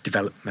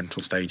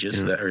developmental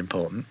stages that are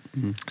important.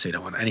 So you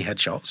don't want any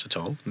headshots at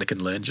all, and they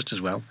can learn just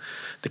as well.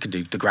 They can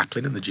do the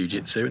grappling and the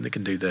jiu-jitsu, and they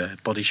can do the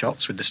body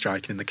shots with the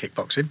striking and the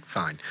kickboxing.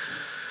 Fine.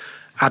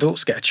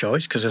 Adults get a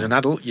choice, because as an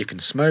adult you can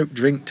smoke,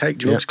 drink, take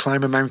drugs,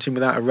 climb a mountain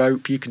without a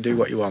rope. You can do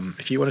what you want.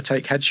 If you want to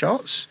take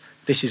headshots,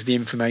 this is the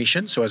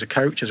information. So as a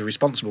coach, as a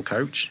responsible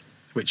coach,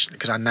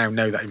 because I now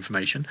know that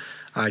information,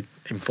 I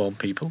inform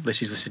people,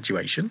 this is the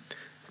situation.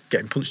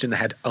 Getting punched in the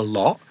head a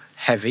lot,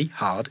 heavy,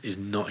 hard, is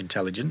not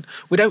intelligent.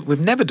 We've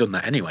never done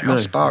that anyway. Our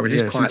sparring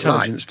is quite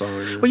light.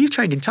 Sparring, yeah. Well, you've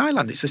trained in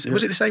Thailand.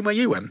 Was it the same way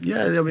you went?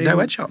 Yeah, I mean, no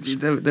headshots.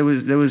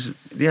 There was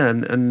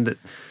and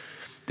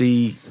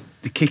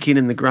the kicking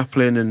and the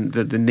grappling and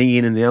the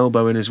kneeing and the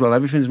elbowing as well.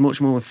 Everything's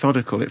much more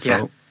methodical. It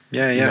felt.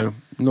 Yeah. You know,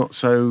 not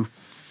so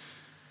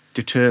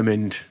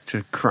determined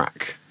to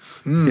crack.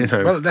 You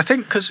know. Well, I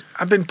think because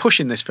I've been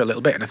pushing this for a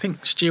little bit, and I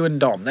think Stu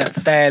and Dom, they're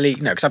fairly,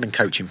 because I've been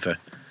coaching for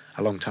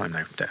a long time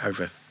now,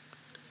 over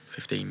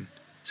 15,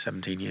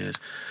 17 years.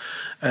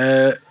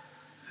 They're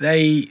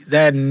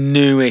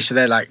newish, so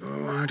they're like,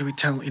 how do we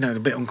tell, a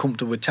bit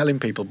uncomfortable with telling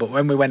people. But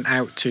when we went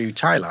out to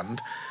Thailand,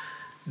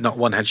 not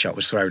one headshot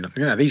was thrown.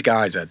 These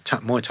guys are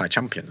Muay Thai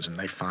champions, and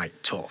they fight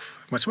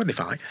tough. So when they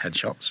fight,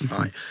 headshots,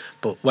 fight.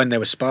 But when they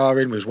were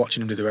sparring, we was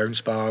watching them do their own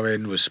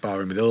sparring, was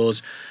sparring with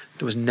us.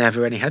 There was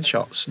never any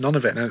headshots, none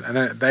of it.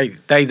 And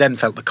they then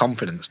felt the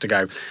confidence to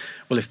go,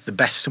 well, if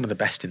some of the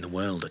best in the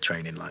world are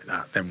training like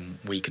that, then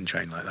we can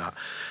train like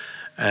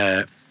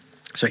that.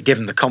 So it gave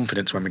them the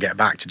confidence when we get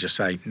back to just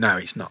say, no,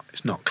 it's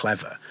not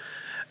clever.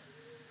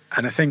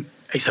 And I think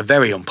it's a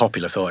very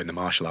unpopular thought in the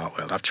martial art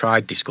world. I've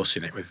tried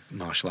discussing it with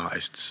martial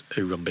artists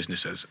who run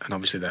businesses, and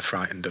obviously they're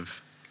frightened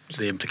of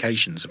the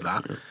implications of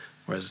that.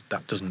 Whereas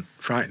that doesn't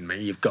frighten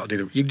me. You've got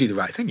to do the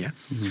right thing, yeah.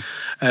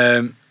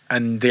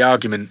 And the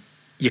argument,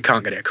 you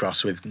can't get it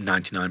across with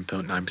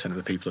 99.9% of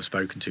the people I've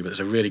spoken to. But there's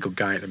a really good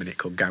guy at the minute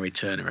called Gary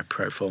Turner,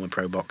 a former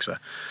pro boxer,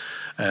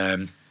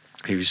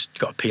 who's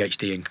got a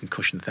PhD in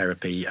concussion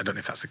therapy. I don't know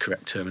if that's the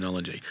correct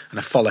terminology. And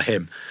I follow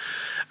him.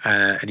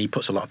 And he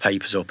puts a lot of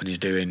papers up, and he's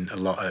doing a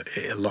lot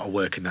of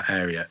work in that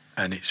area,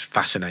 and it's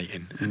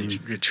fascinating, and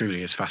it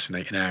truly is a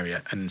fascinating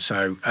area. And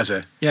so, as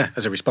a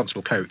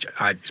responsible coach,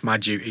 it's my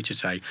duty to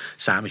say,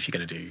 Sam, if you're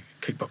going to do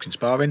kickboxing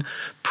sparring,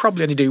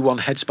 probably only do one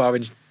head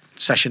sparring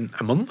session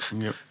a month.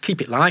 Yep.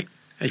 Keep it light.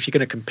 If you're going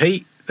to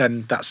compete,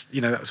 then that's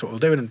what we'll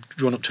do. And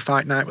run up to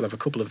fight night, we'll have a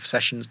couple of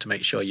sessions to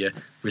make sure you're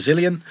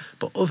resilient.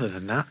 But other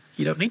than that,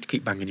 you don't need to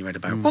keep banging your head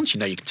about. Once you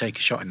know you can take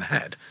a shot in the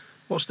head,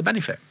 what's the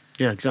benefit?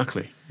 Yeah,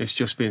 exactly. It's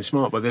just being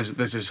smart. But there's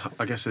this.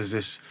 I guess there's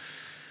this.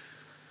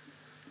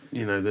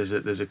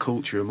 There's a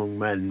culture among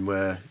men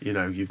where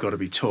you've got to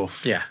be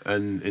tough. Yeah.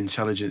 And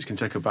intelligence can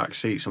take a back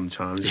seat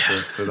sometimes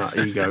for that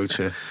ego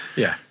to.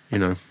 Yeah.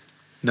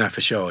 No,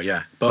 for sure.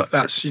 Yeah, but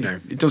that's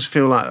It does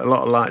feel like a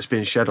lot of light's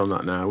being shed on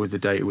that now with the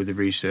data, with the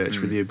research,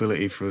 with the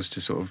ability for us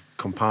to sort of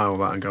compile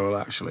that and go, well,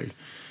 actually,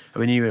 I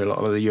mean, you hear a lot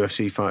of the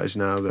UFC fighters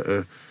now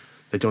that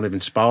they don't even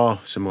spar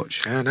so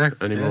much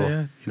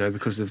anymore. Yeah.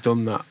 Because they've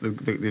done that.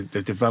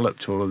 They've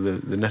developed all of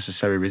the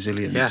necessary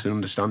resilience and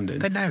understanding.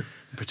 They know.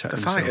 And protect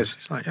the themselves. Fighters,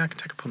 it's like, I can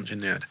take a punch in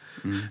the head.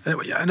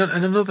 And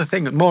another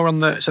thing, more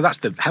on so that's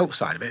the health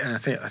side of it, and I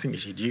think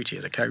it's your duty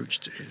as a coach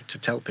to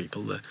tell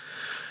people that.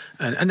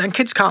 And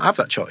kids can't have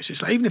that choice.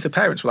 It's like, even if the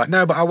parents were like,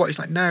 no, but I want, it's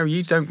like, no,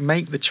 you don't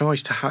make the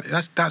choice to have.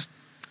 Is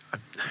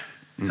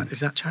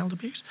that child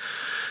abuse?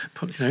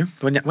 But,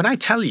 when I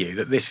tell you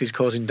that this is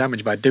causing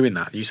damage by doing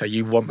that, you say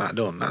you want that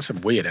done. That's a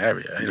weird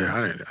area.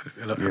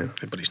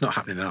 But it's not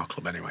happening in our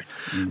club anyway.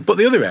 But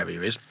the other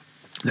area is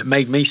that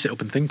made me sit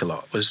up and think a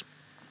lot was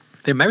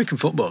the American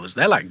footballers.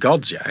 They're like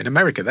gods, yeah. In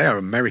America, they are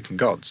American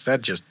gods. They're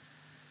just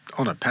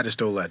on a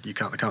pedestal that they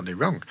can't do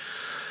wrong.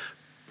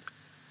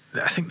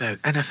 I think the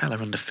NFL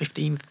are under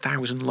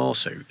 15,000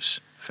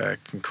 lawsuits for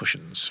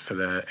concussions, for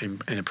their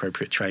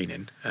inappropriate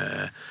training.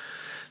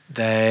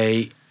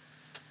 They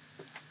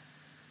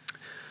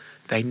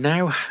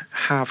now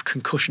have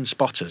concussion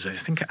spotters. I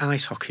think at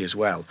ice hockey as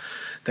well.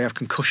 They have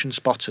concussion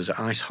spotters at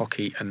ice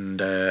hockey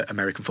and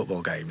American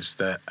football games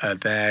that are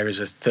there as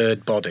a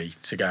third body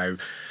to go,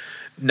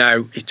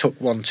 no, he took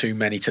one too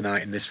many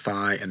tonight in this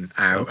fight and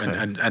out.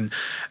 Okay.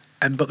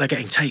 But they're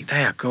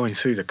they are going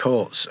through the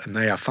courts, and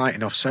they are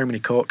fighting off so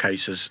many court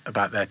cases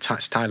about their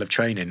style of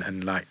training,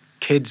 and like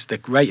kids, the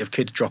rate of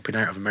kids dropping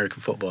out of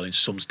American football in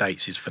some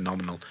states is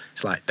phenomenal.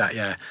 It's like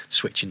that,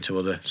 switching to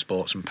other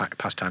sports and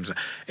pastimes.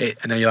 And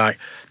then you're like,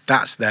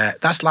 that's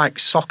like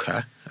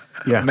soccer,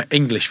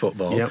 English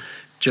football,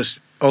 just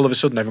all of a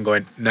sudden everyone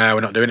going, no,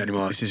 we're not doing it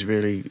anymore.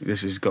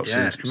 This has got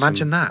some...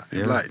 Imagine that.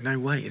 Yeah. Like, no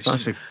way.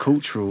 That's a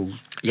cultural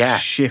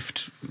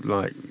shift,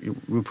 like,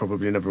 we'll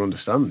probably never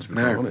understand, to be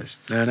quite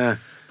honest. No.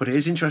 But it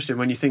is interesting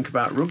when you think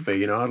about rugby.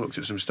 You know, I looked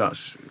at some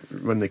stats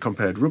when they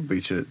compared rugby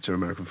to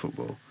American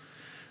football.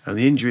 And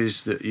the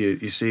injuries that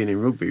you're seeing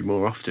in rugby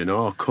more often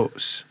are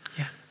cuts.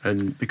 Yeah.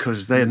 And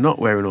because they're not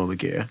wearing all the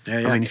gear.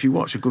 Yeah. I mean, if you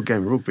watch a good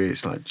game of rugby,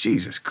 it's like,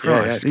 Jesus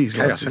Christ, these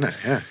chaos, lads... isn't it?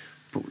 Yeah.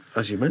 But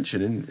as you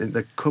mentioned,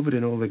 they're covered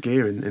in all the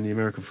gear in the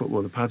American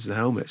football, the pads, the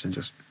helmets, and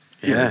just...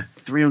 you know,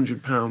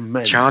 300-pound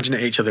men. Charging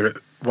at each other at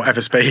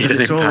whatever speed and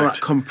it's impact. all that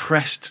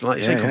compressed, like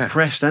you say,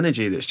 compressed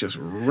energy that's just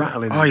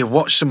rattling. Oh, you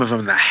watch some of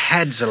them, their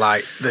heads are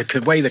like,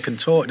 the way they're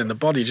contorting in the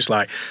body, just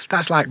like,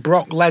 that's like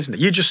Brock Lesnar.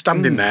 You're just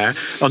standing there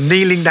or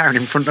kneeling down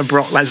in front of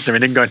Brock Lesnar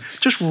and then going,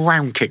 just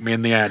round kick me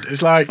in the head.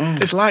 It's like,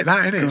 it's like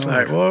that, isn't it? It's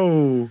like,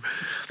 whoa.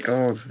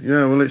 God.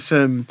 Yeah, well, it's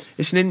an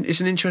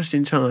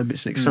interesting time.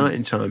 It's an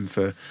exciting time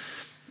for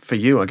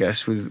you, I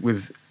guess,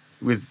 with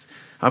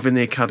having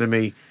the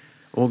academy.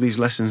 All these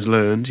lessons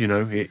learned, you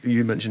know.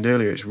 You mentioned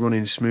earlier, it's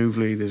running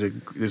smoothly.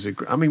 There's a.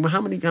 I mean, how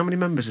many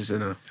members is there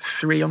now?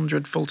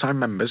 300 full-time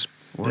members.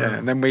 Wow. Yeah,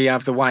 and then we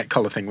have the white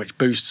collar thing, which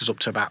boosts us up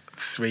to about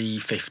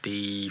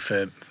 350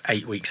 for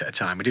 8 weeks at a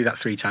time. We do that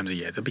 3 times a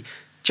year.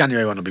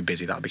 January 1 will be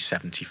busy. That'll be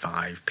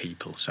 75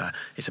 people. So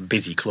it's a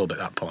busy club at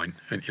that point.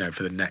 And, you know,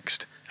 for the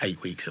next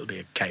 8 weeks, it'll be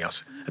a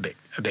chaos, a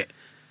bit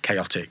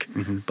chaotic,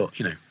 but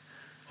you know.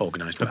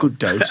 Organised well. A good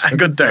dose. A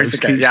good dose.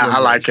 Okay. Yeah, I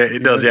like it.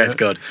 It does. Yeah, it's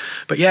good.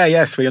 But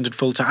yeah, 300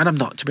 full time. And I'm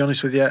not, to be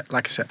honest with you,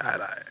 like I said,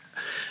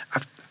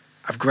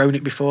 I've grown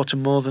it before to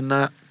more than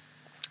that.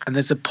 And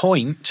there's a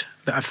point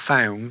that I've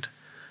found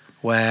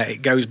where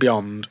it goes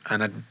beyond,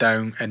 and I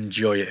don't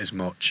enjoy it as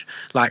much.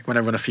 Like when I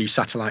run a few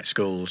satellite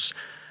schools,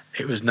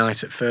 it was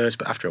nice at first,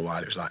 but after a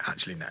while, it was like,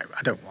 actually, no,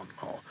 I don't want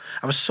more.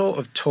 I was sort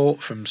of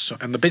taught from,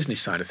 on the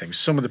business side of things,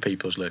 some of the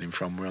people I was learning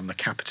from were on the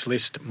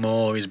capitalist,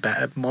 more is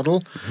better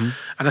model.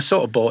 And I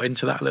sort of bought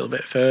into that a little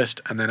bit first.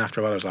 And then after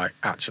a while, I was like,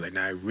 actually,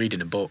 no, reading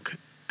a book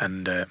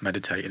and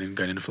meditating and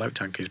going in a float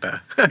tank is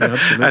better. Yeah,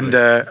 absolutely.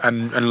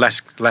 and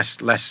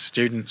less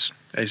students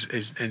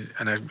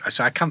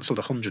so I cancelled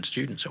 100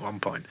 students at one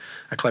point.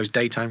 I closed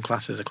daytime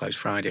classes, I closed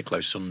Friday, I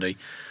closed Sunday,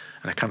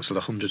 and I cancelled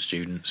 100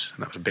 students,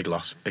 and that was a big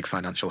loss, big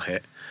financial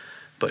hit.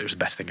 But it was the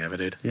best thing I ever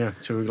did. Yeah,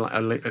 so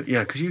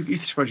because you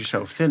spread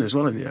yourself thin as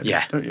well in the end,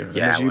 don't you? And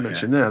yeah. as you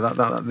mentioned there,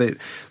 that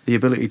the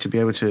ability to be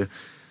able to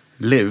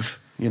live,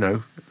 you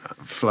know,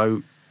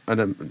 float,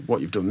 and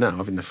what you've done now,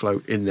 having the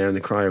float in there and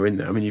the cryo in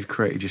there. I mean, you've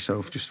created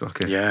yourself just like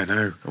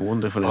a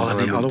wonderful. All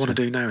I want to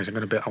do now is I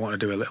want to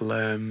do a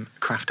little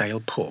craft ale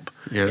pub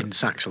in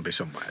Saxelby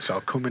somewhere. So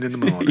I'll come in the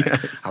morning,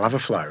 I'll have a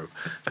float,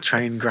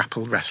 train,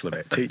 grapple, wrestle a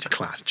bit, teach a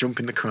class, jump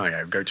in the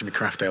cryo, go to my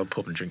craft ale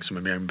pub and drink some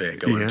of my own beer,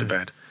 go home to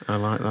bed. I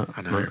like that.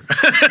 I know.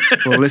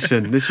 Well,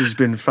 listen, this has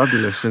been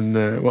fabulous,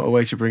 and what a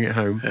way to bring it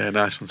home. Yeah,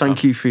 nice one.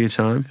 Thank you for your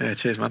time. Yeah,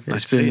 cheers, man.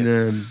 Nice to see you.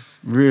 It's been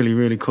really,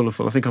 really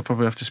colourful. I think I'll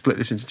probably have to split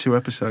this into 2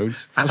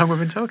 episodes. How long have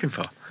we been talking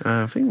for?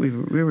 I think we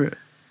were at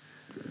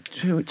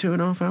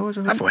 2.5 hours,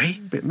 I think. Have we?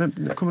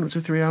 Coming up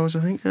to 3 hours, I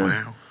think. Yeah.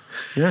 Wow.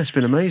 Yeah, it's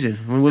been amazing.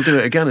 I mean, we'll do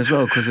it again as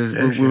well, because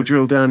we'll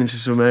drill down into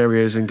some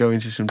areas and go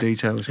into some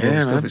details and all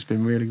the stuff. Man. It's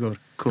been really good.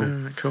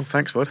 Cool. Cool.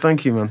 Thanks, bud.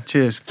 Thank you, man.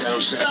 Cheers.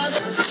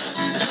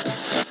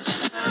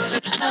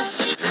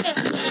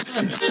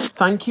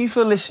 Thank you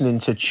for listening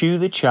to Chew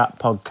the Chat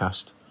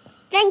podcast.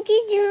 Thank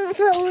you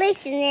for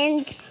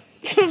listening to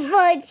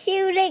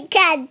Chew the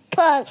Cat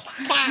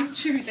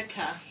podcast. Chew the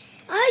cat.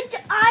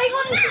 I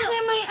want to say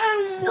my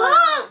own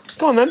word.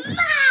 Go on then.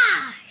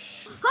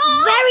 Smash!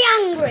 Very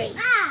angry.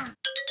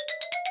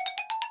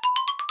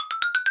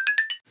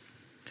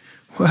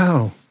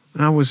 Well,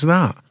 how was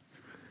that?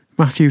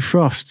 Matthew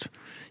Frost.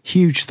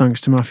 Huge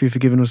thanks to Matthew for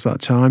giving us that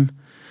time.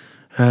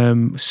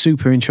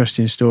 Super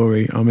interesting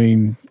story. I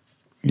mean,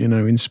 you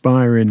know,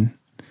 inspiring.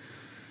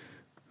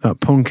 That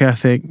punk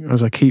ethic,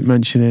 as I keep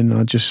mentioning,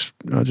 I just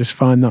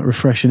find that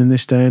refreshing in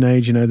this day and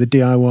age. You know, the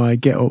DIY,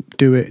 get up,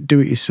 do it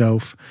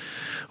yourself.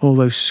 All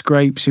those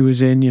scrapes he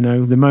was in, you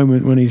know, the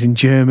moment when he's in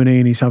Germany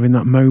and he's having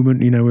that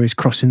moment, you know, where he's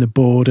crossing the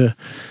border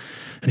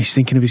and he's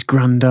thinking of his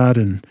granddad,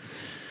 and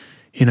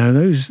you know,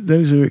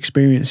 those are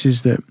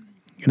experiences that,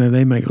 you know,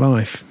 they make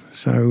life.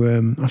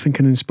 So I think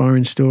an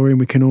inspiring story,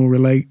 and we can all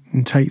relate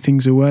and take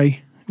things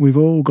away. We've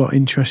all got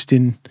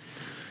interesting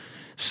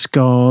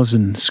scars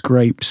and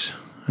scrapes.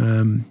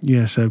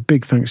 So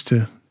big thanks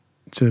to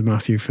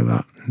Matthew for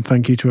that, and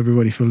thank you to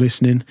everybody for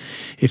listening.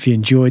 If you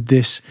enjoyed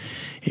this,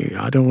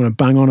 I don't want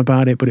to bang on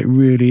about it, but it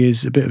really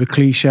is a bit of a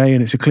cliche,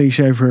 and it's a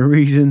cliche for a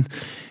reason.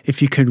 If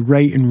you could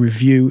rate and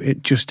review,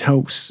 it just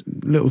helps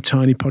little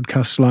tiny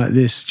podcasts like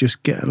this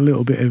just get a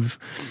little bit of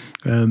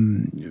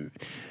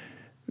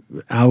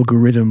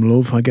algorithm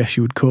love, I guess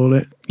you would call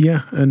it.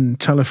 Yeah, and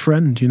tell a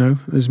friend, you know,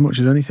 as much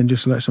as anything,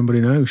 just let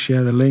somebody know.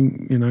 Share the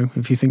link, you know,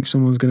 if you think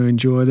someone's going to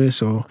enjoy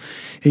this, or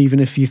even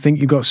if you think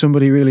you've got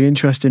somebody really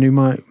interesting who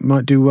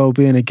might do well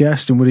being a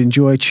guest and would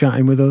enjoy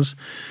chatting with us,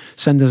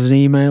 send us an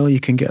email. You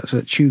can get us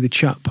at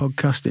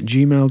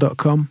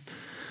chewthechatpodcast@gmail.com.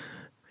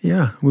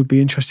 yeah, we'd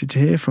be interested to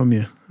hear from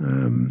you.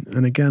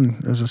 And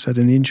again, as I said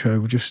in the intro,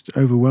 we're just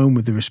overwhelmed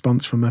with the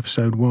response from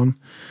episode 1.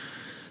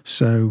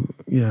 So,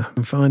 yeah, you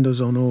can find us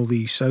on all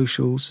the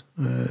socials,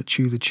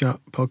 Chew the Chat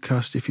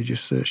Podcast. If you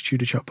just search Chew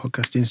the Chat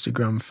Podcast,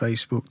 Instagram,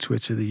 Facebook,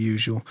 Twitter, the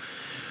usual.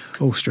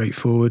 All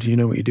straightforward. You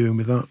know what you're doing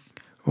with that.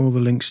 All the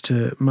links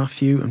to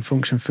Matthew and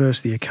Function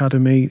First, the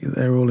Academy,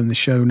 they're all in the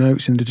show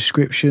notes, in the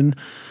description.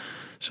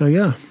 So,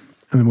 yeah.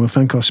 And then we'll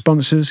thank our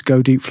sponsors,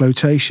 Go Deep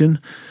Flotation.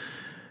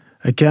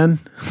 Again,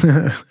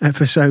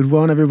 episode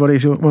 1, everybody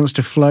wants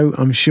to float.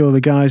 I'm sure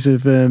the guys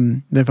have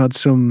they've had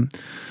some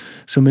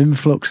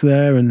influx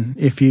there, and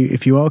if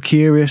you are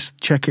curious,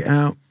 check it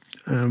out.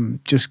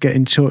 Just get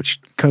in touch,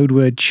 code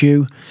word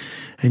CHEW,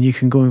 and you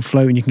can go and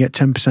float, and you can get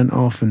 10%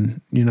 off.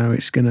 And you know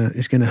it's gonna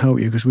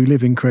help you, because we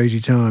live in crazy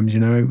times. You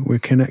know, we're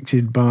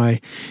connected by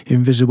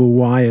invisible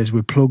wires.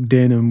 We're plugged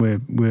in, and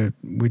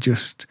we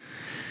just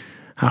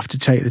have to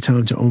take the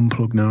time to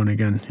unplug now and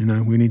again. You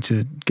know, we need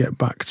to get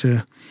back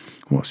to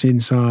what's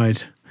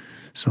inside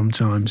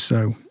sometimes.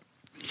 So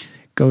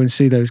go and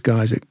see those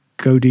guys at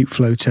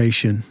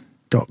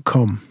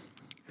godeepflotation.com.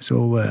 It's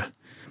all there.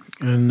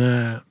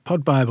 And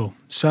Pod Bible.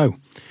 So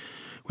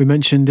we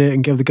mentioned it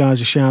and gave the guys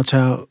a shout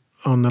out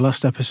on the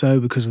last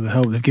episode because of the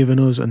help they've given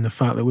us and the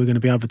fact that we're going to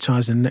be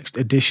advertising the next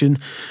edition.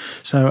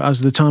 So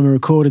as the time of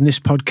recording, this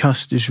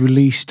podcast is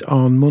released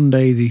on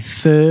Monday the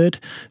 3rd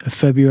of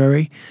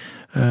February,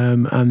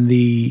 and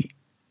the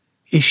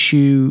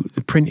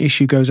print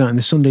issue goes out in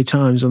the Sunday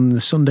Times on the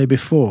Sunday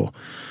before,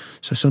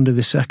 so Sunday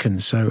the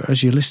 2nd. So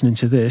as you're listening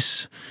to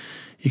this,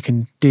 you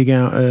can dig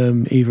out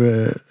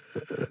either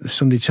the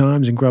Sunday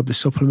Times and grab the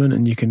supplement,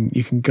 and you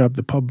can grab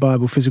the Pod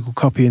Bible physical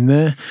copy in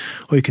there,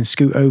 or you can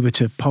scoot over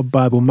to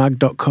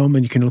podbiblemag.com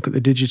and you can look at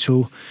the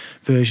digital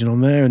version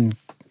on there. And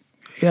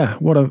yeah,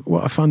 what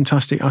a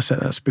fantastic asset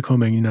that's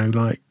becoming. You know,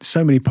 like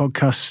so many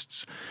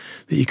podcasts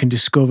that you can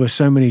discover,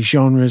 so many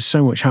genres,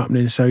 so much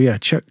happening. So yeah,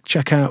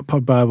 check out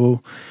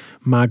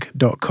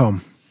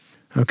podbiblemag.com.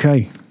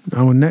 Okay,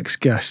 our next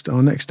guest,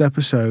 our next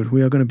episode,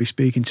 we are going to be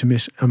speaking to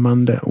Miss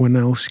Amanda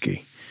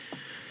Winelski.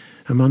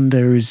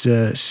 Amanda is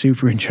a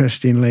super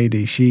interesting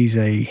lady. She's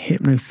a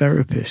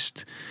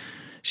hypnotherapist.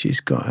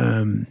 She's got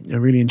a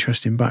really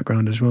interesting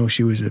background as well.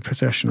 She was a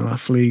professional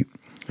athlete.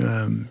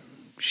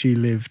 She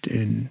lived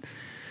in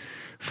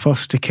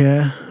foster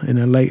care in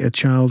her later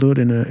childhood,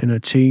 in her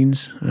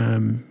teens.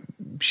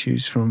 She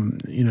was from,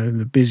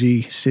 the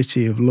busy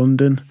city of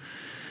London.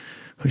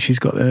 But she's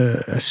got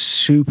a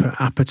super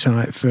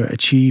appetite for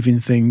achieving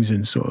things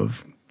and sort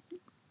of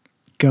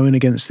going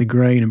against the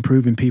grain and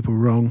proving people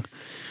wrong.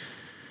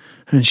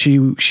 And she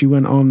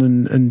went on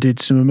and did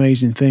some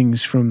amazing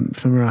things from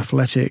her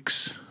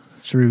athletics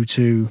through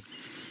to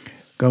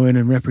going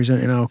and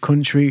representing our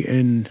country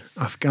in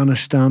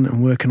Afghanistan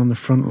and working on the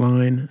front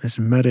line as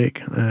a medic.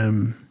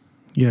 Some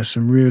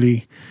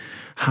really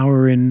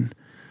harrowing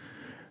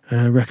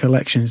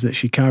recollections that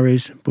she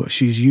carries, but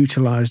she's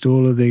utilised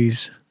all of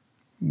these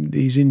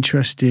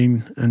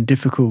interesting and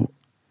difficult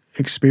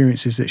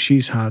experiences that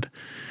she's had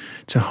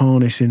to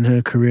harness in her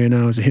career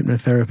now as a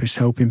hypnotherapist,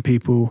 helping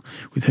people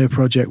with her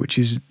project, which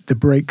is the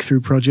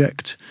Breakthrough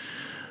Project.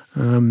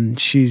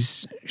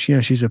 She's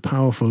a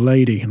powerful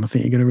lady, and I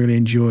think you're going to really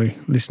enjoy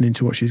listening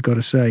to what she's got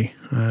to say.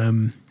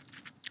 I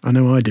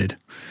know I did.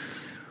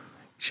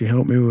 She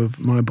helped me with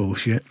my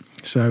bullshit.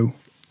 So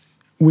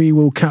we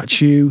will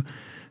catch you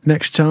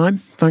next time.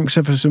 Thanks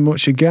ever so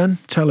much again.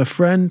 Tell a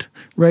friend,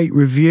 rate,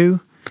 review,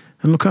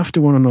 and look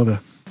after one another.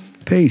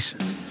 Peace.